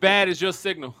team is as bad as your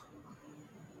signal.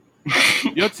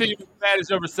 Your team is as bad as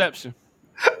your reception.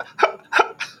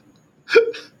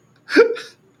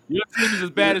 Your team is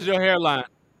as bad as your hairline.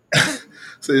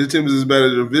 So your team is as bad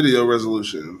as your video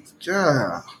resolution.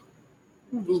 Yeah.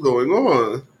 What's going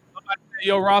on?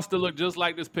 Your roster look just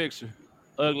like this picture.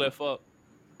 Ugly fuck.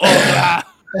 Oh,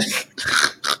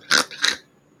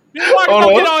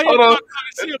 hold on.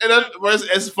 And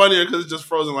it's funnier because it's just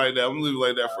frozen like that. I'm gonna leave it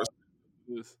like that for a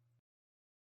second.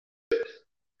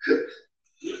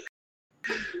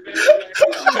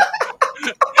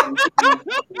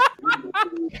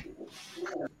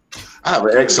 I have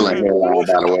an excellent hairline,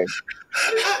 by the way.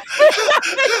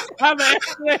 I have an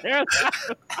excellent hairline.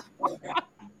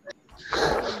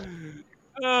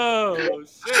 Oh,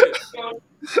 shit.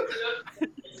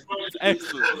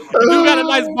 Excellent. You got a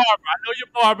nice barber. I know you're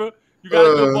a barber. You got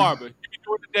a good barber. You be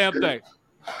doing the damn thing.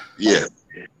 Yeah.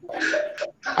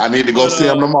 I need to go see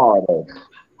him tomorrow,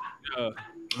 though.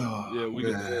 Yeah, we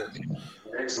can.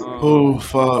 Oh,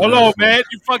 fuck. Hold on, man.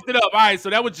 You fucked it up. All right, so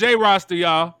that was J roster,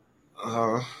 y'all.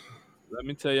 Uh-huh. Let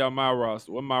me tell y'all my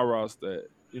roster. What my roster at?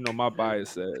 You know, my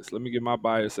bias ass. Let me get my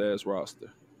bias ass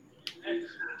roster.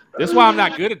 That's why I'm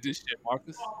not good at this shit,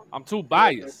 Marcus. I'm too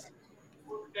biased.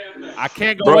 I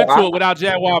can't go into it without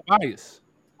Jaguar bias.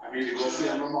 I need to go see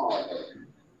him tomorrow.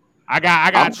 I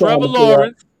got Trevor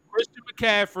Lawrence, Christian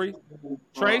McCaffrey,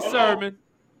 Trey Sermon,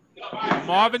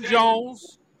 Marvin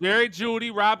Jones, Jerry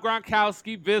Jeudy, Rob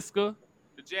Gronkowski, Visca,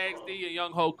 the Jags D, and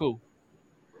Young Hoku.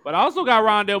 But I also got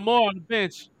Rondale Moore on the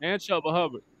bench and Chuba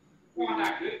Hubbard.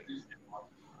 I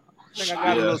think I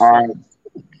got a little something.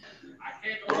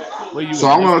 So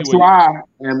I'm going to try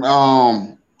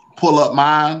and pull up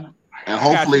mine, and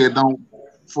hopefully it don't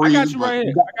freeze. I got you right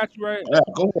here. Yeah,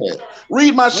 go ahead.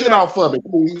 Read my shit out for me,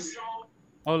 please.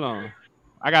 Hold on.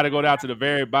 I got to go down to the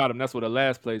very bottom. That's where the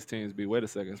last place teams be. Wait a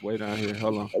second. It's way down here.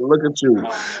 Hold on. Look at you.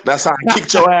 That's how I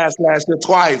kicked your ass last year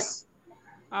twice.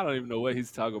 I don't even know what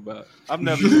he's talking about. I've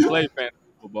never even played fantasy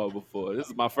football before. This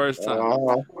is my first time.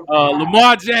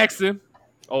 Lamar Jackson,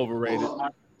 overrated.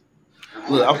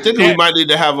 Look, I'm thinking we might need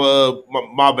to have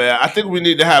my bad. I think we might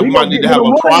need to have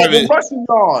a private.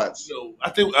 I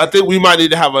think we might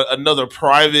need to have another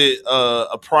private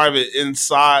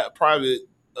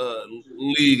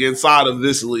league inside of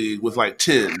this league with like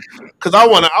 10. Because I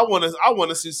want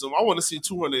to see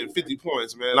 250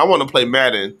 points, man. I want to play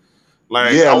Madden.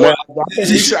 Like, yeah,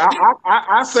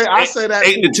 I say that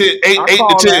 8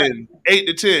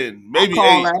 to 10, maybe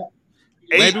 8.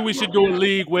 Maybe we should do a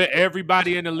league where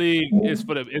everybody in the league is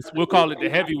we'll call it the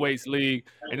heavyweights league,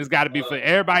 and it's got to be for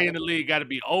everybody in the league. Got to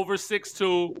be over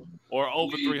 6'2" or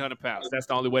over 300 pounds. That's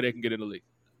the only way they can get in the league.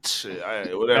 Shit,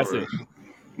 whatever. That's it.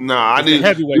 Nah, I need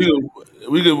heavyweight.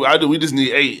 We just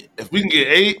need 8. If we can get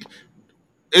 8,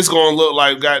 it's gonna look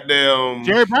like goddamn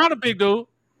Jerry Brown, a big dude.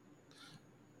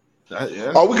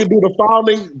 Yeah. Oh, we can do the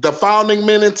founding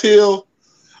men until.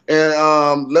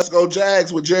 And let's go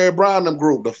Jags with Jerry Brown and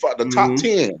group, the top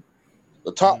 10,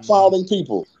 the top founding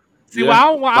people. See,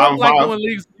 well, I don't like doing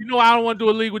leagues. You know, I don't want to do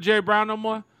a league with Jerry Brown no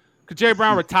more because Jerry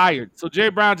Brown retired. So Jerry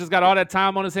Brown just got all that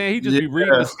time on his hand. He just be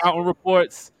reading the scouting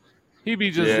reports. He be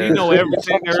just he know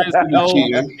everything there is to know.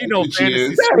 He know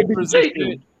fantasy sleepers and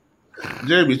shit.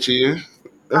 Jerry be cheating.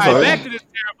 All right, back to this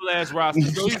terrible ass roster.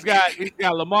 So he's got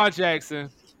Lamar Jackson.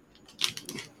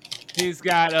 He's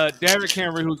got Derrick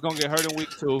Henry, who's gonna get hurt in week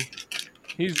 2.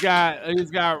 He's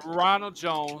got Ronald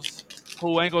Jones,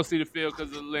 who ain't gonna see the field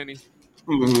because of Lenny.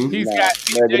 Mm-hmm. He's got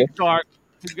DJ Chark.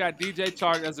 He's got DJ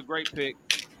Chark. That's a great pick.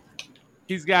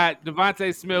 He's got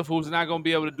Devontae Smith, who's not gonna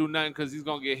be able to do nothing because he's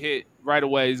gonna get hit right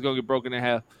away. He's gonna get broken in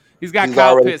half. He's got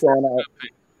Kyle Pitts.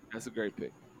 That's a great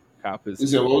pick. Kyle Pitts. You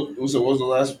said what was the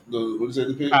last? What did you say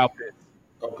the pick? Kyle Pitts.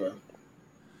 Okay.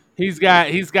 He's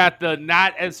got the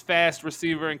not as fast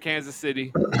receiver in Kansas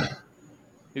City.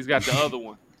 He's got the other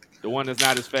one, the one that's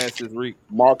not as fast as Reek.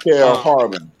 Markel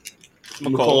Harmon.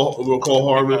 McCall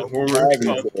Harmon.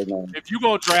 If you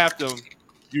go draft him,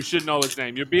 you should know his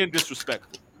name. You're being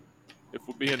disrespectful. If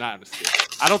we're being honest here.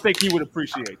 I don't think he would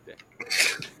appreciate that.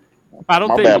 I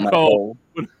don't think McCall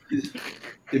would.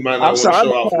 He might not want to show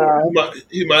out for you.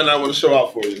 He might not want to show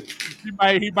out for you.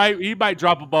 He might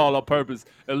drop a ball on purpose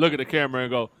and look at the camera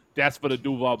and go, "That's for the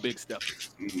Duval Big Steppers."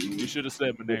 Mm-hmm. You should have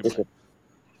said my name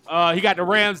right. He got the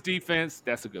Rams defense.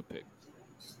 That's a good pick.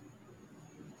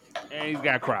 And he's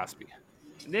got Crosby.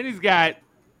 And then he's got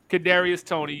Kadarius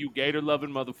Toney, you Gator-loving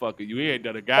motherfucker. You ain't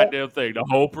done a goddamn thing the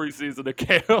whole preseason of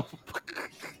camp.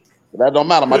 That don't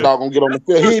matter. My dog gonna get on the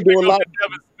field. He ain't doing a lot.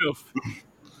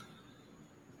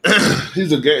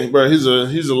 He's a game, bro. He's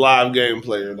a live game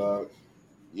player, dog.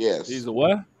 Yes. He's a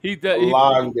what? A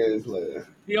live game player.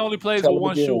 He only plays Tell with him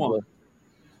one again, shoe bro. on.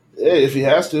 Yeah, if he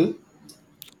has to.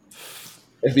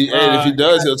 If he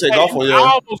does, he'll take off on you. I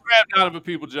almost grabbed Donovan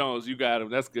Peoples-Jones. You got him.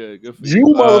 That's good. Good for you.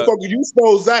 You motherfucker, you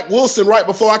stole Zach Wilson right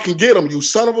before I can get him, you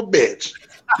son of a bitch.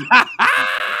 I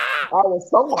was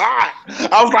so hot.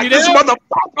 I was like, this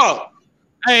motherfucker.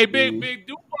 Hey, big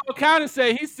Duval County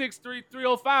say he's 6'3",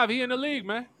 305. He in the league,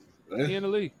 man. He in the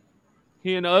league.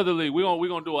 He in the other league. We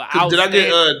gonna do an Did I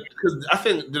get? outstanding. Because I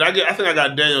think I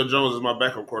got Daniel Jones as my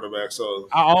backup quarterback. So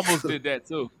I almost did that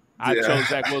too. I Yeah. chose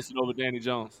Zach Wilson over Danny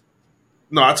Jones.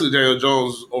 no, I took Daniel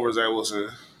Jones over Zach Wilson.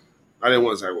 I didn't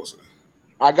want Zach Wilson.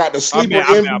 I got the sleeper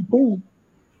I'm MVP.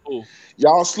 Ooh.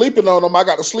 Y'all sleeping on him. I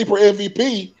got the sleeper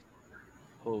MVP.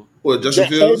 What, Justin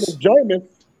Fields?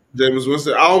 Jameis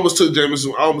Winston. I almost took Jameis.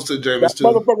 That too.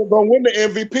 motherfucker gonna win the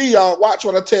MVP, y'all. Watch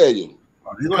what I tell you.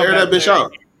 He's gonna air that bitch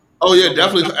out. Oh yeah,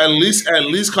 definitely. At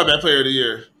least comeback player of the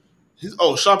year.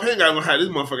 Sean Payton got gonna have this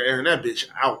motherfucker airing that bitch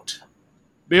out.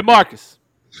 Ben Marcus.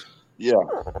 Yeah.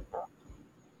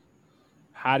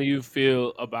 How do you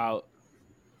feel about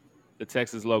the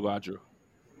Texas logo I drew?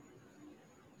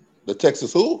 The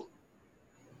Texas who?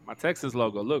 My Texas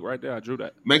logo. Look right there. I drew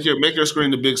that. Make your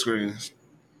screen the big screen.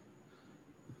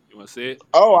 You want to see it?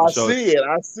 Oh, I Show see it.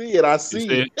 I see it. I see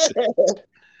it.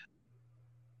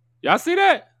 Y'all see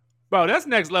that? Bro, that's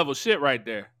next level shit right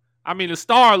there. I mean, the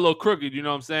star a little crooked, you know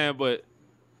what I'm saying? But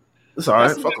it's all right.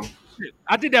 that's Fuck him.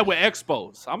 I did that with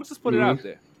Expos. I'm gonna just put it out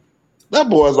there. That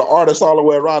boy's an artist all the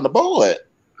way around the board.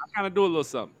 I kind of do a little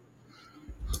something.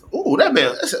 Ooh, that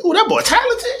man. Ooh, that boy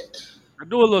talented. I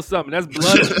do a little something. That's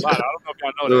blood of blood. I don't know if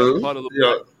y'all know that. That's a puddle of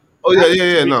blood. Oh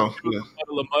yeah. No. Yeah. A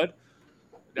puddle of mud.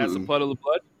 That's a puddle of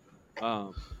blood.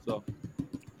 So,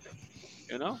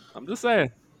 you know, I'm just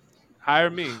saying.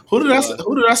 Hire me. Who did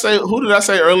I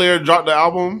say earlier dropped the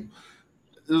album?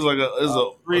 It was like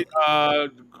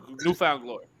Newfound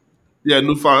Glory. Yeah,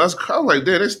 Newfound. I was like,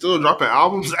 damn, they still dropping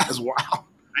albums? That's wild.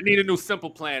 I need a new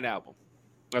Simple Plan album.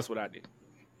 That's what I need.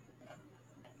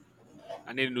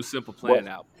 I need a new Simple Plan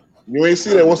album. You ain't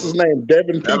see that? What's his name?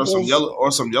 Devin That Peoples?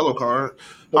 or some yellow card.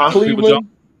 Cleveland?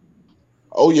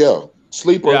 Oh, yeah.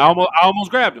 Sleeper. Yeah, I almost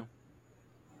grabbed him.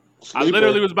 Sleeper. I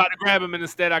literally was about to grab him, and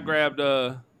instead I grabbed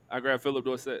Philip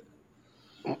Dorsett.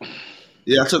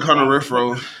 Yeah, I took Hunter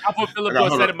Renfrow. I put Philip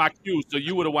Dorsett in my queue, so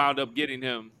you would have wound up getting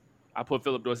him. I put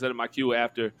Philip Dorsett in my queue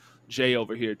after Jay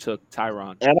over here took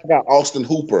Tyron. And I got Austin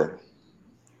Hooper.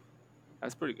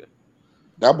 That's pretty good.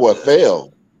 That boy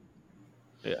fell.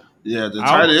 Yeah, the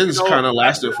tight ends kind of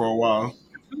lasted for a while.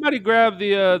 Somebody grabbed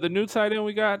the new tight end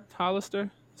we got,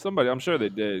 Hollister. Somebody, I'm sure they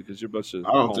did because you're a bunch of.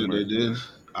 I don't think they did.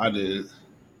 I did.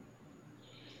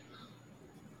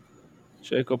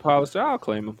 Jacob Hollister, I'll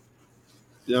claim him.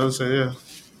 You know what I'm saying? Yeah.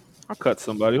 I'll cut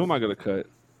somebody. Who am I going to cut?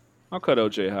 I'll cut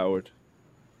O.J. Howard.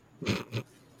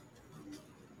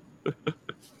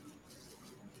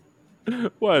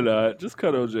 Why not? Just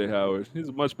cut O.J. Howard. He's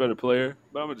a much better player,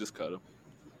 but I'm going to just cut him.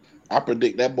 I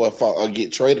predict that boy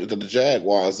get traded to the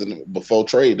Jaguars before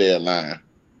trade deadline.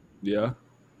 Yeah.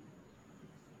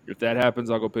 If that happens,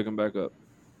 I'll go pick him back up.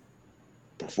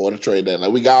 Before the trade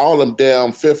deadline. We got all them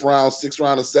damn 5th round, 6th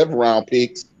round, and 7th round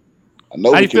picks. I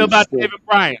know. How do you feel about David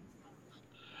Bryant?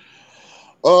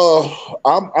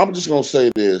 I'm just gonna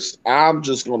say this. I'm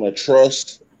just gonna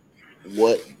trust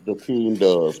what the team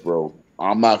does, bro.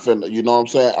 I'm not finna, you know what I'm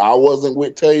saying? I wasn't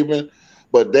with Taven,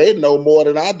 but they know more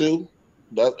than I do.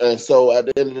 And so at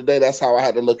the end of the day, that's how I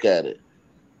had to look at it.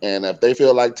 And if they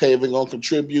feel like Taven gonna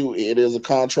contribute, it is a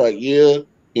contract year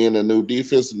in a new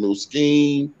defense, a new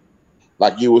scheme.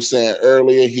 Like you were saying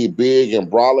earlier, he big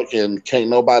and brolic and can't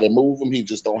nobody move him. He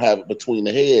just don't have it between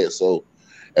the heads. So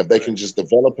if they can just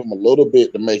develop him a little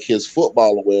bit to make his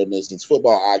football awareness, his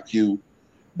football IQ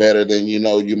better, then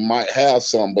you might have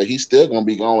some. But he's still gonna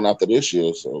be gone after this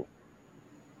year. So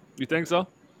you think so?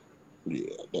 Yeah,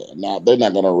 they're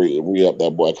not gonna re-up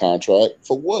that boy contract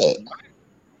for what?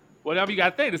 Whatever you got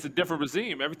to think, it's a different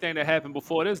regime. Everything that happened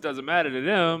before this doesn't matter to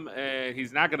them, and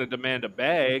he's not going to demand a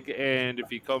bag. And if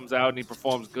he comes out and he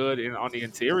performs good on the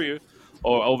interior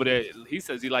or over there, he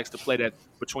says he likes to play that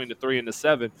between the 3 and the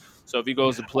 7. So if he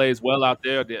goes and plays well out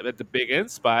there at the big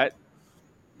end spot,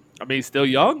 I mean, he's still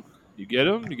young. You get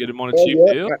him on a cheap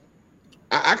deal.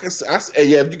 I can see,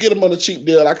 if you get him on a cheap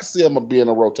deal, I can see him being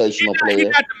a rotational player. He's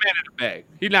not demanding a bag.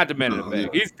 He's not demanding a bag.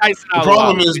 He's Tyson. The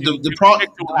problem is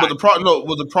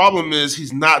the problem is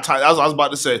he's not Tyson. I was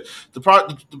about to say the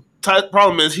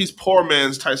problem is he's poor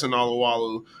man's Tyson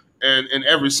Alualu, and in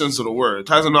every sense of the word,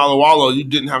 Tyson Alualu, you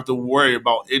didn't have to worry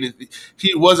about anything.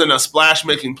 He wasn't a splash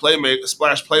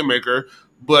playmaker,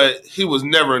 but he was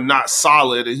never not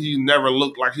solid, and he never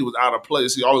looked like he was out of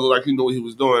place. He always looked like he knew what he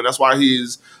was doing. That's why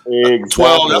he's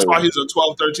 12. That's why he's a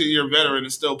 12, 13-year veteran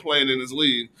and still playing in his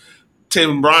league.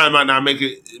 Taven Bryan might not make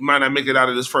it out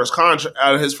of his first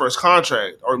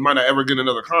contract, or might not ever get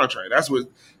another contract. That's what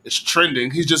it's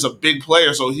trending. He's just a big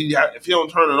player, so if he don't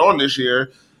turn it on this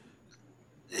year,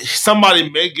 somebody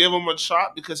may give him a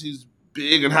shot because he's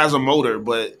big and has a motor.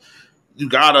 But you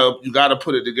gotta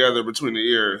put it together between the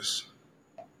ears.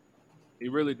 He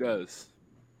really does.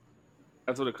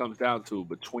 That's what it comes down to,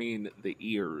 between the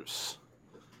ears.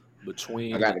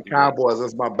 I got the Cowboys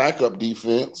as my backup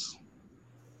defense.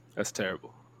 That's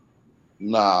terrible.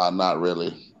 Nah, not really.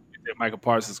 You think Michael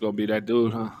Parsons going to be that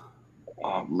dude, huh?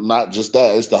 Not just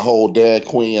that. It's the whole Dan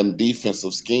Quinn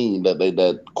defensive scheme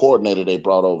that coordinator they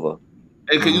brought over.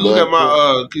 Hey, can you look at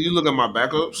my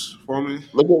backups for me?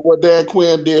 Look at what Dan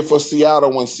Quinn did for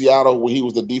Seattle when he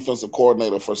was the defensive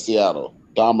coordinator for Seattle,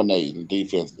 dominating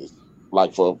defenses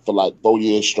for 4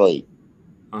 years straight.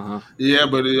 Yeah,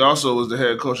 but he also was the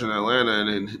head coach in Atlanta, and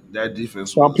then that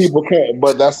defense. Some people can't,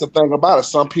 but that's the thing about it.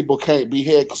 Some people can't be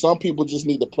head. Some people just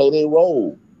need to play their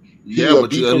role. Yeah, but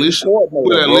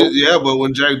but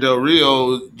when Jack Del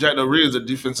Rio is a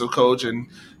defensive coach, and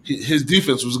his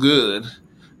defense was good.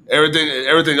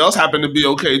 Everything else happened to be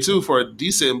okay too for a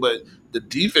decent, but the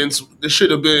defense, there should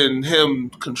have been him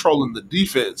controlling the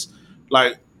defense.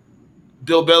 Like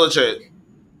Bill Belichick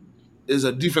is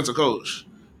a defensive coach.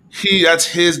 That's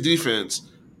his defense.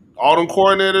 All them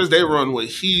coordinators, they run what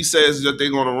he says that they're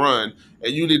gonna run,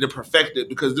 and you need to perfect it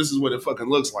because this is what it fucking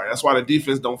looks like. That's why the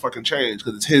defense don't fucking change,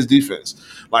 because it's his defense.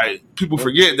 Like, people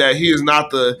forget that he is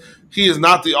not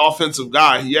the offensive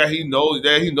guy. Yeah, he knows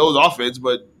offense,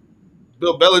 but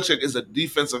Bill Belichick is a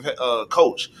defensive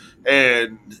coach,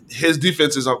 and his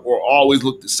defenses will always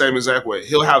look the same exact way.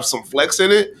 He'll have some flex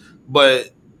in it,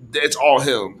 but it's all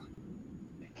him.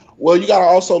 Well, you got to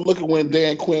also look at when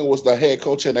Dan Quinn was the head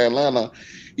coach in Atlanta.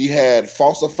 He had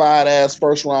falsified-ass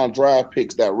first-round draft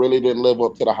picks that really didn't live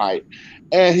up to the hype.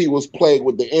 And he was plagued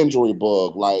with the injury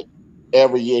bug. Like,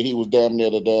 every year he was damn near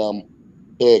the damn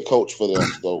head coach for them.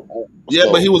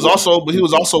 But he was also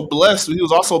blessed. He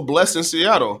was also blessed in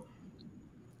Seattle.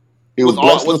 He was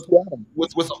blessed with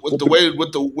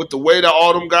the way that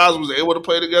all them guys was able to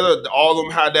play together. All of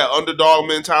them had that underdog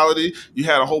mentality. You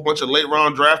had a whole bunch of late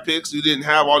round draft picks. You didn't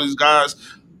have all these guys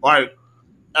like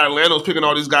Atlanta was picking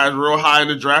all these guys real high in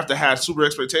the draft that had super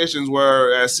expectations,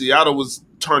 whereas Seattle was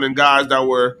turning guys that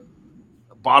were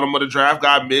bottom of the draft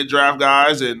guy, mid draft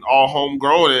guys, and all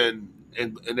homegrown,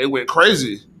 and they went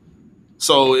crazy.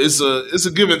 So it's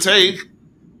a give and take,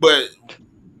 but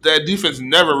that defense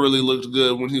never really looked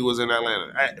good when he was in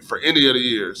Atlanta for any of the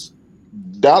years.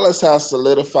 Dallas has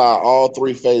solidified all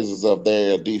three phases of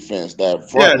their defense. That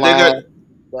front line,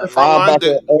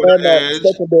 that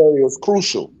secondary is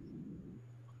crucial.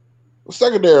 The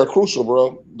secondary is crucial,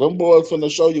 bro. Them boys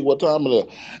finna show you what time it is.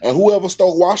 And whoever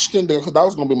stole Washington, because that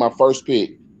was gonna be my first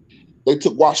pick. They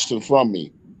took Washington from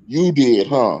me. You did,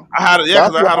 huh? I had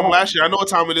them last year. I know what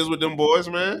time it is with them boys,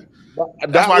 man.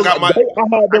 That's why I got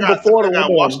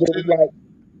Washington.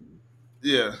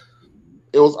 Yeah.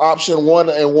 It was option 1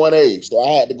 and 1A, so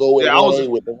I had to go with 1A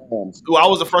with the Rams. I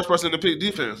was the first person to pick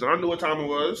defense, and I knew what time it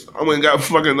was. I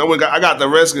got the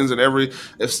Redskins in every.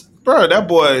 That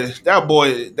boy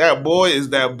is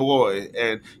that boy,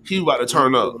 and he about to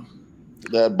turn up.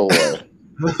 That boy.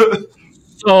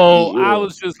 So I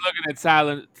was just looking at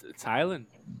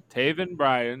Taven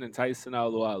Bryan and Tyson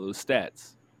Alualu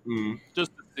stats,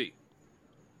 just to see.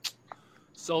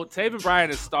 So Taven Bryan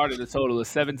has started a total of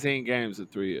 17 games in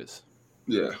 3 years.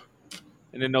 Yeah.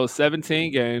 And in those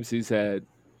 17 games, he's had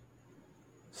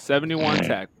 71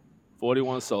 tackles,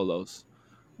 41 solos,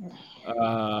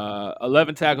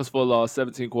 11 tackles for a loss,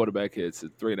 17 quarterback hits,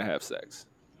 and 3.5 sacks.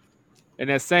 In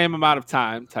that same amount of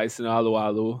time, Tyson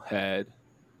Alualu had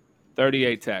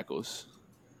 38 tackles,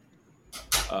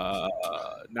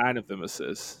 9 of them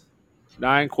assists,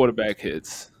 9 quarterback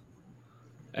hits,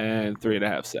 and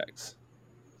 3.5 sacks.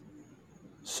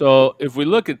 So if we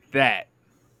look at that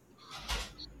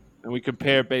and we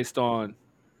compare based on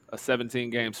a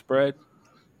 17-game spread,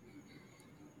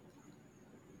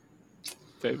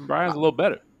 Taven Bryan's a little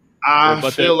better. I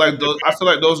feel like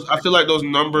those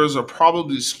numbers are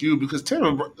probably skewed because Tyson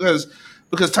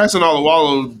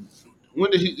Alualu.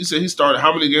 When did he said he started?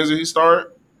 How many games did he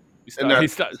start? Tyson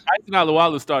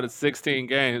Alualu started 16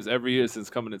 games every year since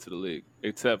coming into the league,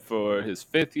 except for his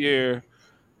 5th year,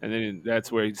 and then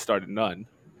that's where he started none.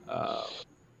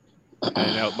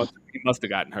 And he must have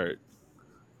gotten hurt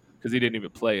because he didn't even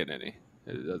play in any.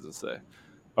 It doesn't say.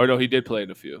 Or no, he did play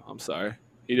in a few. I'm sorry.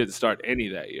 He didn't start any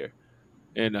that year.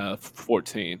 in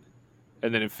 14.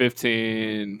 And then in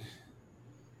 15,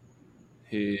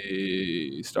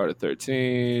 he started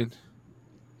 13.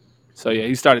 So, yeah,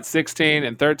 he started 16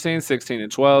 and 13, 16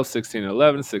 and 12, 16 and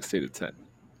 11, 16 and 10.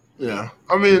 Yeah.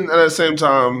 I mean, at the same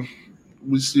time,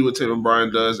 we see what Taven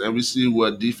Bryan does, and we see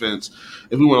what defense.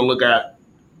 If we want to look at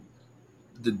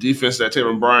the defense that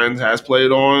Taven Bryan has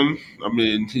played on, I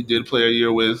mean, he did play a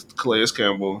year with Calais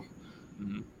Campbell.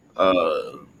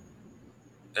 Mm-hmm.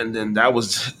 And then that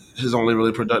was his only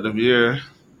really productive year.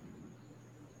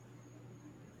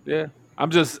 Yeah. I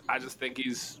just think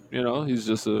he's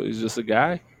just a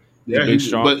guy. He's Yeah, a big,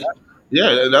 strong guy.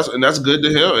 That's good to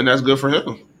him, and that's good for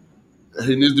him.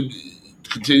 He needs to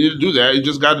continue to do that. He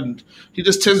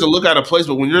just tends to look out of place.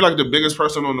 But when you're like the biggest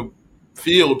person on the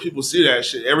field, people see that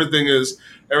shit. Everything's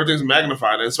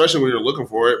magnified, and especially when you're looking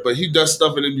for it. But he does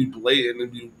stuff and it be blatant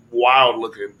and be wild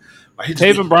looking. Like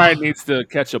Taven Bryan needs to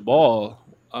catch a ball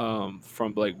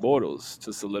from Blake Bortles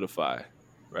to solidify,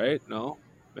 right? No,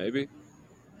 maybe.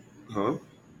 Huh?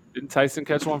 Didn't Tyson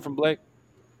catch one from Blake?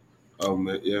 Oh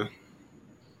man, yeah.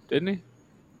 Didn't he?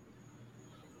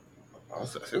 I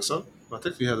think so. I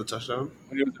think he had a touchdown.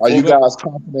 Are you guys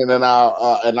confident in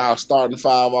our starting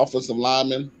 5 offensive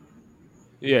linemen?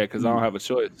 Yeah, because I don't have a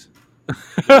choice.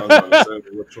 If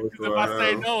I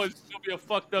say no, it's gonna be a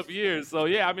fucked up year. So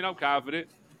yeah, I mean, I'm confident.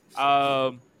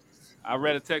 I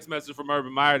read a text message from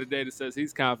Urban Meyer today that says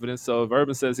he's confident. So if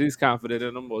Urban says he's confident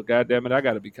in him, well, goddamn it, I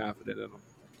got to be confident in him.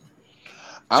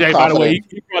 Jay, by the way,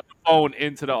 he brought the phone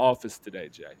into the office today.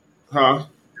 Jay, huh?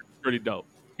 Pretty dope.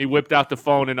 He whipped out the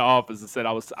phone in the office and said,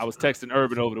 "I was texting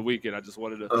Urban over the weekend. I just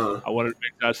wanted to make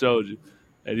sure I showed you."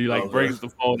 And he brings the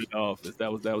phone in the office.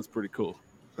 That was pretty cool.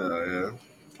 Yeah.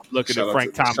 Looking at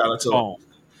Frank Thomas' phone.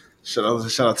 Shout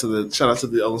out to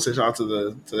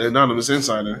the anonymous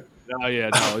insider. Oh yeah,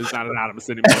 no, he's not anonymous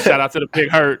anymore. Shout out to the Big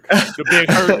Hurt. The Big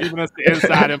Hurt giving us the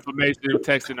inside information,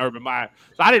 texting Urban Meyer.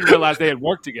 So I didn't realize they had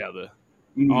worked together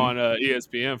on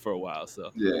ESPN for a while.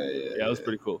 So yeah, it was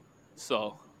pretty cool.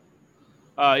 So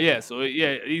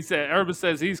he said Urban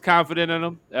says he's confident in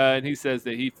him, and he says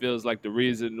that he feels like the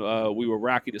reason we were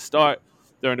rocky to start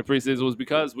during the preseason was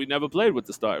because we never played with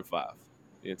the starting 5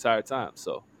 the entire time.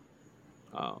 So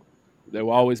they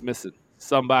were always missing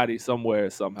somebody, somewhere,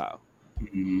 somehow.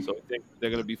 Mm-hmm. So I think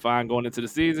they're going to be fine going into the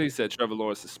season. He said Trevor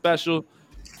Lawrence is special.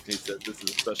 He said this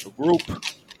is a special group,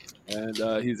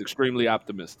 and he's extremely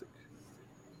optimistic.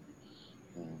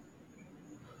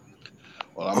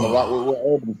 Well, I'm gonna rock with what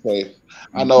Urban say.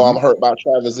 I know I'm hurt by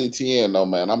Travis Etienne, though,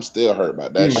 man. I'm still hurt by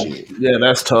that shit. Yeah,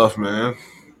 that's tough, man.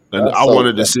 I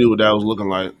wanted to see what that was looking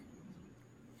like.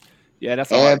 Yeah,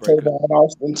 that's and Tavon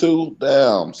Austin too.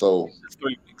 Damn, so it's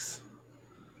 3 weeks.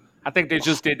 I think they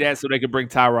just did that so they could bring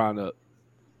Tyron up.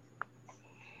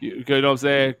 You know what I'm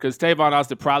saying? Because Tavon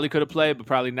Austin probably could have played, but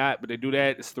probably not. But they do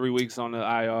that. It's 3 weeks on the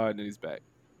IR, and then he's back.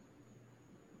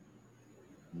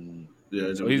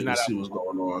 Yeah, so he's not see what's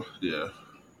going on. Yeah.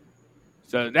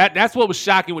 So that's what was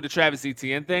shocking with the Travis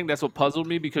Etienne thing. That's what puzzled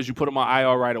me because you put him on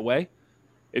IR right away.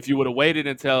 If you would have waited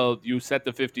until you set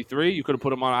the 53, you could have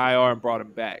put him on IR and brought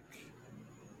him back.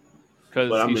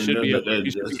 Because he should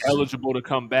be eligible to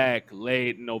come back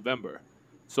late in November.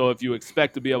 So if you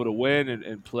expect to be able to win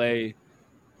and play.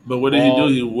 But what did he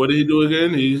do? What did he do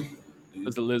again? He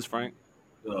was the Liz Frank.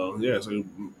 Oh yeah, so he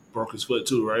broke his foot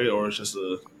too, right? Or it's just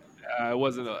a. It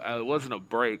wasn't a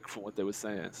break from what they were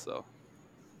saying. So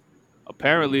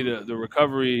apparently the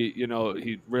recovery,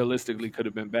 he realistically could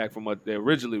have been back from what they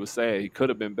originally were saying. He could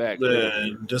have been back. Yeah,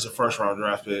 just a first round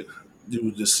draft pick.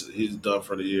 He's done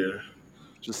for the year.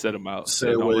 Just set him out.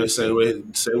 Same way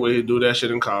he do that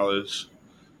shit in college.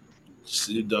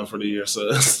 You're done for the year.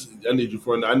 So I need you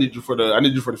for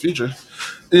the future.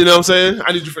 You know what I'm saying?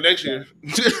 I need you for next year.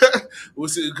 We'll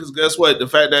see. Because guess what? The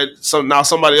fact that now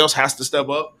somebody else has to step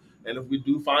up. And if we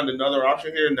do find another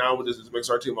option here, now this just makes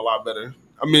our team a lot better.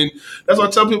 I mean, that's what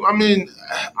I tell people. I mean,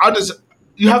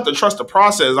 you have to trust the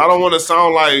process. I don't want to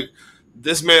sound like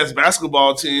this man's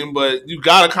basketball team, but you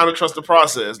got to kind of trust the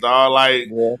process, dog. Like,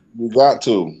 yeah, you got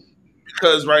to.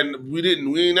 Because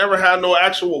we never had no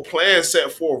actual plan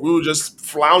set forth. We were just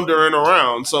floundering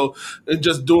around. So, and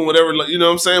just doing whatever, you know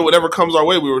what I'm saying? Whatever comes our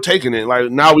way, we were taking it. Like,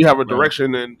 now we have a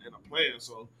direction and a plan.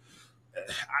 So,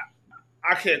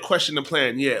 I can't question the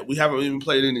plan yet. We haven't even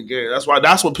played any game. That's what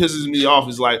pisses me off.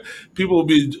 Is like people will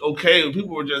be okay.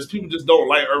 People just don't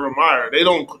like Urban Meyer.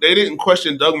 They didn't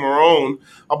question Doug Marrone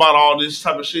about all this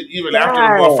type of shit after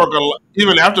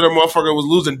the motherfucker was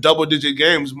losing double-digit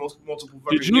games multiple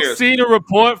fucking years. Did you see the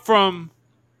report from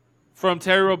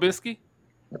Terry Robisky?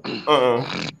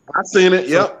 I seen it.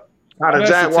 Yep. How the That's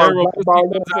Jaguars terrible, blackball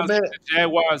because him for that? the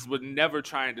Jaguars were never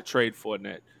trying to trade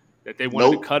Fournette. That they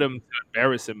wanted Nope. to cut him to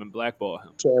embarrass him and blackball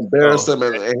him. To embarrass him,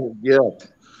 and yeah,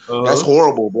 that's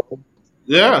horrible, bro.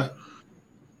 Yeah,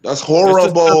 that's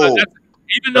horrible.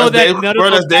 Even though that's none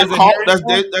of those guys are here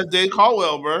that's Dave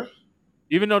Caldwell, bro.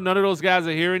 Even though none of those guys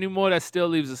are here anymore, that still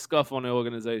leaves a scuff on the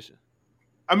organization.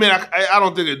 I mean, I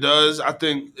don't think it does. I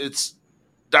think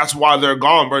that's why they're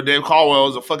gone, bro. Dave Caldwell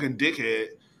is a fucking dickhead.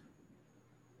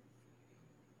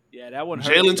 Yeah, that one.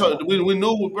 Jalen, we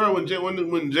knew, bro. When Jalen,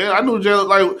 I knew Jalen.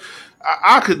 Like,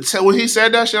 I could tell when he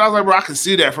said that shit. I was like, bro, I can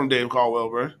see that from Dave Caldwell,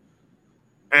 bro.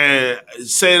 And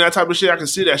saying that type of shit, I can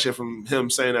see that shit from him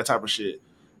saying that type of shit.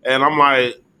 And I'm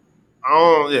like,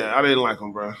 I didn't like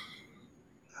him, bro.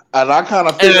 And I kind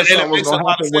of figured something was going to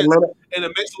happen with Leonard. And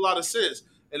it makes a lot of sense.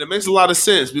 And it makes a lot of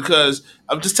sense because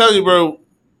I'm just telling you, bro,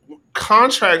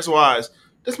 contracts wise,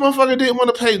 this motherfucker didn't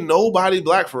want to pay nobody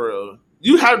black for real.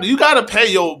 You got to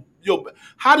pay your.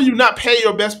 How do you not pay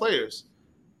your best players,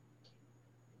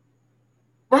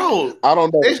 bro? I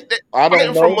don't know. I don't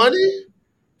fighting know. for money.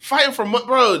 Fighting for money,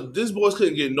 bro. These boys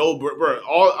couldn't get no, bro.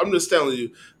 I'm just telling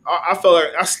you. I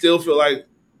still feel like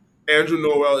Andrew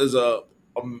Norwell is a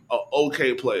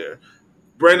okay player.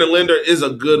 Brandon Linder is a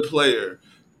good player.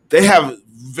 They have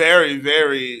very,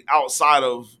 very outside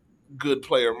of good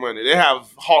player money. They have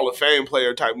Hall of Fame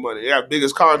player type money. They have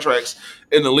biggest contracts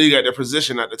in the league at their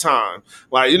position at the time.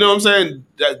 Like, you know what I'm saying?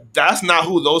 That's not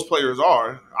who those players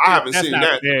are. I haven't seen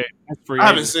that. I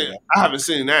haven't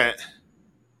seen that.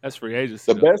 That's free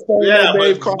agency. The best player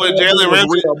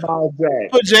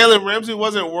but Jalen Ramsey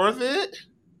wasn't worth it.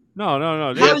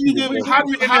 No. How do you give? How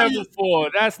do you? Before?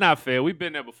 That's not fair. We've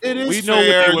been there before. It is we know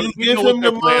fair. What You give him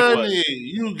the money.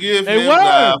 You give him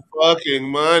the fucking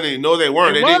money. No, they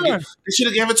weren't. They didn't. They should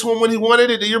have given it to him when he wanted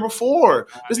it the year before.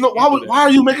 There's no. Why are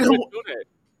you making him?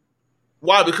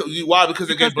 Why? Because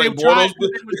they gave Blake Bortles.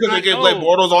 Because they gave Blake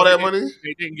Bortles all that money.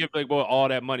 They didn't give Blake Bortles all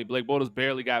that money. Blake Bortles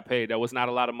barely got paid. That was not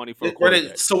a lot of money for a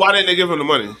quarterback. So why didn't they give him the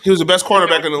money? He was the best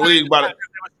quarterback in the league. They were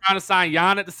trying to sign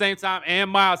Jan at the same time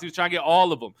and Miles. He was trying to get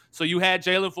all of them. So you had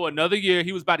Jalen for another year.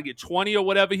 He was about to get 20 or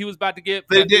whatever he was about to get.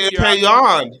 They didn't pay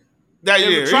Jan that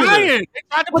year. They tried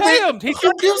to pay him. He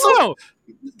took him.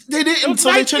 They didn't. So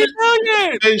they should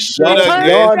have. They should have.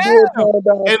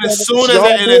 And as soon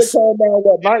as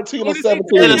what 19 or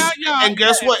 17. And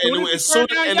guess what? And as soon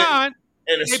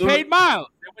as they paid Miles.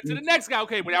 They went to the next guy.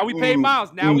 Okay, but now we paid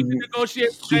Miles. Now we can negotiate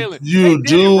with Jalen. You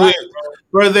do it,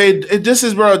 bro. This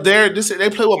is bro. They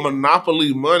play with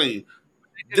monopoly money.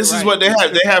 This is what they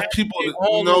have. They have people that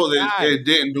know that they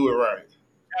didn't do it right.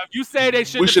 Now, if you say they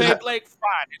should have paid Blake,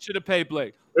 fine. They should have paid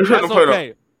Blake. They should have okay.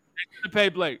 They should have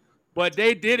paid Blake. But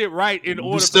they did it right in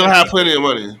order. We still have plenty of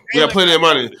money. We have plenty of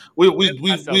money.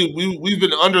 We've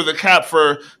been under the cap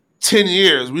for 10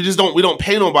 years. We don't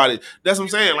pay nobody. That's what I'm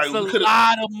saying. Like, it's a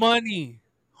lot of money.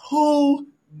 Who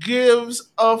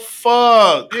gives a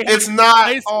fuck? It's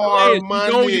not our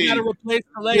money. You gotta replace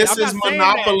Calais. This is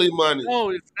monopoly money.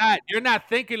 No, it's not. You're not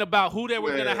thinking about who they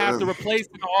were gonna have to replace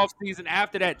in the offseason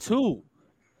after that too.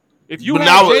 If you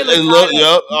have Jalen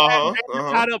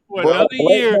tied up for another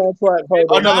year,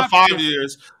 another 5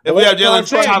 years. If we have Jalen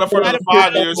tied up for another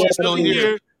 5 years, he's still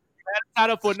here.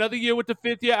 Tied up for another year with the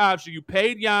 5th-year option. You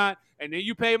paid Jan, and then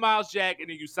you paid Miles Jack, and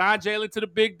then you signed Jalen to the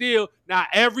big deal. Now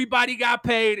everybody got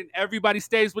paid, and everybody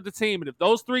stays with the team. And if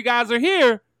those three guys are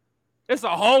here, it's a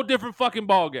whole different fucking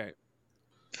ball game.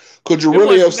 Could you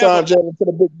really have signed Jalen to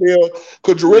the big deal?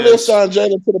 Could you really have signed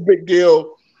Jalen to the big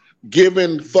deal?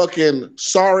 Giving fucking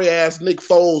sorry ass Nick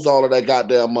Foles all of that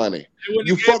goddamn money.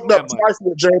 You fucked up twice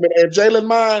with Jalen and Jalen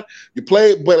mine. You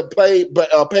paid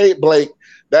Blake.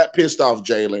 That pissed off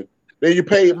Jalen. Then you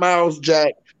paid Miles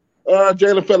Jack.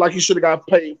 Jalen felt like he should have got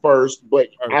paid first, but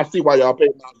I see why y'all paid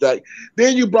Miles Jack.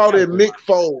 Then you brought in Nick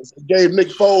Foles and gave Nick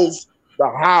Foles the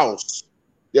house.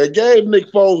 They gave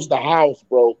Nick Foles the house,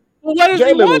 bro. Well, what does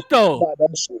he want though?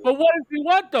 But what does he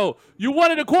want though? You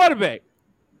wanted a quarterback.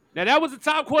 Now, that was the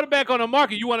top quarterback on the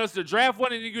market. You want us to draft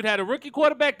one and you'd have a rookie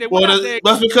quarterback? That's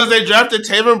because they drafted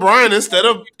Taven Bryan instead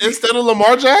of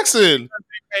Lamar Jackson.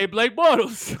 They paid Blake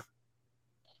Bortles.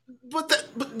 But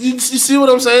you see what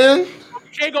I'm saying? We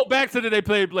can't go back to they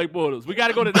played Blake Bortles. We got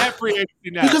to go to that free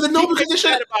agency now. Because they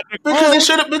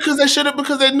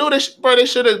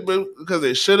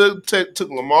should have took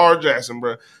Lamar Jackson,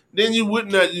 bro. Then you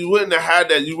wouldn't have had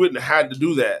that. You wouldn't have had to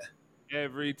do that.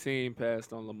 Every team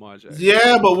passed on Lamar Jackson.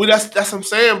 Yeah, but that's what I'm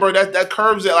saying, bro. That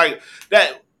curves it like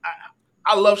that.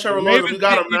 I love Trevor Lawrence. We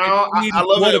got him now. I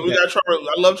love it. We got Trevor.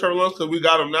 I love Trevor Lawrence because we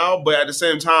got him now. But at the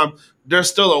same time, there's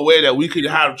still a way that we could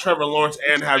have Trevor Lawrence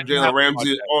and have Jalen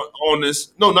Ramsey on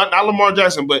this. No, not Lamar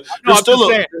Jackson, but there's still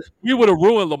we would have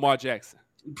ruined Lamar Jackson.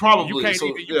 Probably. You can't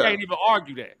even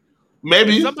argue that.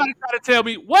 Maybe if somebody try to tell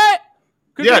me what.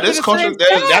 Yeah, this coaching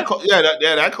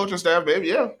that coaching staff, baby.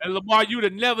 Yeah. And Lamar, you'd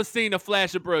have never seen a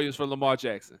flash of brilliance from Lamar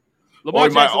Jackson. Or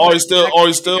he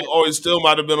still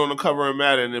might have been on the cover of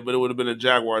Madden, but it would have been a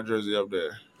Jaguar jersey up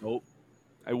there. Nope,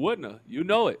 I wouldn't have. You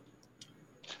know it.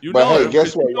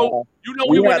 Guess what?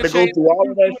 We had to go through all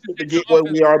of that shit to get where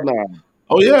we are now.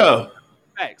 Oh yeah.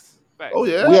 Facts. Oh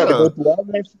yeah. We had to go through all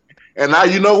that shit. And now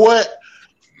you know what?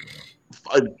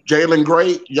 Jalen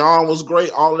great, Jan was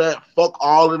great, all that. Fuck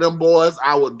all of them boys.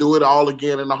 I would do it all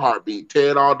again in a heartbeat. Tear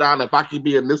it all down. If I could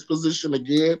be in this position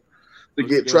again to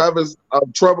get Trevor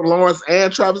Lawrence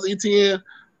and Travis Etienne,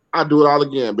 I'd do it all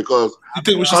again because you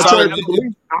think we should sign our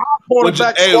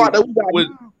quarterback squad that we got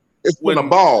it's been a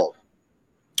ball.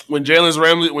 When Jalen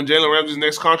Ramsey's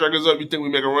next contract is up, you think we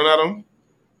make a run at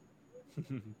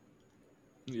him?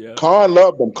 Yeah. Khan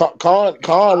loved him. Khan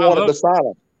wanted to sign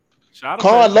him.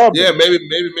 Khan loved him. Yeah,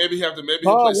 maybe have to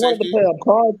play safety.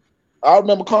 I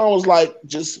remember Khan was like,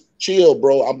 just chill,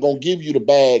 bro. I'm gonna give you the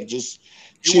bag. Just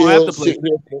chill. Have to play.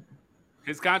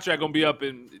 His contract gonna be up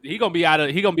in he gonna be out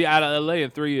of LA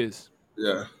in 3 years.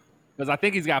 Yeah. Because I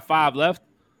think he's got 5 left.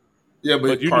 Yeah,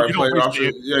 but you don't reach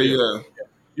yeah.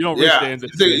 You don't reach the end.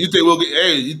 You think we'll get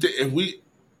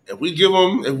if we give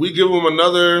him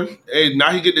another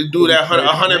now he get to do that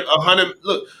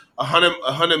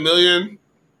 100 million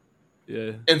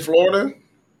in Florida.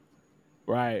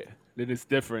 Right. Then it's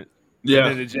different.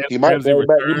 Yeah. He might bring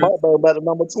back to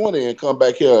number 20 and come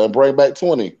back here and bring back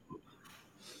 20.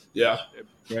 Yeah.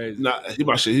 Crazy. He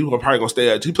probably gonna stay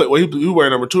at he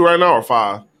wearing number 2 right now or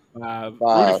 5? 5.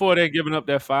 Rudy Ford ain't giving up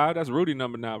that 5. That's Rudy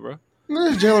number now, bro.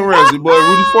 Jalen Ramsey, boy.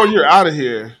 Rudy Ford, you're out of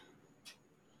here.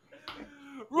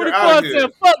 Rudy Ford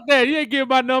said, fuck that. You ain't giving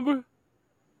my number.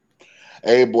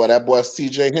 Hey, boy, that boy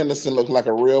C.J. Henderson looks like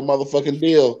a real motherfucking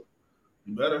deal.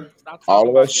 You better. All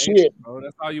of that shit. Bro.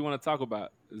 That's all you want to talk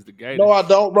about is the game. No, I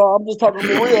don't, bro. I'm just talking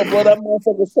the real, bro. That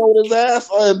motherfucker sold his ass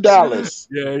in Dallas.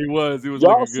 Yeah, he was.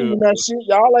 Y'all seen that shit.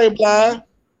 Y'all ain't blind.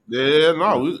 Yeah,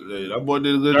 no. That boy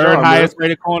did a good job. Third highest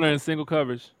rated corner in single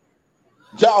coverage.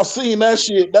 Y'all seen that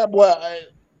shit. That boy,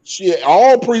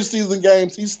 all preseason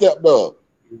games, he stepped up.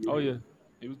 Oh, yeah.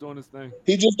 He was doing his thing.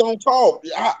 He just don't talk.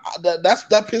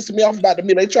 That pissed me off about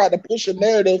me. They tried to push a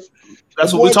narrative.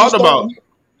 That's what we talked about.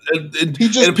 And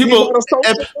people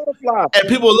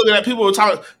looking at people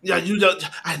talking. Yeah,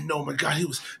 I know. My God, he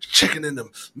was checking in the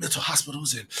mental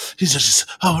hospitals, and he's just.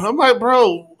 Oh, I'm like,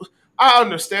 bro. I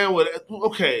understand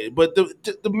okay, but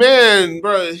the man,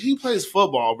 bro, he plays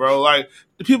football, bro. Like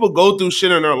the people go through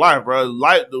shit in their life, bro.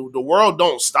 Like the world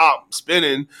don't stop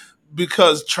spinning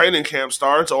because training camp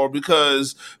starts or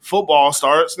because football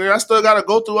starts. Then I still got to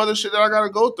go through other shit that I got to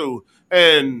go through.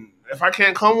 And if I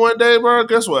can't come one day, bro,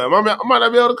 guess what? I might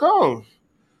not be able to come.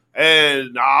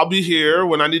 And I'll be here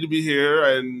when I need to be here.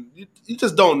 And you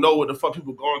just don't know what the fuck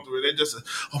people going through. They just,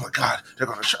 oh my God, they're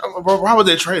going to trade him. Bro, why would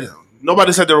they trade him?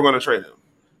 Nobody said they were going to trade him.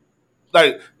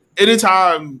 Like,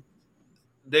 anytime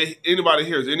anybody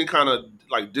hears any kind of,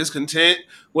 like, discontent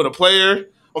with a player,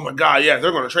 oh, my God, yeah,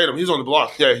 they're going to trade him. He's on the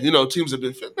block. Yeah, teams have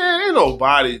been fit. Man, ain't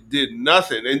nobody did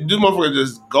nothing. And these motherfuckers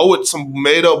just go with some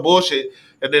made-up bullshit,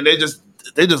 and then they just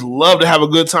love to have a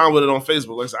good time with it on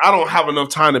Facebook. Like, I don't have enough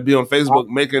time to be on Facebook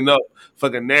making up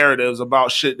fucking narratives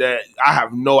about shit that I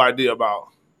have no idea about.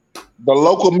 The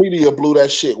local media blew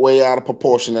that shit way out of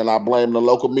proportion, and I blame the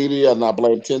local media, and I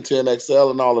blame 1010XL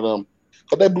and all of them.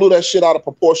 But they blew that shit out of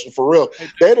proportion for real.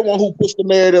 They're the one who pushed the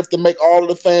narrative to make all of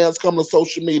the fans come to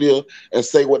social media and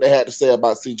say what they had to say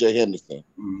about C.J. Henderson.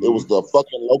 Mm-hmm. It was the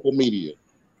fucking local media.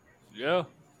 Yeah.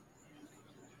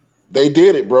 They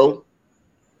did it, bro.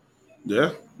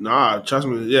 Yeah. Nah, trust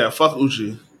me. Yeah, fuck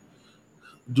Uche.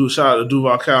 Shout out to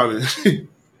Duval County.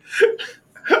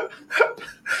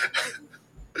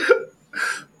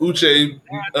 Uche.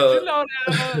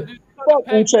 Fuck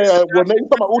Uche. When they talking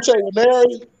about Uche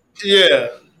Nwaneri, yeah.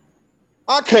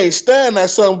 I can't stand that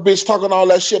son of a bitch talking all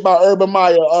that shit about Urban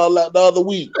Meyer the other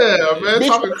week. Yeah, man, bitch,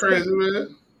 talking crazy,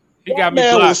 man. He got me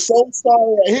blocked. Was so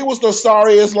sorry. He was the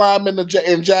sorriest lineman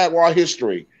in Jaguar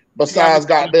history, besides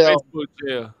goddamn.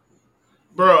 Yeah.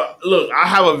 Bro, look, I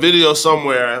have a video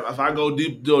somewhere. If I go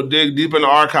dig deep in the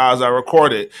archives, I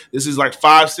record it. This is like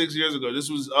 5-6 years ago. This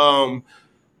was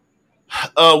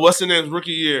what's the name's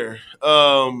rookie year?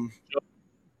 Luke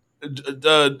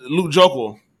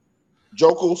Jokel.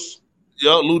 Jokels?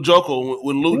 Yeah, Luke Jokel.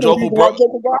 When Luke Jokel broke,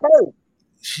 Jokel got hurt.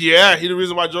 Yeah, he the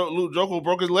reason why Luke Jokel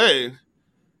broke his leg.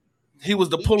 He was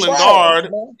the pulling trash,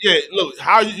 guard. man. Yeah, look,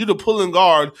 how you the pulling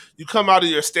guard, you come out of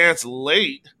your stance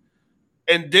late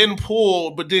and then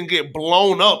pull, but then get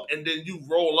blown up, and then you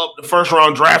roll up the first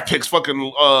round draft picks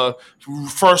fucking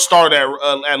first start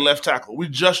at left tackle. We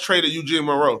just traded Eugene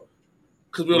Monroe.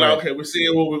 Because we were like, okay, we're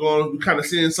seeing what we're kind of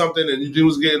seeing something, and Eugene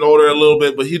was getting older a little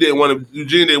bit, but Eugene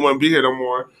didn't want to be here no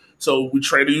more. So we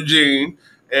traded Eugene,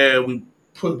 and we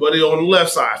put Buddy on the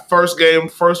left side. First game,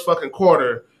 first fucking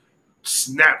quarter,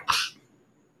 snap.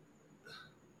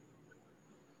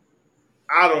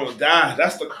 I don't die.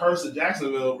 That's the curse of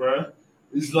Jacksonville, bro.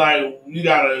 It's like they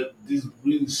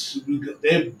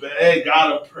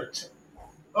gotta protect.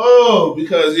 Oh,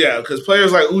 because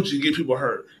players like Uche get people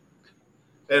hurt,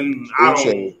 and I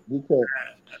don't.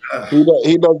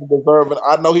 He doesn't deserve it.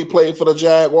 I know he played for the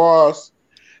Jaguars,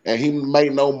 and he may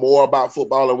know more about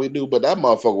football than we do, but that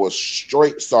motherfucker was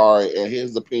straight sorry, and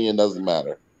his opinion doesn't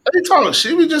matter. They talking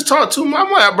shit. We just talked to him.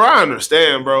 I'm like, bro, I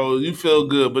understand, bro. You feel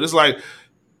good, but it's like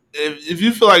if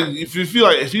he feels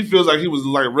like he was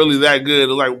like really that good,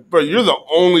 like, bro, you're the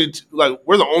only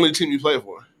we're the only team you play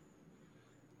for,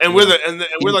 and we're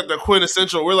like the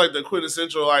quintessential. We're like the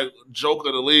quintessential like joke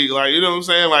of the league. Like, you know what I'm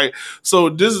saying? Like, so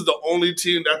this is the only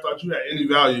team that thought you had any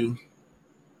value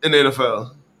in the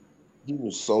NFL. He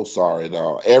was so sorry,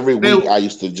 dog. Every week I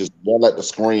used to just yell at the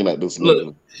screen at this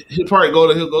nigga. He'll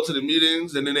go to the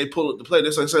meetings, and then they pull up the play.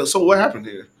 They say, so what happened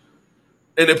here?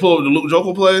 And they pull up the Luke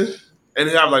Jokel play, and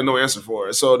they have like no answer for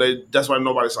it. So that's why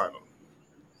nobody signed him.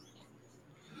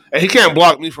 And he can't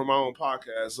block me from my own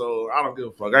podcast, so I don't give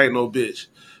a fuck. I ain't no bitch.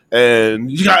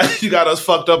 And you got us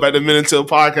fucked up at the Minute Till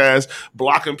podcast,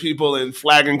 blocking people and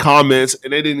flagging comments,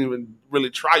 and they didn't even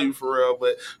really try you for real.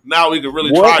 But now we can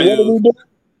really try you.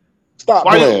 Stop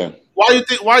playing. Why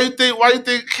you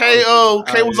think K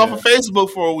was off of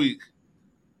Facebook for a week?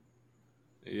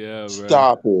 Yeah, bro.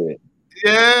 Stop it.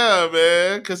 Yeah,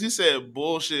 man, because he said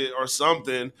bullshit or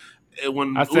something. And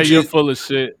when I say you're full of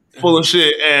shit. Full of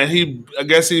shit, and I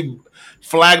guess he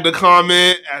flagged the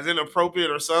comment as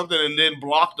inappropriate or something, and then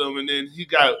blocked him, and then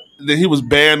he was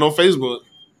banned on Facebook.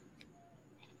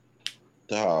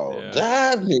 Dog,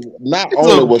 not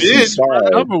only was he sorry,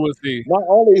 not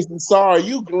only is he sorry,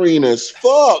 you green as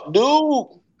fuck, dude.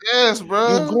 Yes,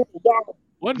 bro.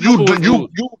 You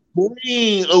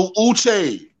green,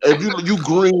 Uche. If you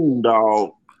green,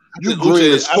 dog. You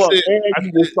green as fuck,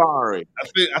 and you sorry.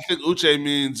 I think Uche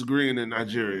means green in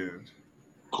Nigerian.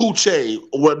 Kuche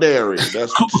Wadari.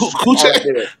 That's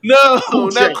Kuche. No,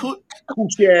 not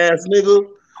Kuche ass nigga.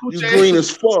 You green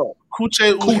as fuck.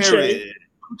 Kuche Uhere.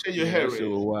 Kuche Uhere. Shit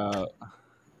was wild.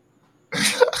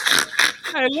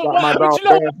 Hey, look,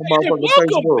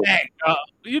 welcome back.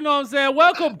 You know what I'm saying?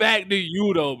 Welcome back to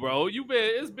you, though, bro.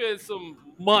 It's been some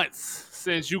months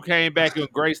since you came back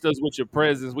and graced us with your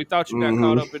presence. We thought you got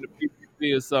caught up in the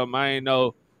PPC or something. I ain't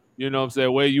know, you know what I'm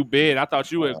saying, where you been. I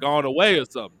thought you had gone away or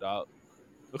something, dog.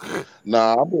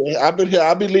 Nah, I've been here.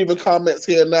 I be leaving comments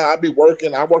here now. I be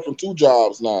working. I work from 2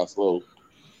 jobs now, so.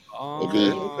 Okay.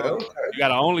 You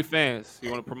got an OnlyFans. You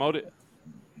want to promote it?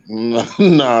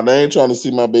 Nah, they ain't trying to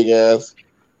see my big ass.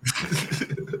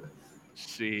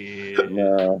 Shit.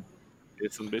 Nah.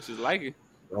 Get some bitches like it.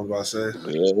 I was about to say.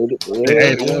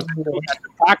 Hey, they got the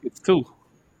pockets too.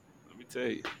 Let me tell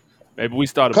you. Maybe we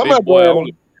start a big boy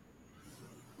only.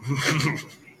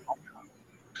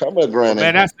 Come here, Granny.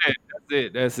 Man, that's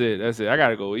it. I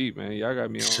gotta go eat, man. Y'all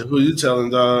got me on. Who you telling,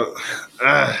 dog?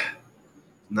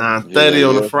 9:30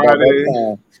 on a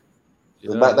Friday.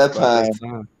 It's about that time.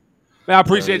 Man, I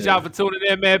appreciate y'all for tuning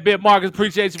in, man. Big Marcus,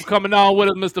 appreciate you for coming on with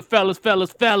us, Mr. Fellas.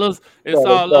 It's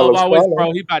all love always,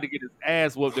 bro. He about to get his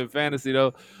ass whooped in fantasy,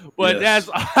 though. But that's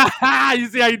you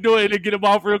see how you do it and get him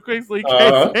off real quick so he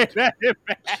can't say that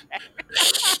back.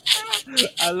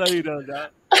 I love you, though, dog.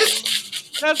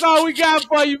 That's all we got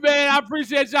for you, man. I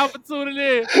appreciate y'all for tuning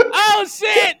in. Oh,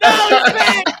 shit. No,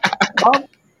 shit. But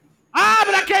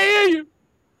I can't hear you.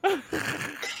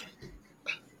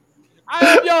 I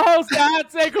am your host, the Hot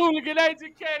Take Hooligan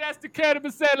Agent K. That's the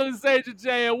Cannabis Analyst Agent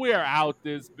J, and we are out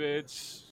this bitch.